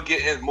know we're gonna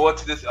get in more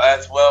to this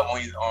as well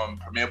when he's on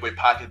Premier Boy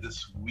Pocket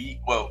this week.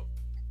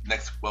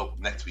 Next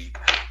week.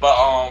 But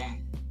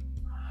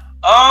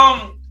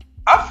I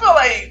feel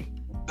like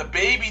the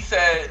baby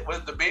says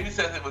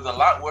it was a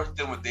lot worse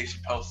than what Dave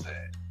Chappelle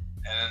said,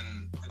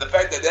 and the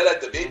fact that they let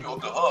the baby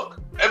off the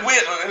hook. It's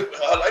weird.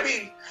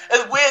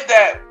 It's weird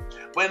that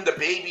when the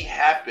baby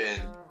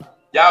happened,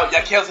 y'all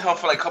canceled him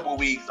for like a couple of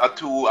weeks or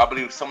two. I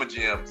believe Summer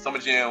Jam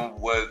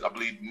was, I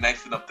believe,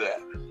 nice enough to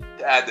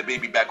add the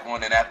baby back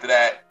on, and after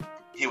that,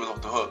 he was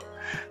off the hook.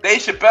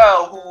 Dave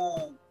Chappelle,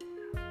 who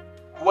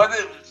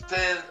wasn't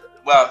saying,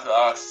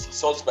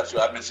 Soul Special,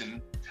 I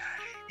mentioned,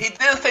 he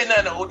didn't say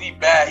nothing to OD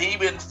bad. He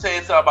even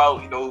said something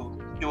about,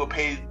 he would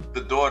pay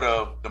the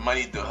daughter the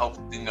money to help,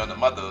 the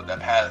mother that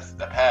passed.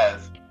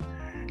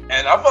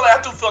 And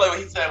I do feel like what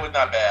he said was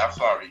not bad. I'm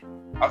sorry.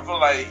 I feel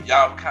like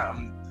y'all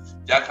kind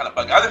of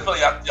bugging. I just feel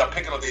like y'all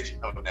picking on Dave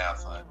Chappelle now,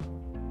 son.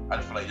 I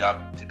just feel like y'all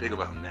picking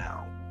on him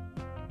now.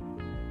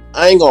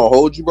 I ain't gonna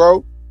hold you,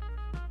 bro.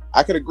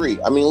 I could agree.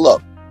 I mean,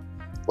 look,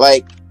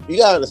 like, you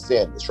gotta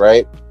understand this,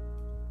 right?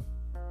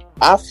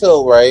 I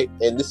feel, right,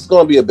 and this is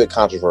gonna be a bit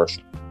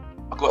controversial,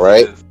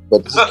 right?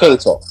 But this is King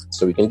Talk,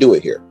 so we can do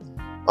it here.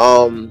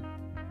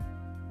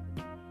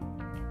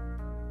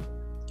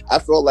 I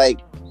feel like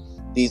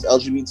these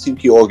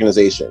LGBTQ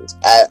organizations,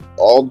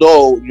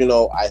 although,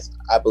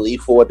 I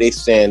believe for what they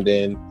stand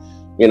in,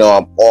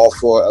 I'm all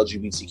for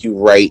LGBTQ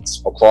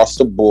rights across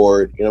the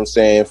board, you know what I'm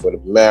saying, for the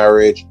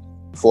marriage,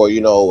 for,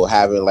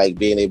 having, like,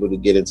 being able to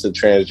get into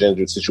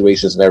transgender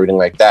situations and everything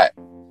like that.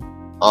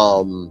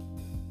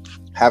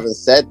 Having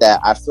said that,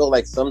 I feel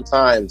like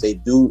sometimes they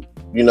do,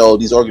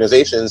 these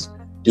organizations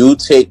do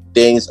take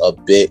things a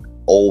bit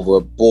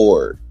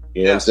overboard.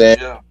 You know what I'm saying?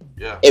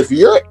 Yeah. If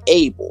you're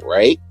able,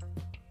 right,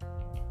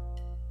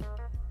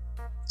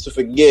 to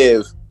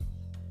forgive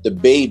the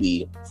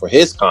baby for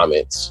his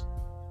comments,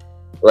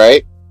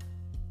 right,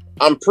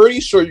 I'm pretty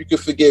sure you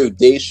could forgive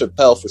Dave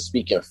Chappelle for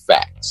speaking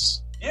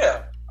facts.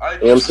 Yeah. You know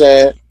what I'm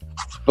saying?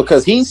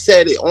 Because he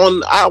said it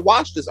on. I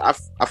watched this. I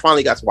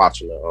finally got to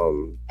watching it.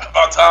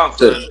 About time,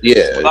 to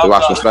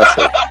watch the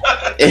special.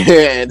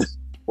 And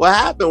what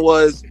happened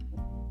was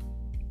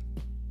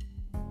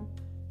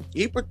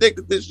he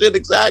predicted this shit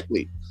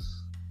exactly.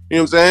 You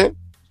know what I'm saying?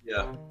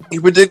 Yeah. He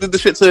predicted the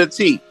shit to the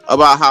T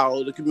about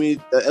how the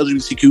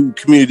LGBTQ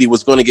community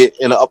was going to get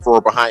in an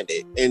uproar behind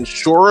it, and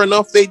sure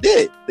enough, they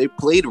did. They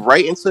played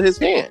right into his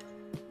hand.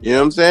 You know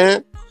what I'm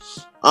saying?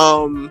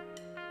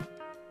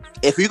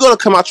 If you're going to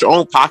come out your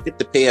own pocket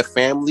to pay a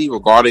family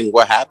regarding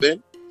what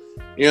happened,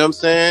 you know what I'm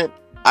saying?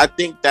 I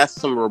think that's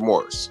some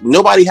remorse.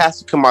 Nobody has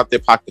to come out their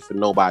pocket for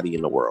nobody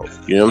in the world.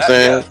 You know what I'm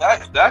saying?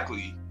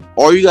 Exactly.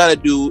 All you got to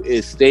do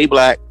is stay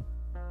black,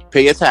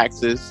 pay your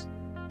taxes,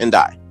 and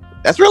die.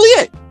 That's really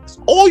it. That's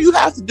all you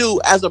have to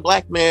do as a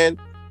black man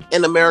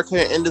in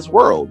America and in this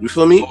world. You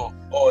feel me?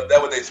 Oh,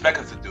 that's what they expect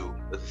us to do.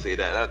 Let's say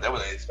that. That's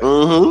what they expect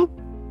us to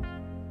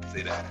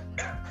say that.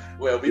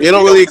 Well, they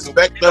don't really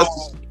expect us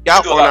to speak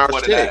out on our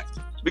shit.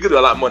 We could do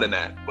a lot more than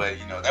that, but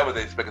that's what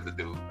they expect us to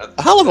do.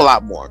 A hell of a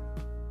lot more.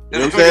 You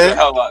know what I'm saying? A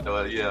hell of a lot,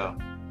 though, yeah.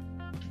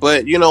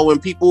 But when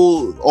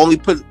people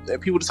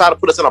decide to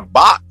put us in a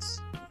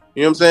box,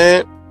 you know what I'm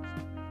saying?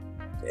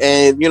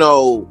 And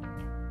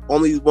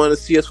only want to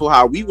see us for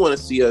how we want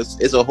to see us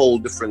is a whole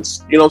different.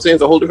 You know what I'm saying?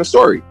 It's a whole different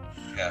story.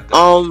 Yeah,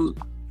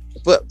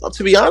 but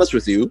to be honest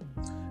with you,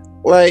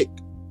 like,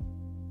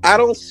 I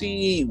don't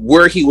see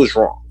where he was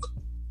wrong.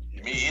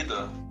 Me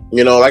either.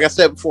 Like I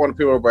said before on the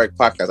People Break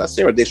podcast, I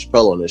see Dave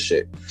Chappelle on this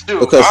shit. Dude,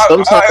 because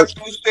sometimes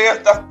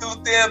I do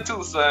stand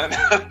too, son.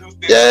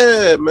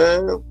 Yeah,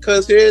 man.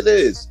 Because here it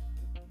is.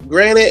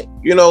 granted,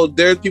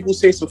 there's people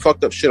say some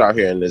fucked up shit out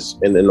here in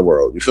the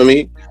world. You feel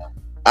me?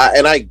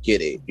 I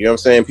get it. You know what I'm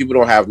saying? People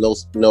don't have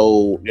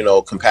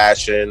no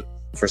compassion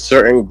for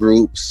certain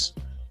groups.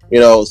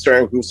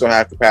 Certain groups don't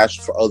have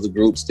compassion for other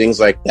groups. Things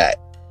like that.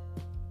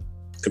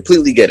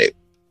 Completely get it.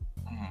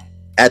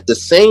 At the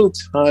same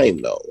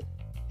time, though,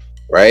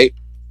 right?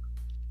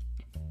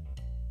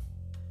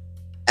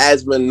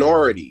 As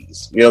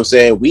minorities, you know what I'm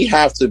saying? We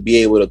have to be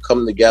able to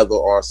come together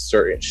on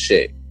certain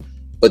shit.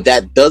 But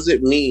that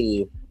doesn't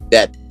mean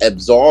that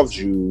absolves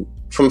you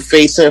from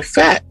facing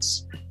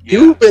facts. Yeah.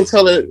 You've been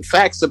telling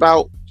facts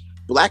about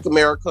Black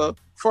America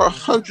for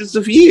hundreds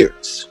of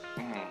years.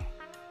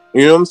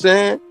 You know what I'm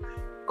saying?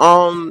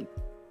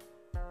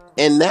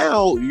 And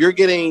now you're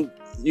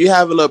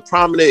having a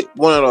prominent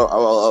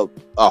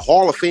a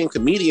Hall of Fame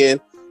comedian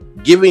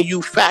giving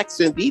you facts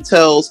and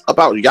details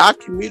about y'all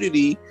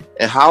community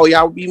and how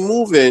y'all be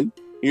moving.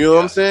 You know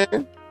what I'm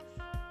saying?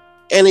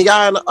 And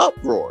y'all in an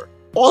uproar.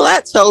 All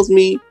that tells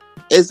me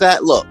is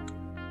that, look,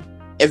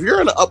 if you're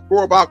in an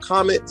uproar about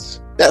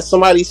comments that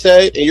somebody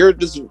said and you're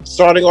just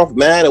starting off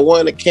mad and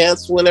wanting to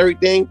cancel and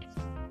everything,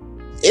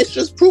 it's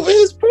just proving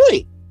his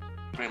point.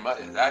 Pretty much,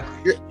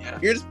 exactly.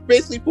 You're just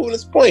basically proving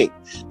his point.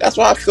 That's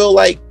why I feel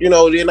like, they're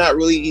not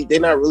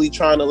really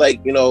trying to,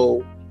 like,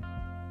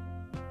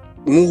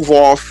 move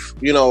off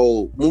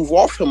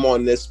him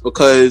on this,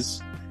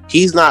 because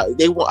he's not.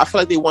 I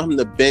feel like they want him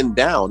to bend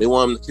down. They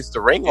want him to kiss the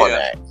ring on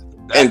that.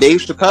 Exactly. And Dave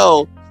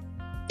Chappelle,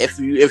 if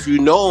you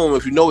know him,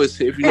 if you know his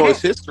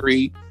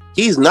history,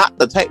 he's not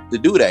the type to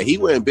do that. He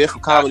wouldn't bid for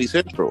Comedy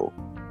Central.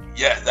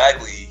 Yeah,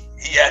 exactly.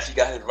 He actually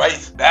got his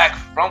rights back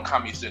from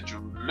Comedy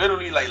Central,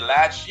 literally like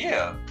last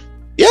year.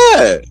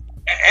 Yeah.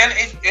 And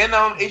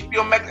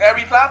HBO Max,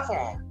 every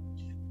platform.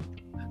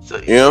 So,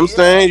 you know what I'm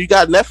saying? You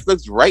got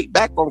Netflix right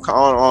back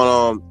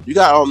on you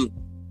got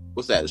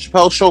what's that? The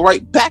Chappelle Show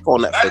right back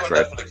on Netflix,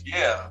 right? Netflix,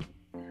 yeah.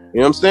 You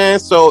know what I'm saying?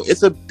 So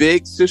it's a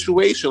big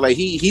situation. Like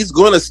he's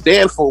going to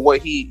stand for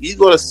what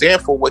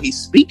he's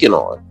speaking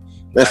on,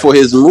 and for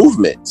his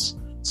movements.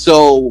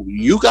 So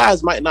you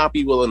guys might not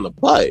be willing to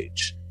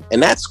budge,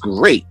 and that's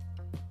great.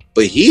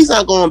 But he's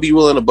not going to be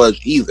willing to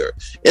budge either.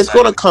 It's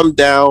going to come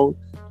down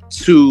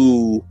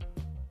to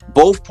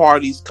both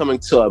parties coming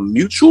to a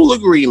mutual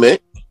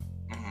agreement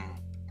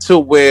to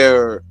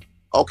where,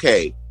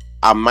 okay,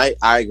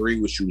 I agree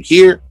with you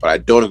here, but I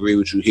don't agree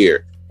with you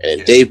here.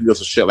 And Dave goes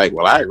some shit like,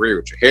 well, I agree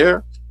with your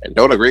hair and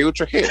don't agree with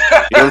your hair. You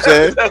know what I'm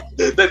saying? That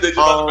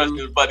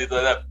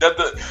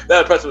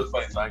impression was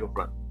funny, so I ain't gonna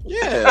front.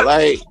 Yeah,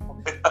 like,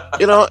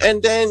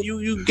 and then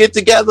you get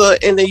together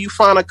and then you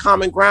find a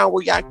common ground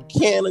where y'all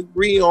can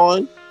agree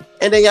on,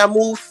 and then y'all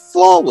move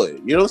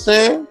forward. You know what I'm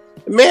saying?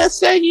 The man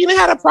said he didn't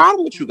have a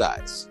problem with you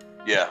guys.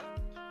 Yeah.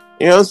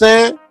 You know what I'm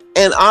saying?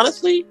 And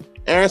honestly,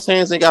 Aaron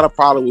Sands ain't got a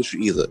problem with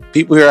you either.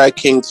 People here at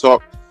King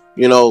Talk,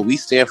 we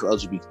stand for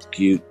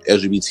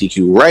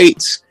LGBTQ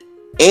rights,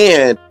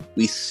 and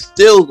we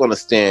still gonna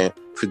stand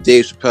for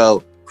Dave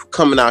Chappelle for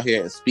coming out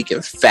here and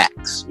speaking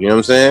facts. You know what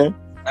I'm saying?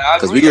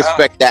 Because we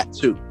respect that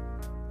too.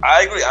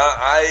 I agree.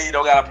 I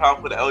don't got a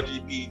problem with the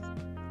LGBT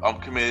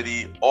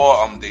community or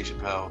Dave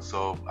Chappelle,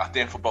 so I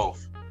stand for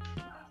both.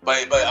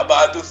 But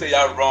I do say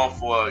y'all wrong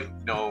for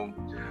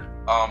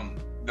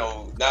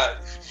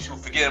not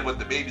forgetting what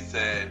the baby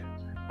said.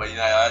 But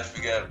I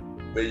forget,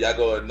 but y'all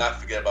go not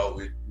forget about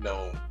Dave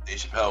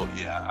Chappelle.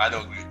 Yeah, I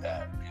don't agree with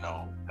that.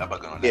 How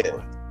about going on that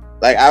one?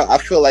 Like I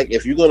feel like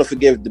if you're gonna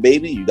forgive the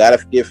baby, you gotta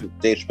forgive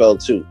Dave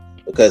Chappelle too,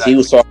 because he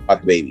was talking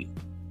about the baby.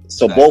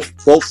 So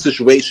both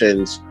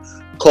situations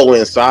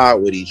coincide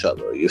with each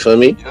other. You feel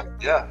me?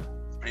 Yeah.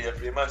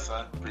 Pretty much,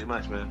 son. Pretty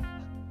much, man.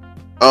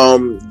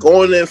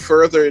 Going in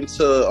further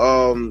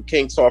into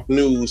King Talk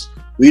news,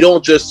 we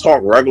don't just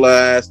talk regular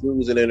ass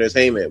news and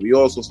entertainment. We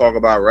also talk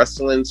about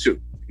wrestling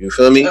too. You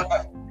feel me?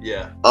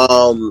 Yeah.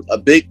 A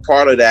big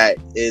part of that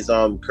is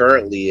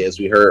currently, as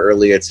we heard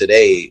earlier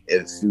today,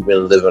 if you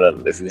haven't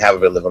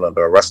been living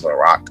under a wrestling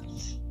rock. We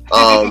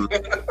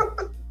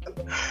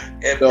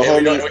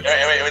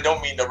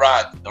don't mean the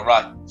Rock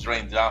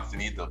Dwayne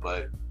Johnson either,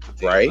 but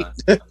right.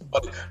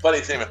 Funny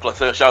statement. Plus,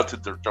 shout out to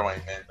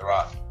Dwayne, man, the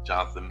Rock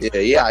Johnson. Yeah,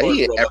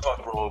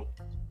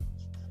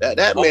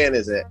 that man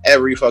is in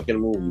every fucking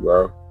movie,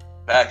 bro.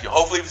 Back.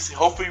 Hopefully we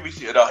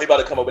see. He about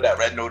to come up with that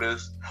Red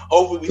Notice.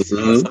 Hopefully we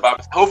see.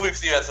 Hopefully we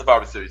see that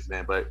Survivor Series,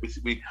 man. But we see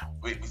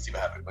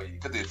what happens. But you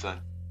could do it, son.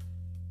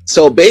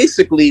 So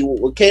basically,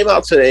 what came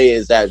out today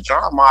is that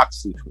Jon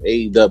Moxley from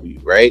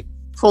AEW, right,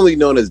 formerly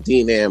known as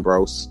Dean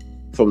Ambrose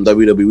from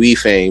WWE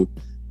fame,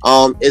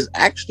 is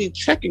actually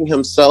checking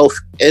himself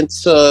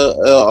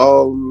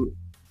into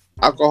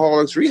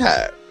alcoholics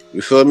rehab.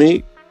 You feel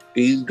me?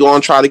 He's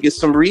going to try to get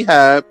some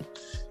rehab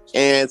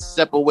and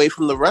step away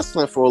from the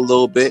wrestling for a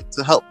little bit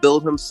to help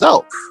build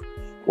himself.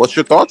 What's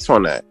your thoughts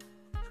on that?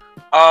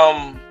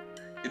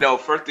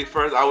 First thing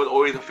first, I was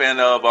always a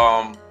fan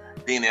of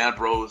Dean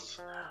Ambrose.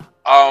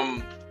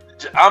 I'm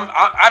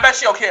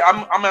actually okay.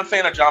 I'm a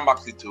fan of Jon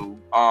Moxley too.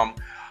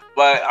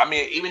 But I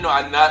mean, even though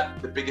I'm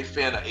not the biggest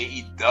fan of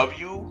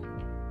AEW,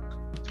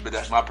 but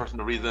that's my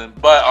personal reason.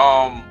 But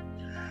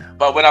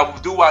But when I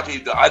do watch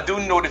AEW, I do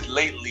notice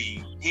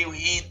lately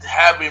he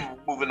have been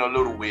moving a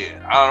little weird.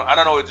 I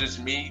don't know if it's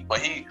just me, but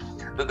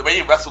the way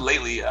he wrestled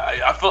lately, I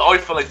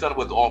always feel like something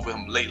was off with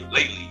him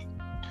lately.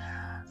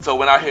 So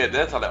when I hear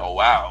this, I'm like, oh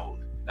wow,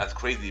 that's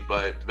crazy.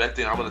 But the best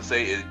thing I'm gonna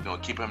say is,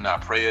 keep him in our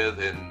prayers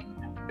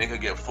and make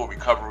him get full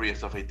recovery and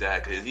stuff like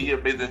that. Cause he's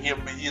amazing.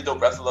 He's a dope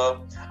wrestler.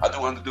 I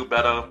do want him to do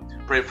better.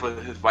 Pray for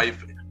his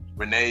wife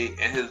Renee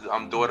and his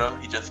daughter.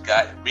 He just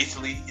got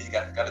recently. He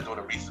got a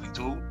daughter recently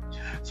too.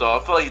 So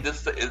I feel like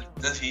this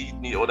he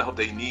need all the help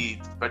they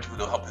need, especially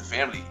to help his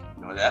family.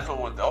 That's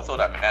also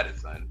that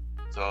matters, son.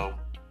 So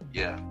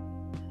yeah.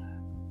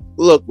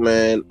 Look,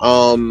 man.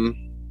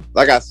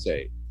 Like I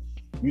say,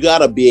 you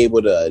gotta be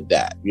able to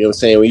adapt. You know what I'm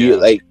saying? When you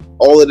like,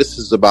 all of this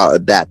is about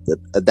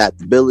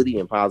adaptability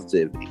and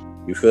positivity.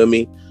 You feel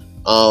me?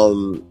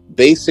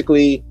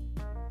 Basically,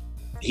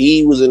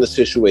 he was in a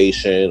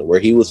situation where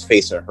he was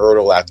facing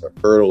hurdle after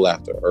hurdle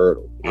after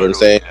hurdle. You know what I'm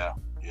saying? Yeah.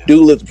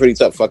 Dude lived a pretty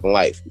tough fucking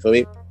life. You feel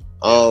me?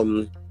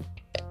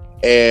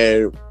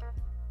 And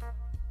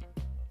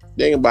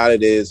thing about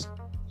it is,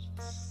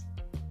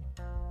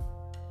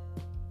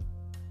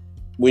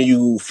 when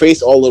you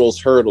face all of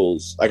those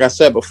hurdles, like I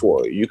said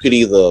before, you could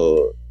either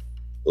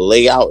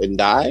lay out and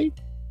die,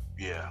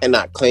 and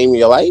not claim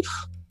your life,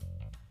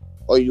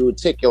 or you would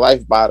take your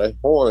life by the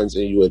horns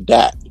and you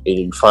adapt and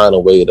you find a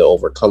way to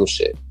overcome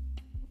shit.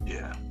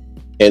 Yeah.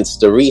 Hence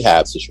the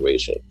rehab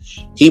situation.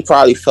 He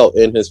probably felt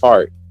in his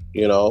heart,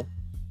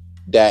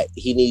 that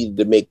he needed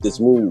to make this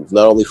move,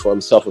 not only for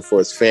himself but for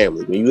his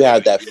family. When you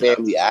have that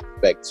family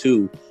aspect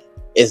too,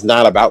 it's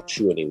not about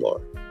you anymore.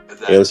 Exactly. You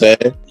know what I'm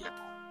saying?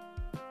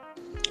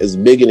 It's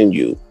bigger than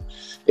you.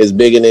 It's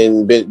bigger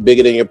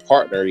than your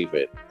partner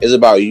even. It's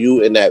about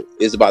you and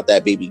it's about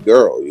that baby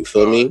girl. You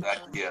feel me?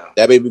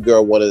 That baby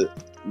girl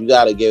you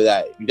gotta give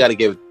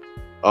the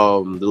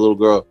little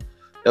girl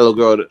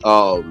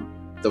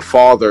the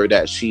father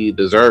that she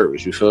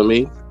deserves. You feel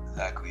me?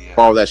 Exactly. Yeah.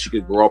 Father that she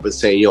could grow up and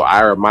say, yo,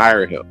 I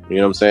admire him. You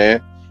know what I'm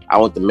saying? I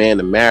want the man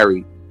to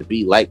marry to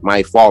be like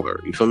my father.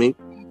 You feel me?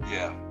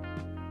 Yeah.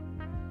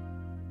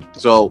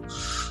 So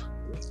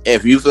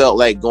if you felt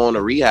like going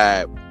to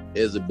rehab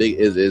is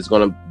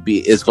gonna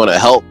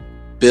help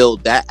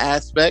build that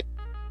aspect,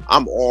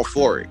 I'm all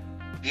for it.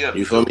 Yeah.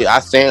 You feel me? I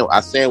stand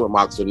with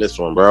Mox on this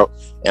one, bro.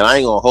 And I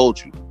ain't gonna hold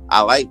you.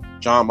 I like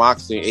Jon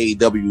Moxley in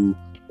AEW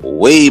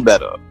way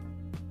better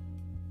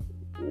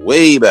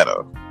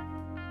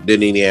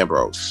than Dean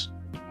Ambrose.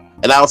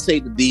 And I'll say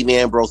the Dean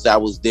Ambrose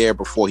that was there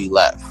before he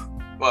left.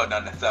 Well,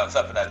 not necessarily,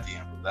 except for that Dean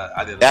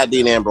Ambrose. That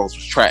Dean Ambrose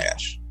was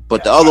trash.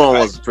 But the other one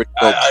was pretty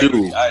dope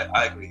too.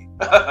 I agree.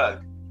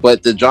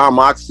 But the Jon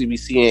Moxley we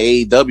see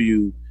in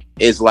AEW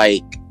is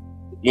like,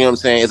 you know what I'm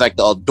saying? It's like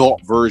the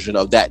adult version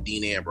of that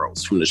Dean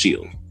Ambrose from The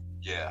Shield.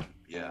 Yeah.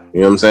 You know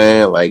what I'm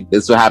saying? Like,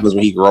 this is what happens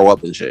when he grow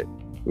up and shit.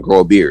 And grow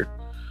a beard.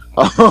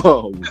 That's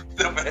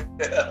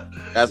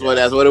what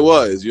it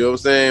was. You know what I'm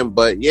saying?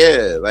 But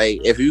yeah, like,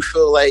 if you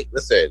feel like,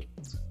 listen,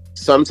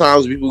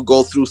 sometimes people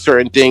go through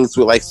certain things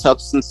with like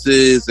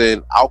substances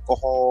and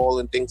alcohol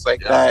and things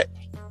like that.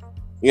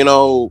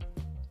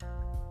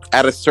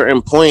 At a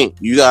certain point,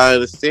 you gotta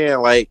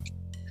understand, like,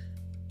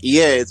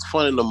 yeah, it's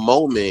fun in the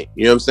moment,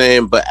 you know what I'm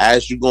saying? But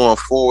as you're going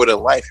forward in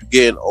life, you're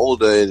getting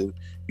older and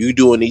you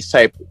doing these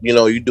type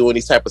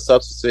of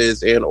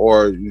substances and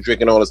or you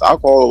drinking all this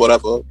alcohol or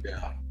whatever.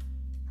 Yeah.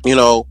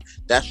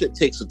 That shit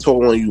takes a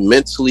toll on you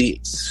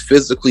mentally,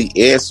 physically,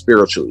 and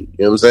spiritually.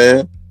 You know what I'm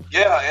saying?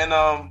 Yeah, and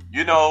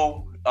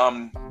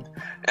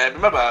and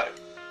remember,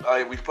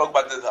 we spoke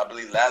about this, I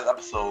believe, last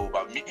episode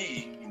about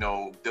me,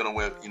 dealing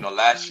with,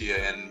 last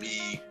year, and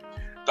me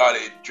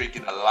started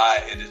drinking a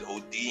lot and just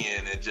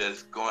ODing and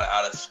just going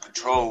out of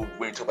control.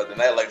 When you talk about the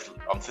nightlife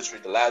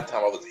situation the last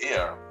time I was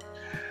here.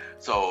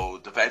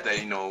 So the fact that,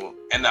 and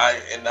I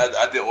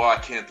did all I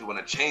can to want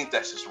to change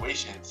that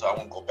situation so I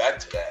won't go back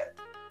to that.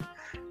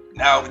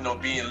 Now,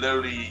 being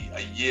literally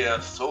a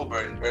year sober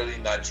and barely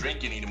not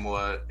drinking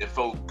anymore, it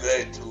felt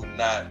good to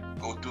not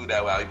go through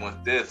that while he once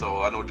did.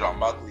 So I know Jon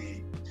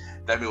Moxley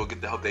definitely will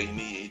get the help that he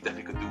needs. He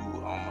definitely could do,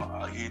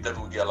 he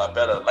definitely will get a lot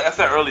better. Like I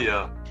said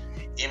earlier,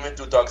 even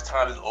through dark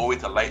times, there's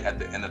always a light at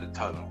the end of the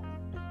tunnel.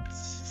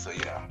 So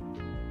yeah.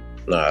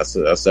 No, I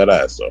said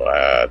that. So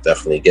I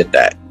definitely get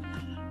that.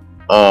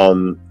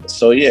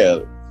 So yeah,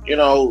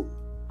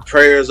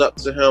 prayers up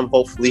to him.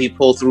 Hopefully he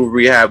pulls through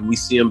rehab. We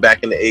see him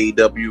back in the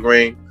AEW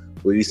ring,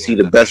 where you see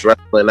the best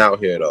wrestling out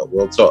here, though.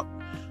 Real talk.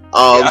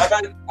 I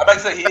might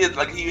say he is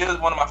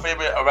one of my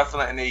favorite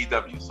wrestlers in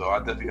AEW. So I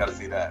definitely got to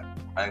say that.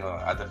 I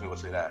definitely will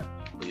say that.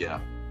 But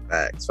yeah.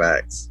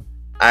 Facts.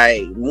 All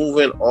right,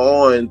 moving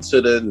on to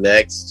the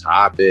next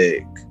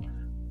topic.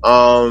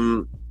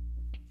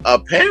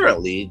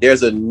 Apparently,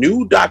 there's a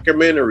new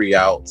documentary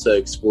out to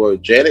explore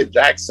Janet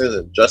Jackson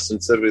and Justin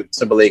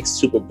Timberlake's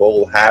Super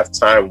Bowl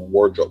halftime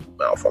wardrobe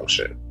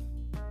malfunction.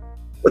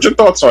 What's your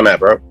thoughts on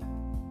that, bro?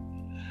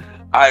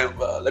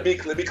 Let me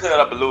clear it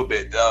up a little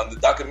bit. The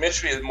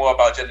documentary is more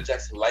about Janet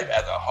Jackson's life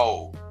as a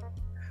whole,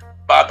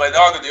 but they are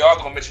going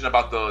to mention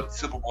about the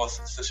Super Bowl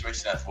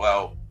situation as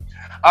well.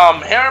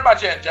 Hearing about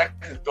Janet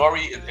Jackson's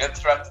story is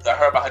interesting. I've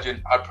heard about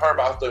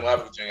her story when I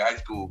was in junior high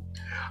school.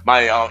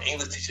 My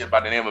English teacher by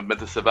the name of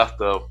Mr.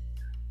 Sylvester,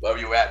 wherever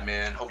you're at,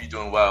 man, hope you're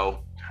doing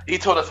well. He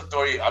told us a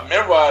story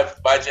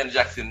memorized by Janet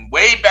Jackson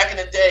way back in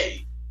the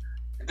day.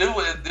 This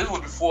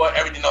was before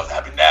everything else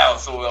happened now.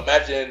 So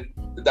imagine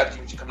the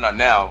documentary coming out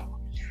now.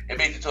 It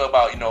basically talk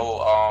about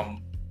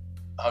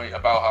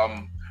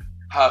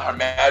how her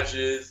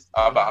marriages,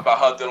 about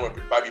her dealing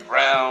with Bobby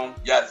Brown.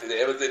 Yes,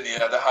 it was in there.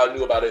 That's how I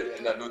knew about it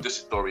in the New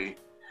Edition story.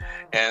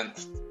 And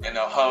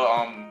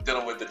her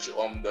dealing with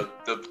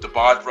the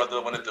Bard brother,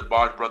 one of the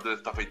Bard brothers,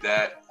 stuff like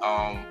that.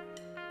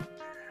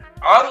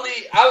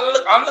 Honestly,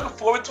 I'm looking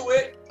forward to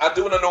it. I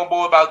do want to know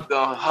more about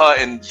her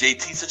and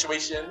JT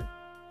situation,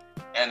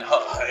 and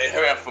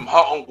her from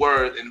her own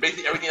words, and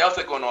basically everything else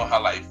that's going on in her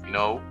life.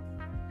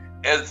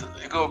 It's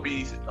gonna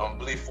be I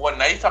believe 4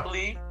 nights. I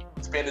believe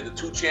expanded to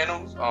 2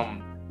 channels,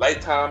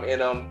 Lifetime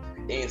and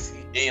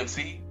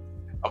AMC.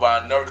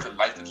 About nervous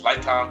because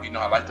Lifetime,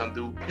 how Lifetime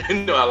do,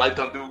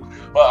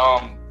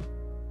 But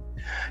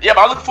yeah,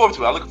 but I'm looking forward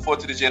to it. I'm looking forward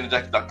to the Janet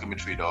Jackson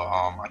documentary though.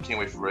 I can't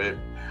wait for it.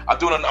 I'm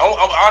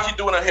actually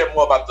doing to hear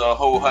more about the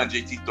whole her and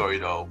JT story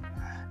though.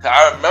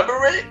 I remember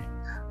it,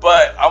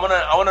 but I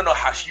wanna know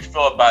how she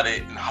felt about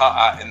it in her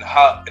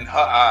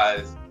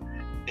eyes,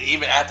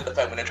 even after the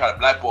fact when they try to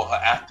blackball her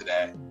after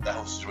that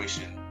whole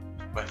situation.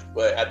 But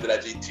after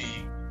that, JT,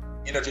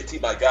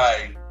 JT, my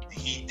guy,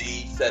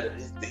 he said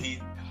he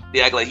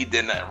acted like he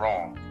did nothing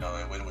wrong,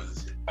 and when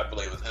I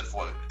believe it was his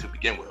fault to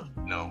begin with,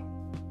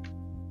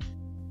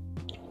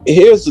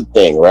 Here's the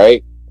thing,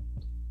 right?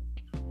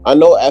 I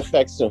know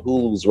FX and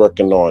Hulu's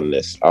working on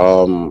this.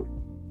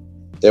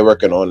 They're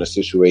working on the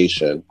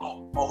situation.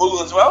 Oh,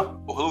 Hulu as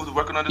well? Hulu's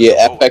working on this?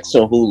 Yeah, FX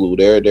and Hulu.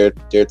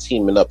 They're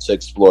teaming up to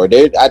explore.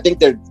 I think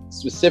they're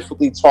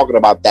specifically talking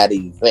about that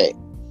event.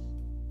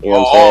 You know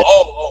what I'm saying?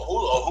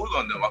 Hulu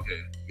on them.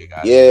 Okay.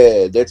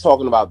 Yeah, they're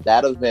talking about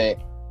that event.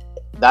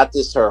 Not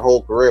just her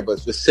whole career, but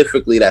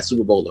specifically that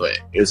Super Bowl event.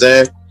 You know what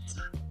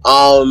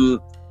I'm saying?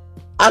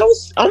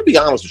 I'm gonna be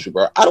honest with you,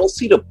 bro. I don't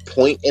see the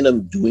point in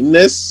them doing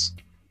this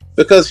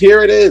because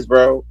here it is,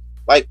 bro.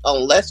 Like,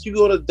 unless you're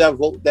gonna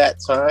devote that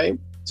time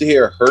to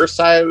hear her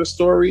side of the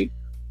story,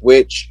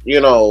 which you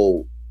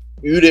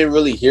didn't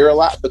really hear a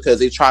lot because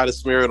they tried to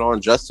smear it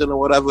on Justin or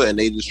whatever, and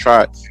they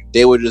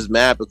were just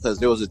mad because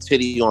there was a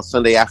titty on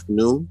Sunday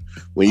afternoon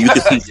when you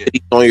could see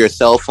titties on your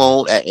cell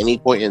phone at any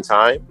point in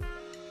time.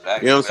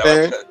 Exactly. You know what I'm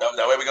saying?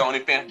 That way we got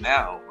OnlyFans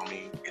now.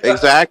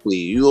 Exactly.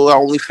 You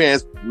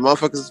OnlyFans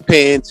motherfuckers is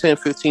paying $10,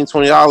 $15,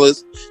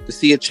 $20 to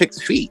see a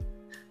chick's feet.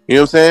 You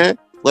know what I'm saying?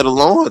 Let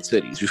alone her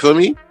titties. You feel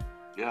me?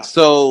 Yeah.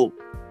 So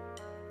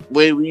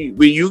when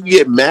you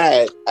get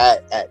mad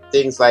at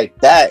things like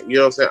that, you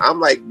know what I'm saying? I'm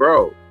like,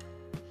 bro,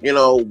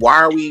 why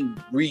are we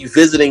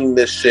revisiting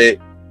this shit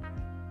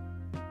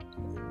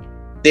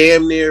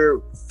damn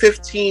near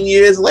 15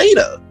 years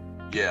later?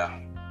 Yeah.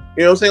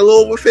 You know what I'm saying? A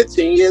little over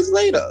 15 years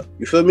later.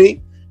 You feel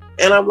me?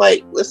 And I'm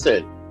like,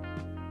 listen,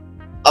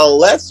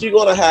 unless you're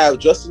going to have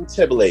Justin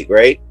Timberlake,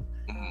 right?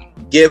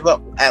 Mm-hmm. Give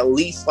up at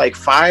least like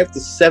 5 to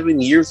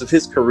 7 years of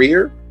his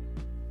career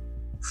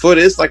for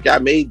this, like I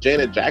made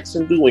Janet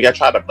Jackson do when y'all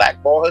tried to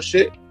blackball her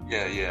shit.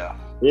 Yeah. You know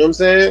what I'm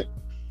saying?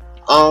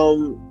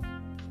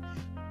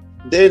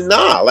 Then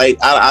nah,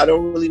 like I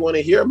don't really want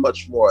to hear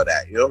much more of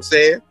that. You know what I'm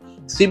saying?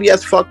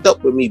 CBS fucked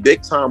up with me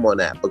big time on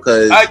that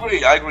because I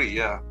agree,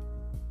 yeah.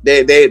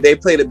 They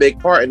played a big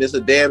part, and it's a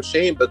damn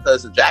shame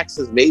because the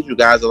Jacksons made you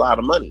guys a lot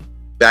of money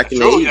back in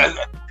the 80s. Yeah,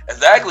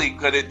 exactly,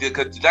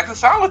 because Jackson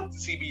signed with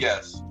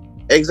CBS.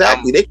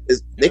 Exactly,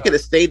 they could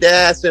have stayed their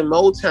ass in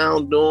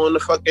Motown doing the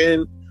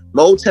fucking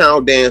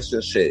Motown dance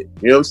and shit.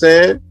 You know what I'm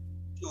saying?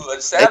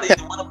 Dude, sadly,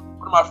 one of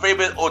my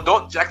favorite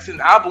adult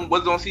Jackson album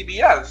was on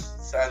CBS.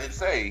 Sadly to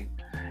say.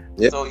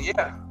 Yep. So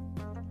yeah,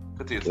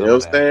 you know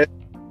what I'm saying?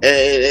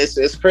 And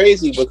it's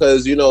crazy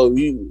because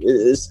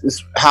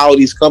it's how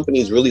these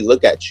companies really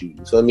look at you.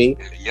 You feel me?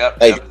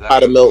 Yep. Like exactly. How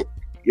to milk.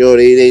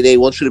 They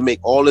want you to make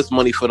all this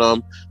money for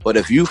them, but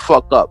if you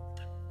fuck up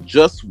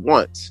just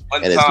once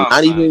and it's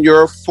not even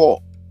your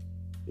fault,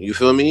 you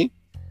feel me?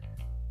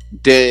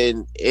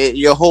 Then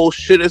your whole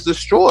shit is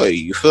destroyed.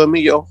 You feel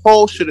me? Your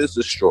whole shit is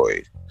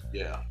destroyed.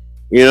 Yeah.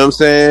 You know what I'm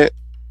saying?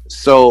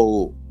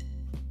 So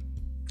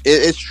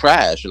it's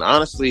trash. And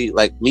honestly,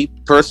 like me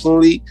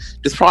personally,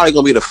 this is probably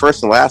gonna be the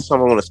first and last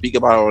time I'm gonna speak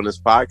about it on this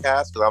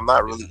podcast because I'm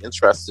not really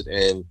interested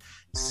in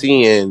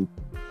seeing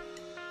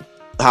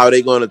how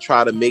they gonna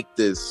try to make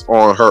this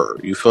on her.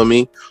 You feel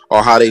me?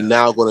 Or how they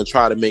now gonna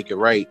try to make it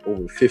right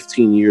over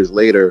 15 years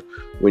later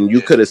when you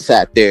could have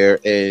sat there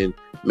and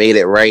made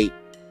it right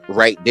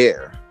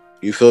there.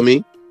 You feel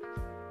me?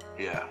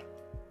 Yeah.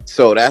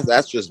 So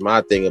that's just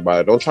my thing about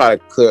it. Don't try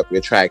to clear up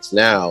your tracks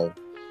now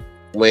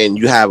when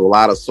you have a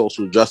lot of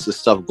social justice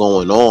stuff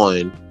going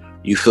on.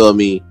 You feel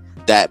me?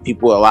 That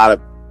people, a lot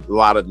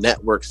of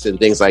networks and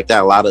things like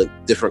that, a lot of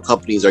different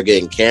companies are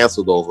getting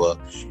canceled over,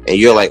 and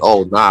you're like,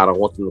 oh nah, I don't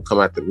want them to come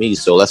after me,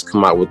 so let's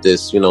come out with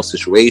this,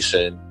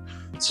 situation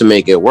to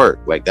make it work.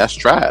 Like, that's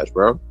trash,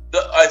 bro.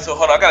 All right, so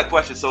hold on, I got a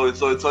question. So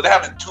they're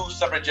having two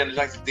separate Janet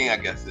Jackson things, I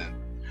guess. Then.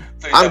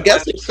 So I'm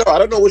guessing so. I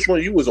don't know which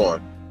one you was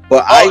on,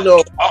 but I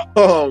know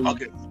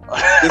okay.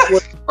 this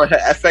one on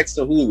FX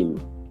and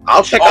Hulu.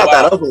 I'll check out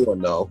that other one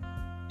though.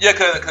 Yeah,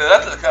 cause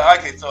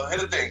okay. So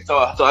here's the thing. So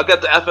I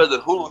got the FX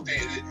and Hulu thing.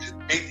 It's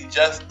basically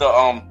just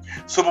the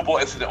Super Bowl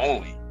incident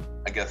only,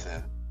 I guess.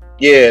 Then.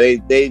 Yeah,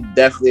 they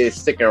definitely are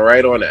sticking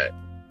right on that.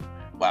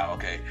 Wow.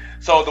 Okay.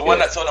 So the one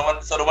that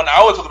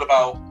I was talking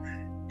about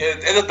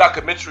is a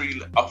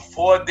documentary, a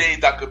 4-day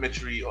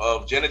documentary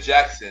of Janet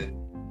Jackson.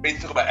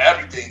 Basically talk about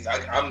everything.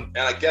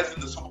 I guess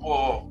in the Super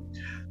Bowl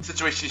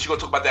situation, she's gonna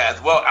talk about that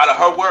as well. Out of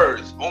her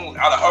words, only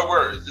out of her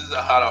words. This is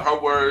out of her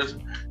words.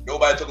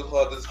 Nobody took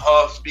her. This is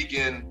her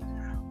speaking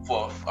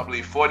for I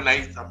believe 4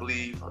 nights. I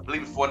believe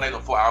it's 4 nights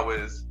or 4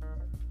 hours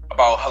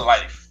about her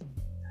life.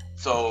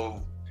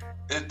 So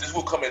this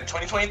will come in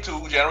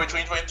 2022, January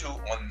 2022,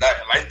 on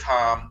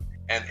Lifetime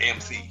and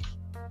AMC.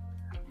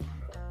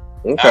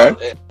 Okay.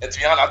 And to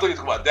be honest, I thought you were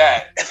talking about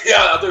that. I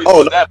thought you were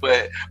talking about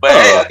that, but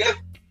hey,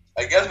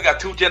 I guess we got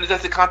two Janet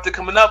Jackson content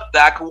coming up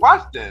that I can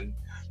watch then.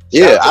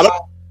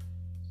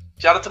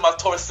 Shout out to my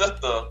Taurus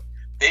sister,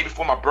 day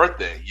before my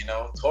birthday. You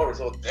know,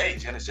 Taurus all day.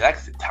 Janet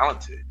Jackson,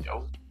 talented,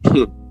 yo.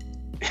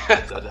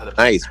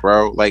 Nice,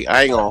 bro. Like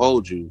I ain't gonna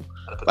hold you.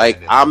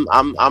 Like I'm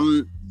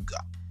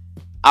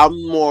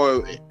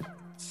more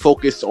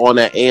focused on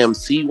that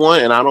AMC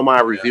one, and I don't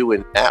mind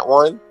reviewing that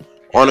one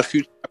on a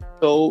future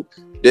episode.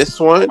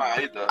 This one,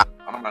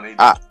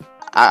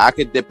 I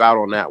could dip out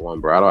on that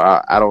one, bro.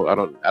 I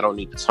don't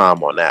need the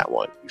time on that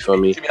one. You feel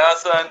me? To be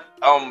honest, son,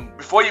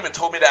 before you even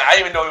told me that, I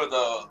didn't even know it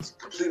was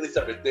completely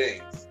separate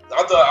things.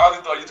 I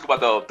thought you talked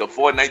about the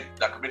 4-night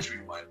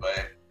documentary one,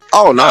 but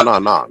no.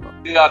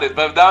 Yeah,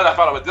 but now that I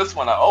found out with this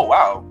one, oh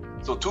wow,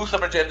 so two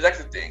separate Janet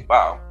Jackson things.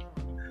 Wow.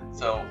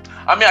 So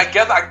I mean, I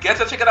guess I'll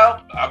check it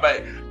out.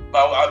 But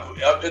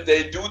if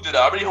they do that,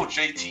 I already hope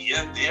JT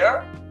is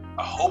there.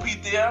 I hope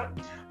he's there.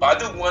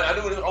 But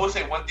I always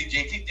say one thing.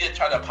 JT did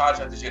try to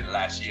apologize to Janet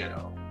last year,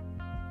 though.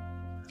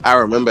 I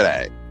remember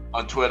that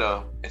on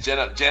Twitter, and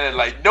Janet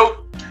like,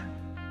 nope.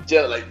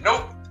 Janet like,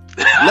 nope.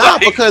 Nah,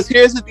 because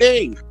here's the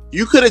thing: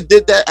 you could have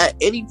did that at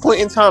any point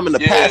in time in the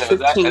past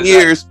 15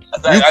 years.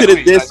 You could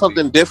have did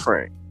something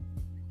different.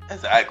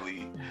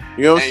 Exactly.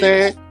 You know what I'm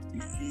saying?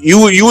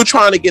 You were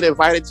trying to get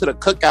invited to the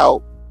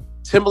cookout.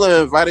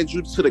 Timbaland invited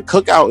you to the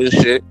cookout and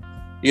shit.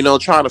 You know,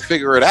 trying to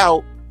figure it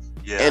out.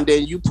 Yeah. And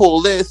then you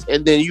pull this,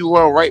 and then you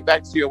run right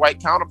back to your white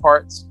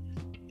counterparts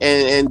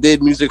and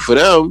did music for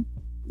them.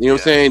 You know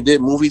what I'm saying?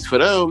 Did movies for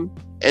them.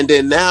 And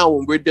then now,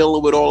 when we're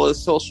dealing with all the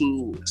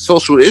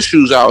social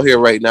issues out here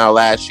right now,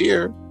 last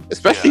year,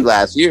 especially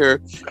last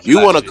year, you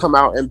want to come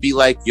out and be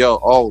like, yo,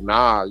 oh,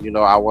 nah, you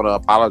know, I want to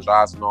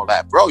apologize and all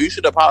that. Bro, you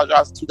should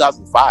apologize in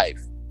 2005.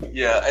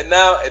 Yeah, and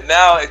now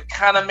it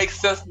kind of makes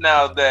sense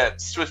now that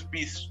Swizz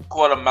Beatz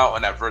called him out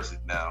on that verses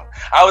now.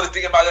 I wasn't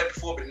thinking about that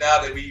before, but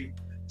now that we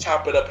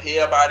chop it up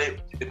here about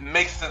it, it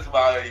makes sense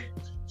why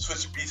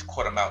Swizz Beatz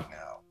caught him out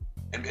now.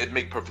 It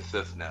makes perfect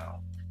sense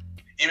now.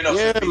 Even though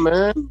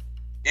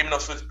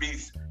Swizz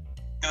Beatz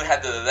still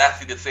had the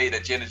audacity to say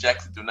that Janet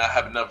Jackson do not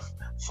have enough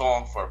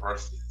song for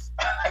verses.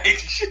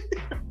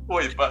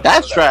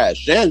 That's trash.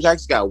 Janet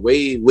Jackson got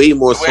way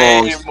more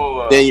songs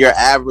than your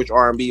average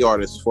R&B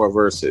artist for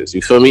verses.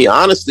 You feel me?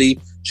 Honestly,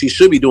 she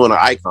should be doing her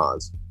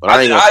icons, but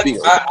I ain't gonna speak.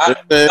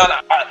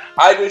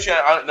 I agree with you.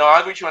 I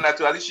agree with you on that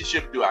too. I think she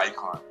should do an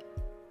icon.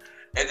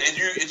 And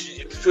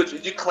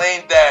if you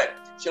claim that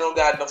she don't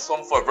got enough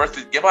song for a verse,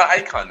 give her an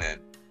icon then.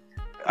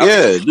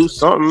 Do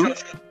something. I'm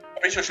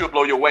pretty sure she'll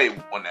blow your way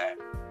on that.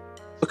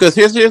 Because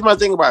here's my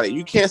thing about it.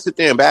 You can't sit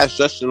there and bash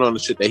Justin on the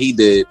shit that he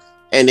did,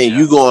 and then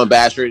you go and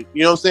bash her. You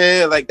know what I'm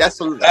saying? Like that's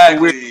some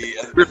weird shit.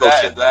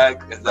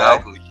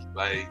 Exactly.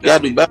 Like you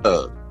gotta do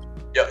better.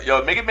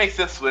 Yo, make it make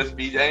sense, Swizz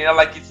Beatz. And I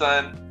like you,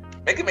 son.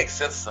 Make it make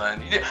sense,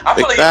 son. I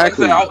feel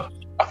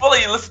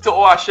like you listen to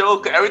all our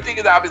shows. Cause everything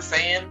that I've been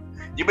saying,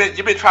 you've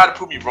been trying to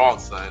prove me wrong,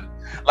 son.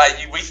 Like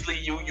you recently,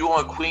 you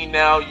on Queen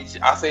now.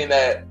 I'm saying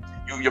that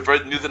your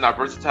music not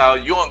versatile.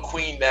 You on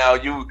Queen now.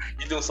 You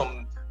doing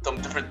some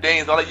different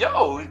things. I'm like,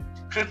 yo,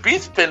 Swizz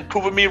Beatz been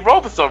proving me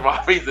wrong for some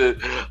reason.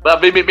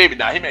 But maybe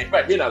not. He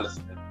not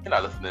listening. He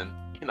not listening.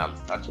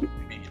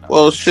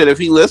 Well, shit. If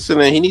he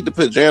listening, he need to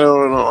put Janet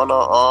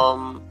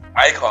on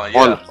icon.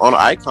 On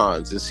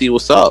icons and see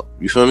what's up.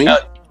 You feel me?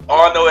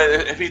 Oh no!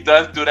 If he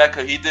does do that,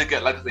 because he did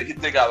get, like I said, he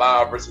did got a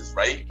lot of verses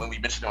right when we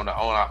mentioned on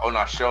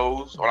our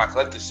shows, on our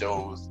collective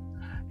shows.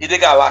 He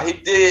did got a lot.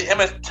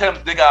 Him and Tim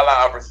did got a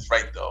lot of verses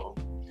right though.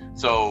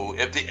 So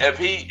if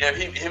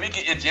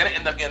Janet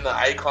end up getting the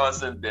icons,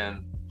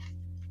 then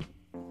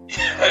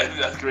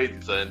that's crazy,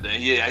 son.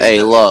 Then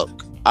hey,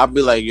 look, I'll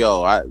be like,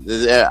 yo,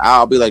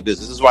 I'll be like this.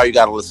 This is why you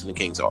gotta listen to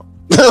King Talk.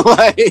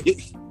 Like,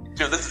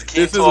 dude, this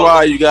is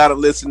why you gotta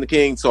listen to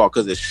King Talk,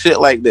 because it's shit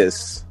like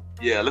this.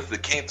 Yeah, listen to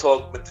King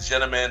Talk with the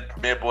gentleman,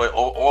 Premier Boy,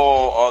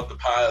 all the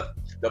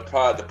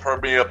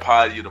premier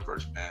pod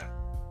universe, man,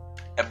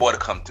 and more to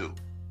come too.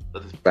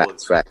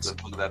 Facts. Let's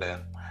plug that in.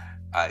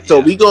 So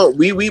we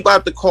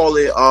about to call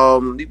it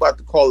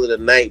a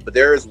night, but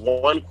there is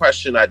one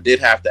question I did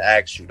have to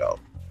ask you though.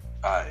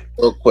 All right.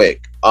 Real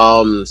quick.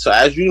 So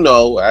as you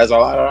know, as a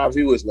lot of our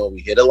viewers know, we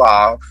hit a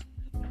live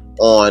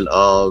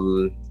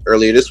on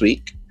earlier this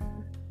week.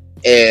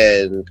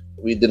 And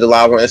we did a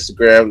live on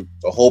Instagram.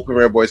 The whole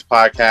Premier Boys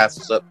podcast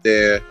is up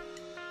there.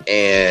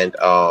 And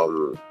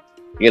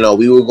you know,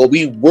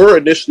 we were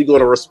initially going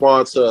to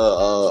respond to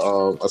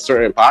a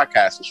certain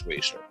podcast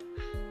situation.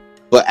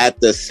 But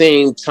at the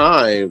same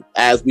time,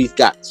 as we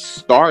got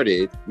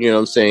started, you know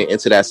what I'm saying,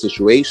 into that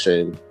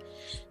situation,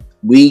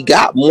 we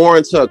got more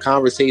into a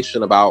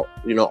conversation about,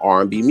 you know,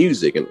 R&B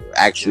music and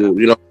actual,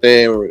 you know what I'm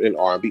saying, and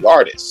R&B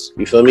artists.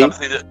 You feel me?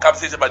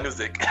 Conversation about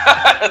music.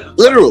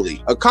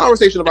 Literally, a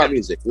conversation about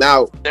music.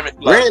 Now,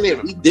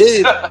 granted, we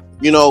did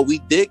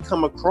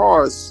come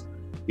across,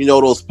 you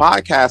know, those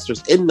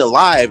podcasters in the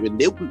live, and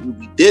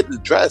we did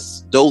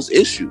address those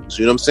issues.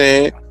 You know what I'm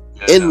saying?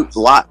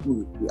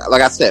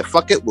 Like I said,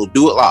 fuck it, we'll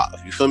do it live.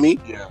 You feel me?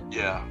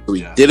 Yeah.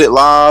 We did it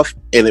live,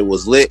 and it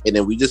was lit, and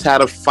then we just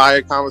had a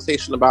fire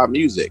conversation about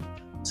music.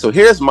 So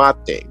here's my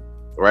thing,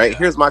 right?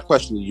 Here's my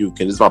question to you,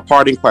 Ken. This is my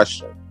parting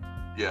question.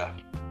 Yeah.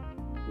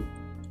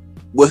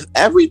 With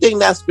everything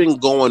that's been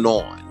going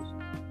on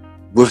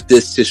with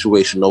this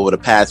situation over the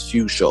past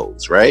few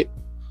shows, right?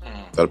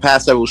 So the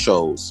past several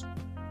shows,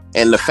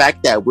 and the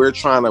fact that we're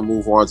trying to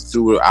move on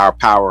through our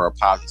power of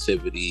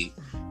positivity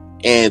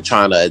and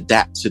trying to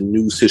adapt to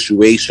new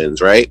situations,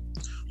 right?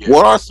 Yeah.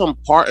 What are some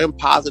parting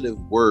positive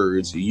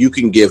words you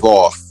can give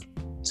off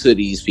to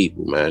these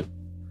people, man?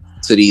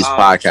 To these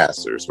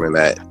podcasters, man,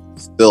 that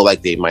feel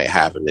like they might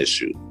have an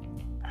issue?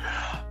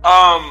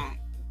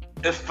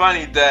 It's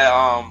funny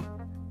that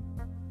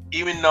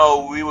even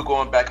though we were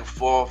going back and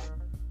forth,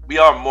 we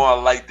are more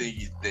alike than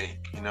you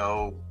think, you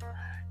know?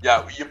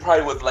 Yeah, you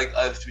probably was like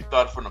us. We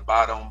started from the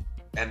bottom,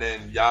 and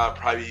then y'all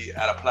probably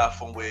at a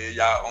platform where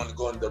y'all only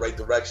going in the right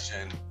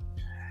direction.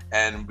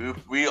 And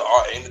we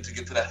are aiming to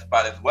get to that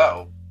spot as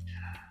well.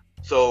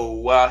 So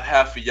what I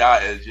have for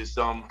y'all is just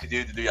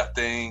continue to do your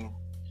thing,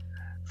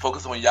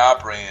 focus on y'all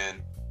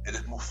brand, and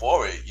just move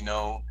forward. You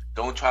know,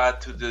 don't try.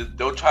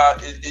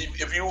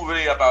 If you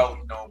really about,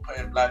 you know,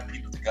 putting black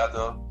people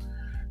together,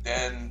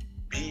 then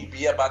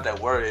be about that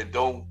word. And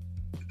don't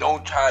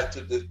try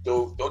to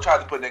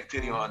put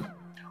negativity on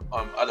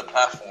other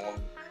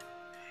platforms.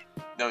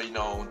 You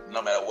know,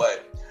 no matter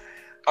what.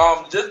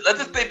 Let's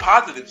just stay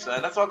positive,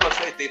 son. That's all I'm gonna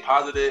say. Stay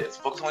positive.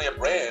 Focus on your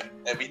brand,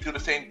 and we do the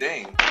same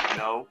thing. You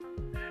know,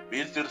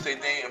 we just do the same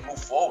thing and move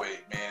forward,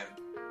 man.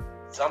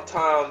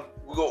 Sometimes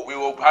we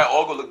will probably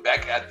all go look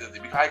back at this.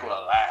 And we probably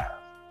gonna laugh.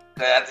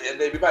 Cause at the end of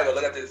the day, we probably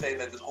gonna look at this and say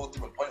that this whole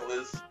thing was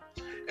pointless.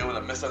 It was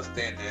a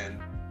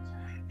misunderstanding,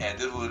 and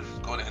this was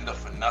going to end up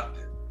for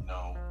nothing. You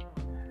know,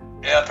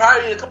 and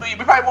probably in a couple of years,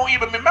 we probably won't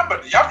even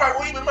remember. Y'all probably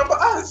won't even remember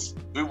us.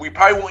 We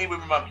probably won't even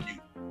remember you.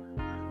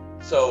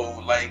 So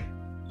like.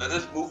 Let's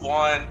just move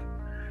on,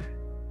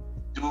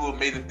 do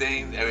amazing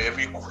things, and if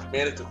we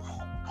manage to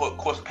put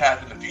course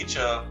path in the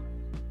future,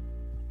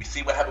 we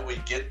see what happens when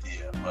we get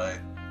there. But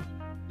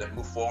let's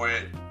move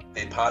forward,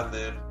 stay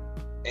positive,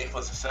 aim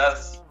for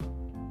success,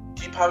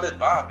 keep positive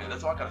vibes, man.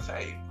 That's all I gotta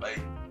say. Like,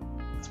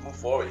 let's move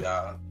forward,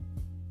 y'all.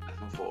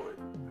 Let's move forward.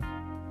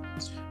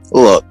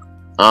 Look,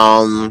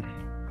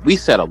 we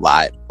said a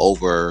lot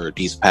over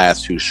these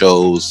past two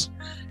shows,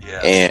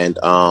 and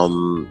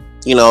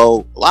you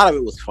know, a lot of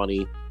it was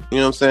funny. You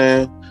know what I'm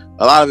saying?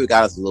 A lot of it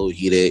got us a little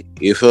heated.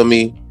 You feel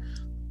me?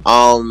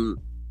 At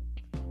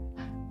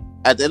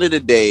the end of the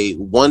day,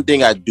 one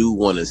thing I do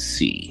want to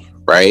see,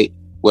 right?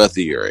 Whether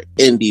you're an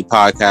indie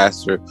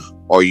podcaster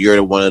or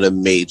you're one of the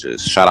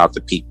majors, shout out to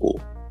people.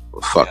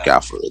 Fuck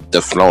y'all for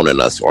dethroning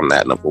us on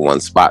that number one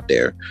spot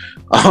there.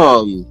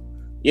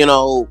 You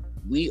know,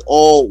 we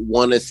all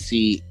want to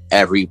see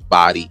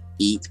everybody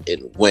eat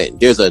and win.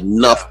 There's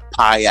enough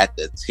pie at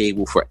the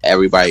table for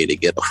everybody to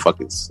get a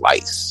fucking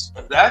slice.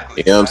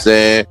 Exactly. You know what I'm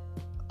saying?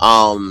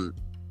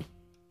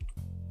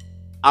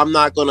 I'm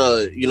not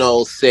gonna, you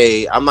know,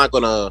 say, I'm not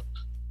gonna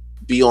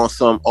be on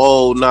some,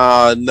 oh,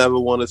 nah, I never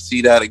want to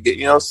see that again.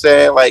 You know what I'm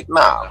saying? Like,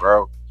 nah,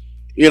 bro.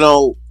 You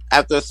know,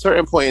 after a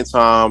certain point in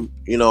time,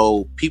 you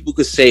know, people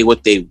could say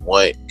what they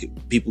want.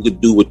 People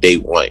could do what they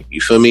want. You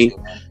feel me?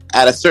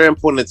 At a certain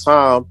point in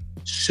time,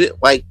 shit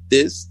like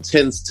this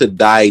tends to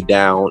die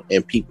down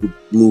and people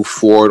move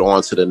forward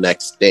on to the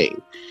next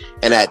thing.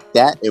 And at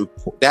that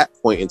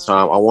point in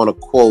time, I want to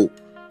quote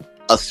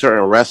a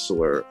certain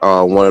wrestler,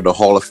 one of the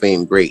Hall of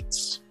Fame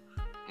greats.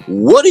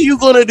 What are you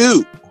going to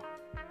do?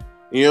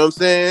 You know what I'm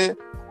saying?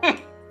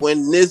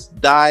 When this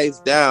dies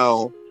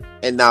down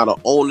and now the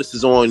onus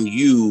is on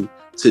you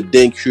to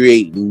then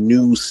create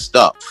new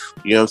stuff.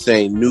 You know what I'm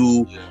saying?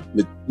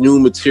 New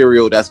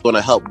material that's going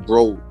to help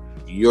grow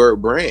your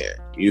brand.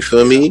 You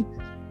feel me?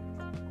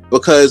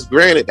 Because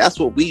granted, that's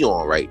what we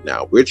on right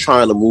now. We're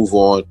trying to move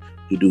on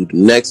to do the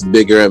next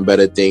bigger and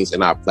better things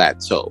in our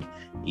plateau.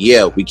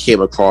 yeah, we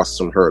came across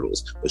some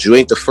hurdles, but you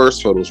ain't the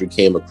first hurdles we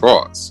came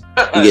across.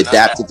 We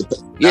adapted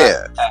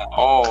Not at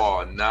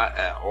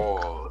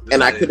all.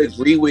 And I could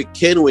agree with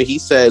Ken when he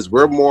says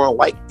we're more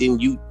alike than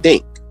you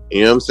think.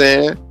 You know what I'm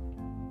saying?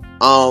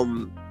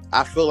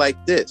 I feel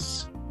like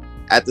this.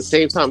 At the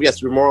same time,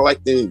 yes, we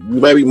might be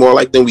more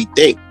alike than we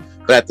think.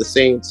 But at the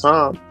same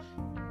time,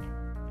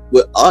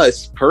 with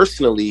us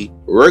personally,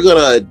 we're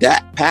gonna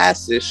adapt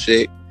past this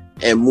shit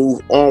and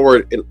move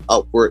onward and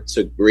upward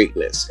to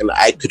greatness. And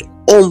I could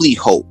only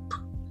hope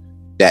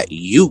that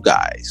you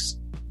guys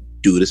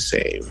do the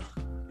same.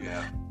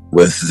 Yeah.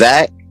 With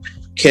that,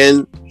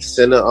 Ken,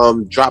 send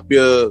drop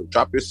your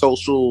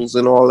socials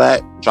and all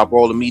that. Drop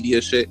all the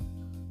media shit.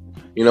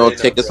 You know,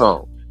 take us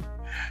home.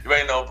 You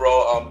already know,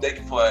 bro. Thank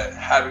you for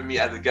having me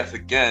as a guest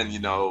again. You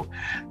know,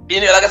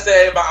 like I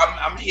said,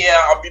 I'm here.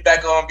 I'll be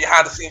back on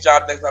behind the scenes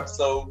job next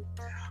episode.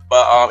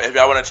 But if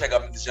y'all want to check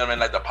out Mr. Gentleman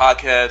Like the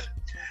Podcast,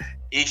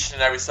 each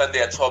and every Sunday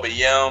at 12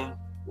 a.m.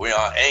 We're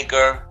on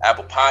Anchor,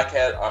 Apple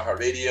Podcast,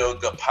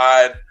 iHeartRadio, Good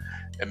Pod,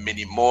 and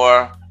many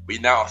more. We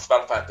now on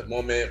Spotify at the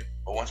moment,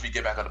 but once we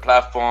get back on the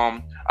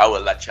platform, I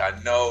will let y'all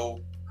know.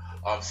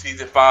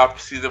 Season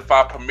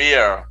 5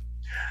 premiere,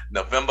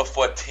 November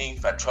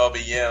 14th at 12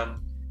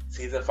 a.m.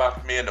 Season 5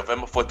 premiere,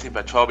 November 14th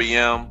at 12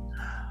 a.m.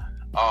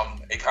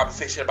 A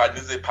Conversation About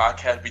Music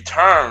podcast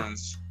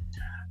returns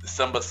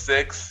December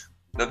 5th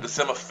on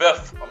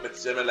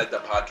Mr. Gentleman Like the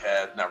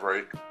Podcast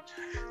Network.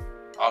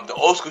 The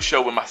Old School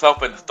Show with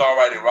myself and the Star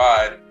Riding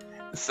Ride,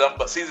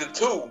 Season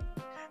 2,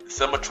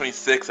 December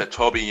 26th at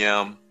 12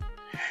 a.m.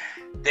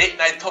 Date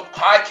Night Talk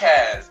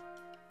Podcast,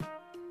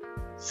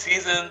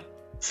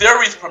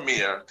 series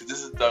premiere, because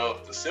this is the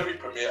series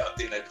premiere of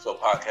Date Night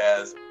Talk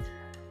Podcast,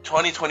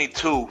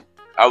 2022.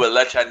 I will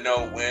let y'all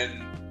know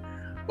when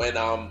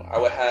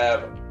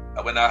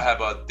I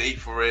have a date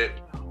for it.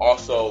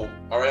 Also,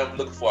 I am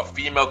looking for a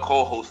female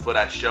co-host for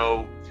that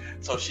show,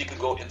 so she could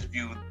go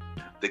interview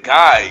the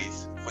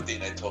guys for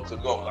Date Night Talk. So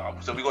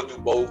we're gonna do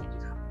both.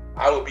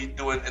 I will be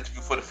doing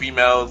interview for the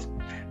females.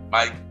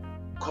 My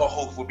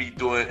co-host will be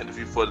doing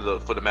interview for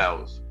the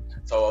males.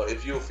 So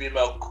if you're a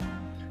female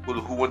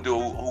who want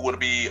to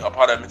be a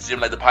part of Mr. Jim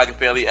Like the Podcast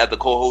family as the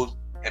co-host,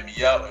 hit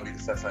me up and we can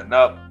set something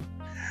up.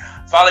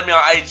 Follow me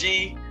on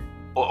IG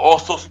or all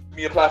social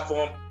media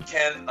platform,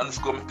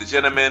 Ken_Mr.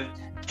 Gentleman,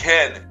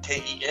 Ken,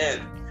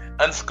 Ken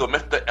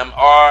 _Mr.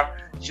 MR,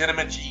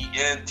 Gentleman,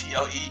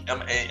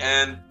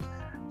 GENTLEMAN.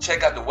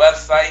 Check out the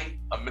website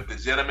of Mr.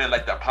 Gentleman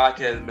Like the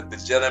Podcast,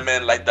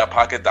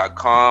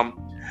 MrGentlemanLikeThatPocket.com,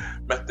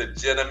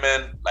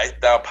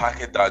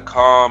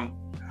 MrGentlemanLikeThatPocket.com.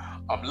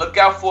 Look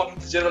out for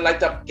Mr. Gentleman Like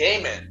That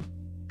Gaming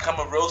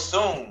coming real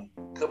soon.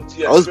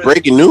 It's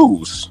breaking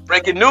news.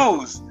 Breaking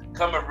news.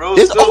 Coming real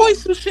There's soon. There's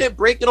always some shit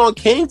breaking on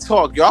King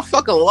Talk. Y'all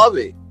fucking love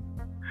it.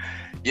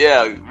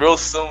 Yeah, real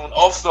soon.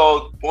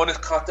 Also, bonus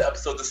content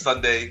episode this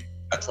Sunday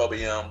at 12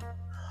 a.m.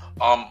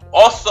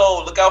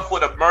 Also, look out for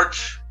the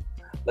merch.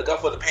 Look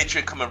out for the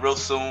Patreon coming real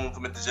soon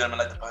from Mr. Gentleman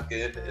Like the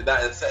Pocket. It's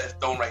not set in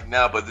stone right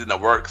now, but it's in the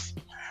works.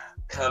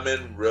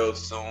 Coming real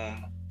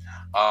soon.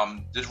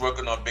 Just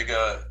working on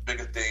bigger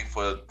thing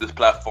for this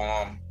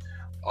platform.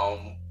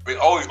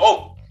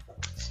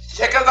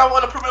 Check us out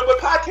on the Premier Boy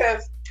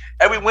Podcast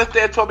every Wednesday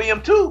at 12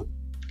 a.m. too.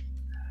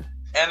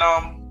 And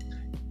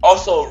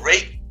also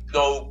rate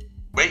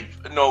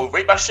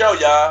my show,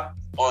 y'all,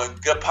 on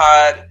Good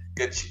Pod,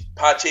 Good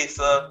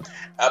Podchaser,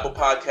 Apple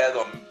Podcast.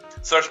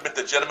 Search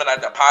Mr. Gentleman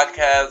Like the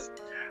Podcast.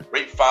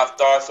 Rate 5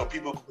 stars so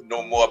people can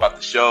know more about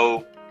the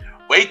show.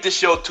 Rate the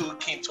show too.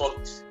 King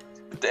Talks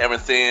with the Aaron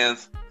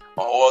Sands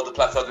on all the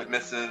platforms that's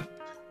missing.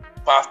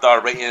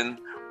 5-star rating.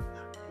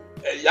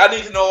 Y'all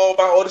need to know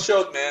about all the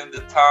shows, man.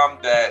 The time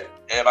that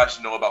everybody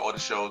should know about all the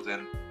shows.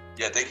 And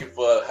yeah, thank you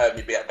for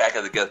having me back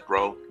as a guest,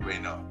 bro. You already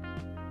know.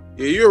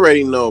 Yeah, you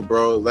already know,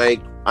 bro. Like,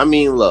 I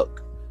mean,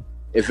 look,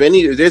 if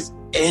there's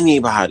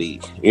anybody,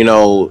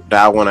 that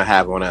I want to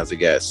have on as a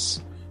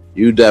guest,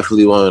 you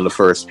definitely one of the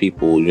first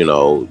people,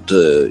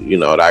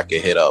 that I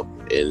can hit up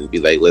and be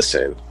like,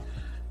 listen,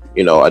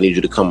 I need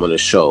you to come on the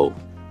show,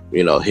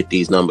 hit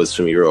these numbers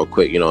for me real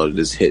quick,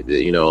 just hit,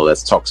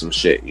 let's talk some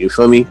shit. You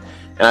feel me?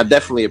 And I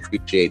definitely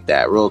appreciate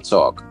that. Real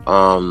talk.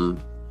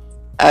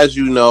 As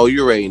you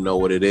already know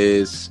what it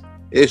is.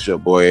 It's your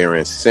boy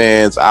Aaron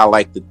Sands. I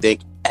like to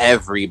thank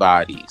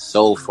everybody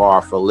so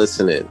far for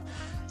listening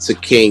to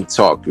King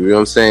Talk. You know what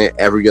I'm saying?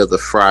 Every other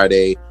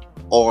Friday,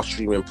 all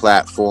streaming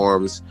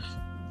platforms.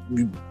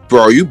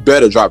 Bro, you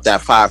better drop that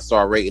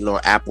 5-star rating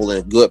on Apple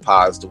and Good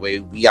Pods the way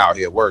we out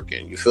here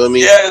working. You feel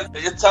me? Yeah,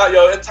 it's time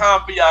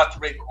for y'all to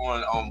rate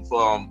on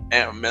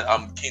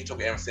King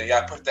Talk Aaron Sands.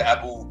 Y'all put the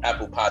Apple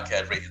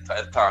Podcast rating.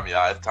 It's time,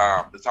 y'all. It's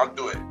time to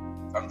do it.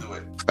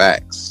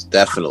 Facts,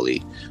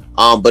 definitely.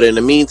 But in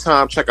the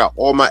meantime, check out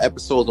all my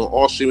episodes on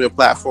all streaming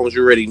platforms.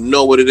 You already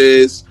know what it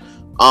is.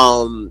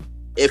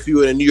 If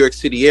you're in the New York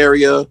City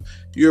area,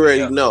 you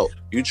already know.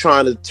 You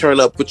trying to turn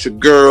up with your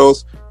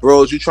girls,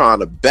 bros. You trying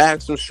to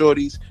bag some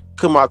shorties.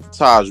 Come out to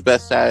Taj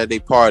Best Saturday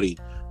Party,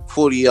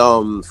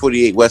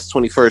 48 West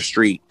 21st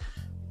Street,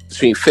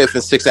 between 5th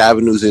and 6th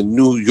Avenues in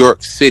New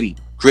York City.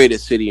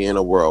 greatest city in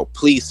the world.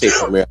 Please say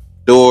Premier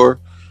door.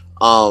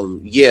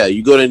 Yeah,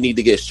 you're gonna need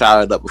to get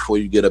shotted up before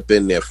you get up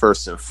in there,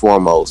 first and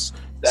foremost.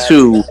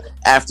 Two,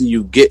 after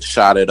you get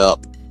shotted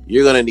up,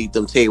 you're gonna need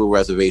them table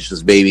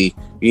reservations, baby.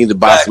 You need to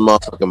buy some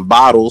motherfucking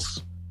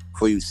bottles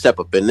before you step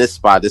up in this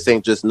spot. This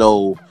ain't just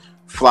no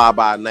fly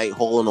by night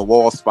hole in the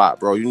wall spot,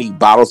 bro. You need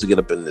bottles to get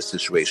up in this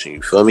situation.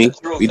 You feel me?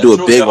 We do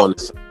it big on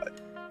this side.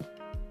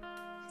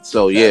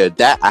 So yeah,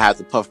 that I have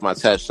to puff my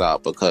chest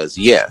out because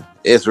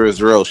it's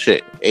real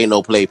shit. Ain't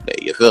no play.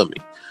 You feel me?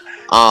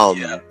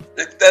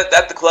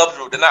 That's the club's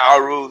rules. They're not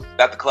our rules.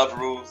 Not the club's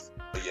rules.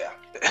 But yeah.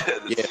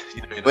 Yeah.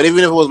 But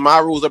even if it was my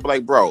rules, I'd be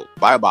like, bro,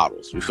 buy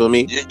bottles. You feel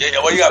me? Yeah.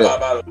 Well, you gotta buy a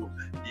bottle.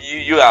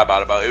 You gotta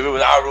buy a bottle. If it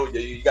was our rules,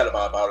 you gotta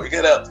buy a bottle. You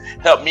gotta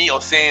help me or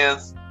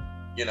Sands.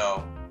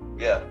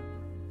 Yeah.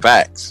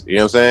 Facts. You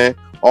know what I'm saying?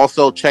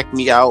 Also, check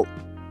me out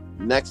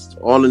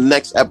on the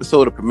next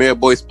episode of Premier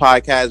Boys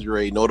Podcast. You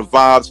already know the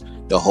vibes.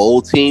 The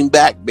whole team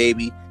back,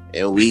 baby.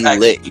 And we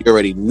lit. You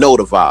already know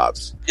the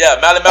vibes. Yeah,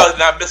 Malamel is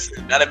not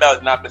missing. Malamel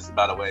is not missing,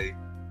 by the way.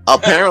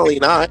 Apparently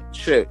not.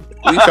 Shit.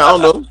 We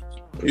found him.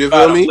 You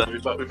feel me?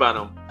 We found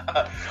him.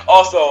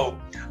 Also,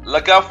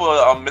 look out for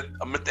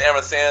Mr.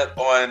 Aaron Sands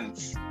on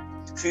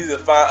season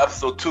 5,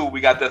 episode 2.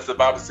 We got that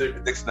Survivor Series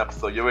prediction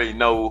episode. You already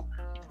know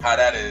how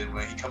that is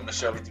when he come to the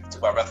show. We talk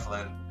about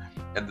wrestling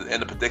and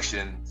the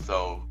prediction.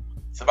 So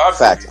Survivor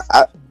Facts.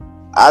 Series.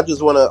 I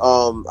just want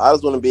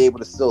to be able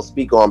to still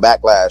speak on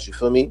Backlash. You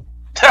feel me?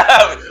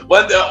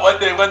 one day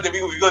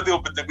we gonna do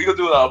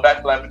a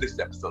Backlash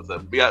prediction episode.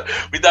 So we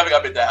definitely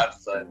gotta make that happen,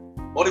 son.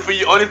 Only for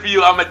you,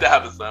 I'll make that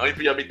happen, son. Only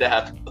for you, I'll make that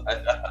happen.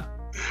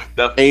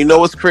 And you know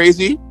what's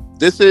crazy?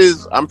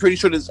 I'm pretty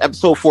sure this is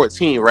episode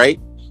 14, right?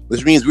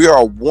 Which means we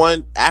are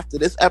one after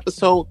this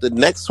episode. The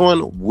next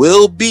one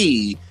will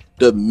be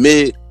the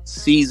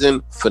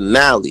mid-season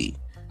finale.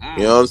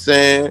 You know what I'm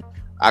saying?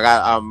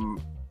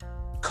 I'm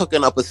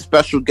cooking up a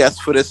special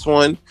guest for this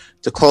one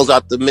to close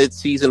out the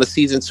mid-season of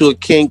season 2 of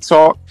King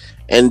Talk.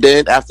 And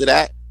then after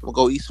that, we'll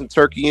go eat some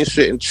turkey and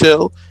shit and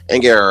chill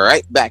and get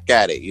right back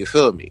at it. You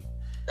feel me?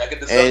 Back in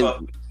December.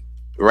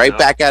 And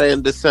back at it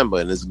in December.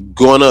 And it's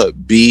gonna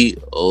be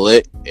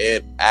lit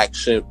and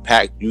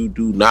action-packed. You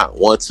do not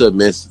want to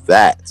miss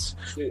that.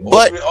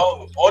 But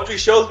all three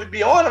shows would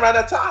be on around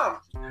that time.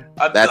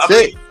 That's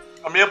it.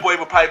 Premier Boy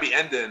will probably be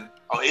ending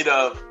on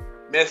either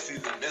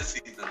mid-season,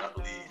 I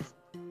believe.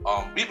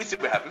 We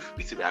should be happy.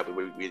 We should be happy.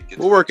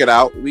 We'll work it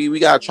out. We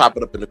gotta chop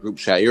it up in the group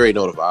chat. You already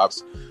know the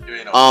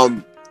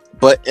vibes.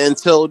 But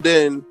until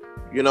then,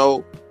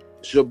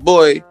 it's your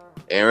boy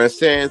Aaron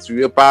Sands.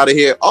 We up out of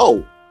here.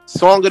 Oh,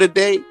 song of the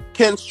day,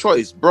 Ken's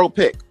choice, bro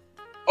pick.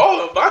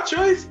 Oh, my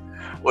choice.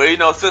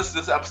 Well, since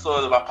this episode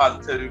is about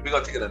positivity, we're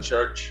gonna take it to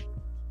church.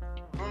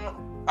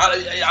 I'll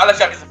let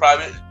y'all be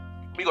surprised.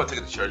 We're gonna take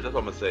it to church. That's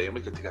what I'm gonna say.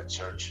 We can take it to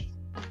church.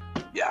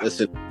 Yeah.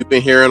 Listen, you've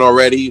been hearing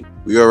already.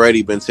 We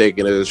already been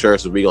taking it to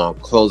church, so we gonna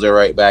close it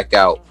right back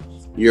out.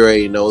 You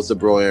already know it's the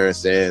bro Aaron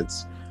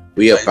Sands.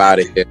 We up out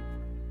of here.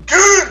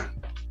 Good.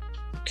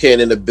 Ken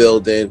in the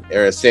building.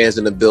 Aaron Sands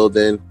in the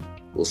building.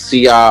 We'll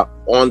see y'all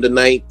on the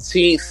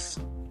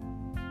 19th.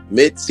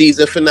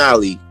 Mid-season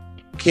finale.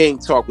 King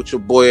Talk with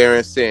your boy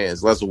Aaron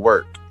Sands. Let's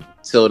work.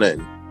 Till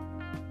then.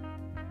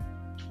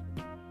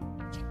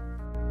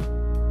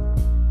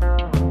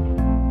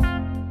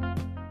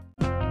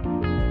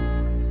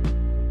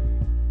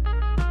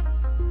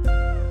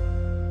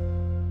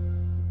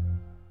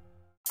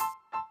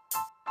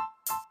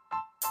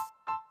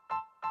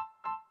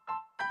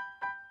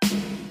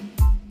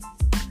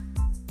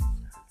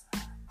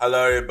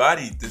 Hello,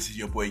 everybody. This is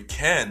your boy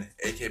Ken,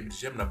 aka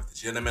Mr.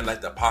 Gentleman, like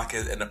the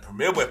podcast and the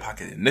Premier Boy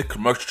podcast. And this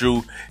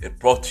commercial is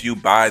brought to you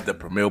by the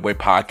Premier Boy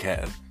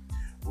podcast,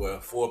 where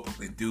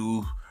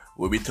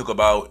where we talk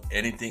about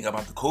anything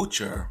about the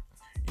culture.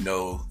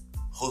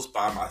 Hosted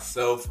by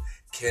myself,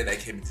 Ken,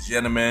 aka Mr.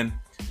 Gentleman,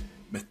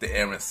 Mr.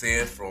 Aaron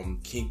Sands from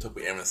King Talk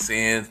with Aaron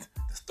Sands,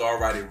 the Star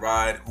Riding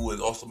Ride, who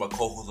is also my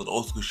co-host of the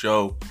Old School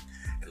Show,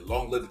 and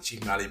long live the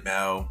Chief Mally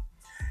Bell.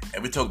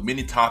 And we talk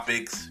many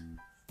topics,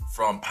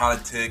 from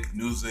politics,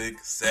 music,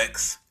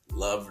 sex,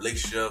 love,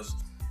 relationships,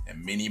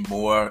 and many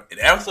more.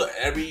 And also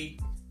every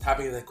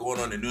topic that's going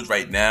on in the news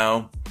right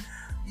now.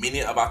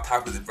 Many of our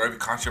topics are very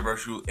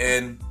controversial,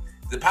 and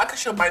the podcast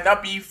show might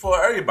not be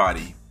for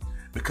everybody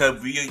because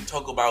we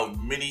talk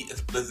about many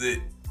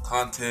explicit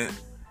content.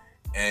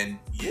 And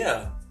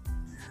yeah,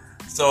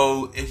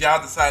 so if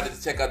y'all decided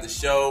to check out the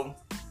show,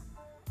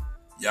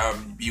 y'all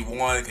be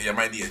warned because y'all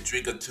might need a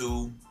drink or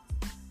two.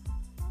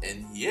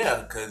 And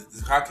yeah, because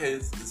this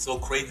podcast is so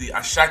crazy.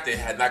 I'm shocked they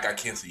had not got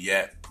canceled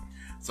yet.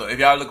 So if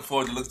y'all looking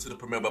forward to listen to the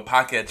Premier Boy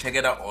podcast, check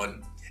it out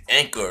on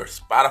Anchor,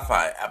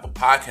 Spotify, Apple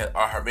Podcasts,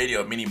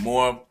 iHeartRadio, and many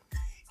more.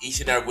 Each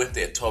and every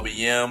Wednesday at 12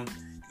 a.m.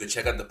 You can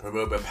check out the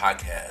Premier Boy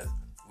podcast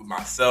with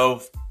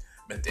myself,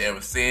 Mr.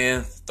 Aaron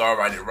Sands, Star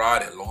Riding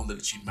Rod, and Long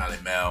Little Chief Mally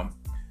Mal.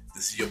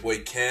 This is your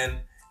boy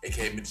Ken,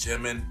 aka Mr.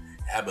 Gentleman.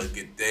 Have a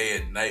good day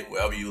and night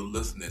wherever you're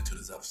listening to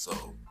this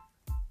episode.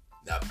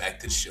 Now back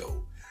to the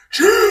show.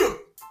 Chill!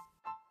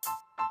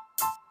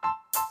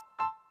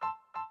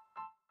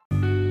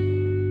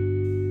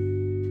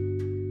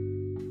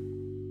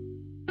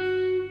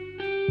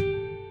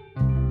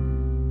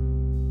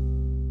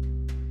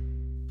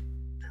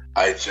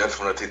 I just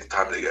want to take the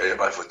time to thank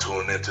everybody for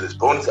tuning in to this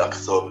bonus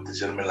episode with the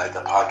Gentleman Like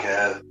That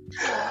podcast.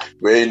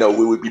 We already know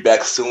we will be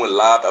back soon with a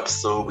live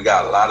episode. We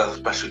got a lot of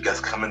special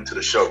guests coming to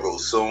the show real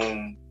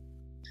soon.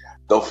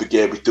 Don't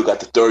forget, we still got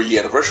the 3rd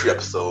year anniversary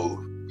episode,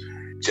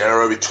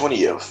 January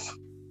 20th.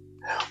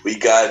 We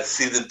got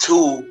season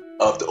 2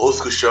 of the Old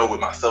School Show with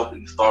myself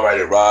and Star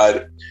Rider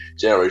Rod,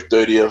 January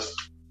 30th.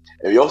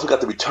 And we also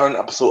got the return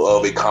episode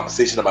of A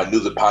Conversation of My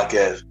Music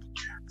podcast,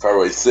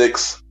 February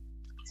 6th.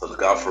 So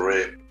look out for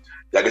it.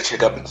 Y'all can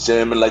check out the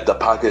Gentleman Like That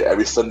podcast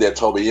every Sunday at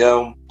 12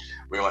 a.m.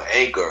 We're on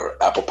Anchor,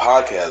 Apple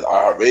Podcasts,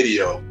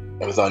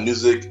 iHeartRadio, Amazon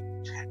Music,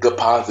 Good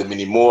Pods, and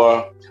many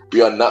more.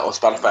 We are not on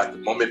Spotify at the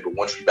moment, but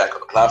once we're back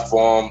on the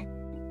platform,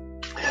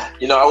 I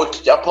will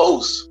keep y'all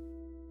post.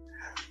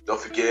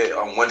 Don't forget,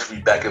 once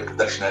we're back in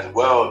production as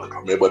well, the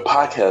Premier Boy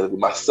podcast with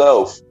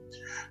myself,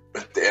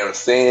 Mr. Aaron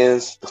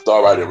Sands, the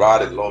Star Rider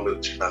Rod, and Long Little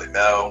Chief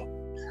Mel.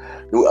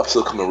 New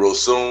episode coming real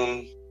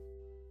soon.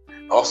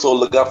 Also,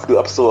 look out for the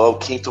episode of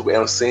King Talk with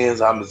Aaron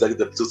Sands. I'm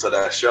executive producer of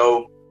that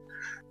show.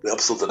 The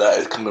episode of that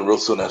is coming real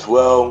soon as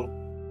well.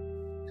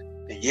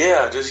 And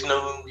yeah, just,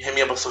 hit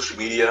me up on social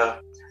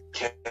media.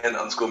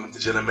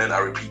 Ken_Mr. Gentleman. I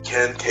repeat,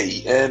 Ken,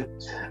 Ken,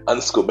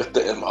 _Mr.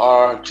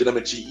 MR,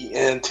 Gentleman,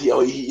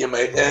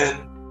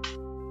 GENTLEEMAN.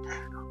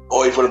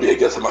 Or if you want to be a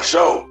guest on my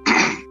show,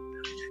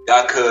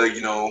 y'all could,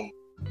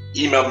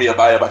 email me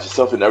about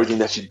yourself and everything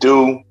that you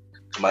do.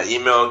 To my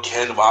email,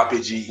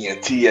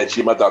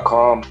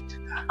 kenypgent@gmail.com.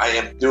 I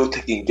am through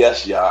taking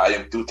guests, y'all. I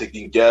am through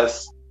taking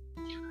guests.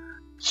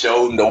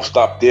 Show don't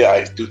stop there. I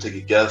am through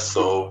taking guests.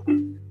 So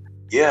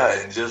yeah,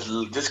 and just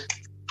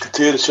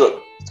continue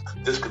to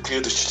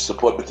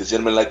support Mr.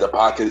 Gentleman Like That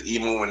podcast,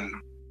 even when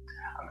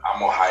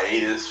I'm on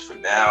hiatus for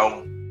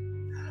now.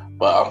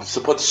 But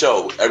support the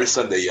show every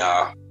Sunday,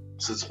 y'all.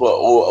 So support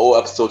all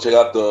episodes. Check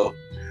out the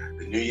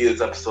New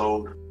Year's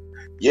episode.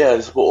 Yeah,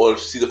 support all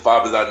season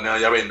 5 is out now.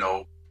 Y'all already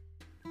know.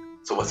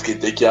 So once again,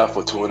 thank y'all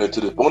for tuning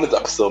into this bonus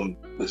episode,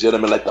 The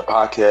Gentleman Like That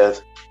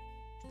podcast.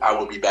 I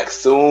will be back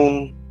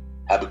soon.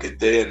 Have a good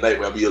day and night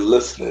wherever you're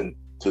listening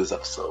to this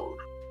episode.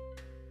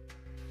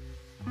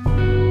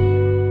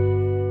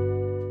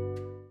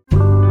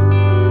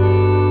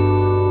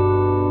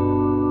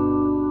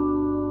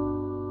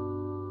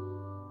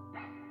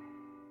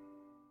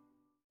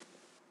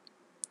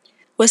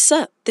 What's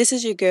up? This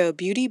is your girl,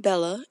 Beauty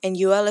Bella, and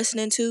you are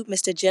listening to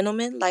Mr.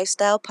 Gentleman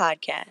Lifestyle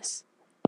Podcast.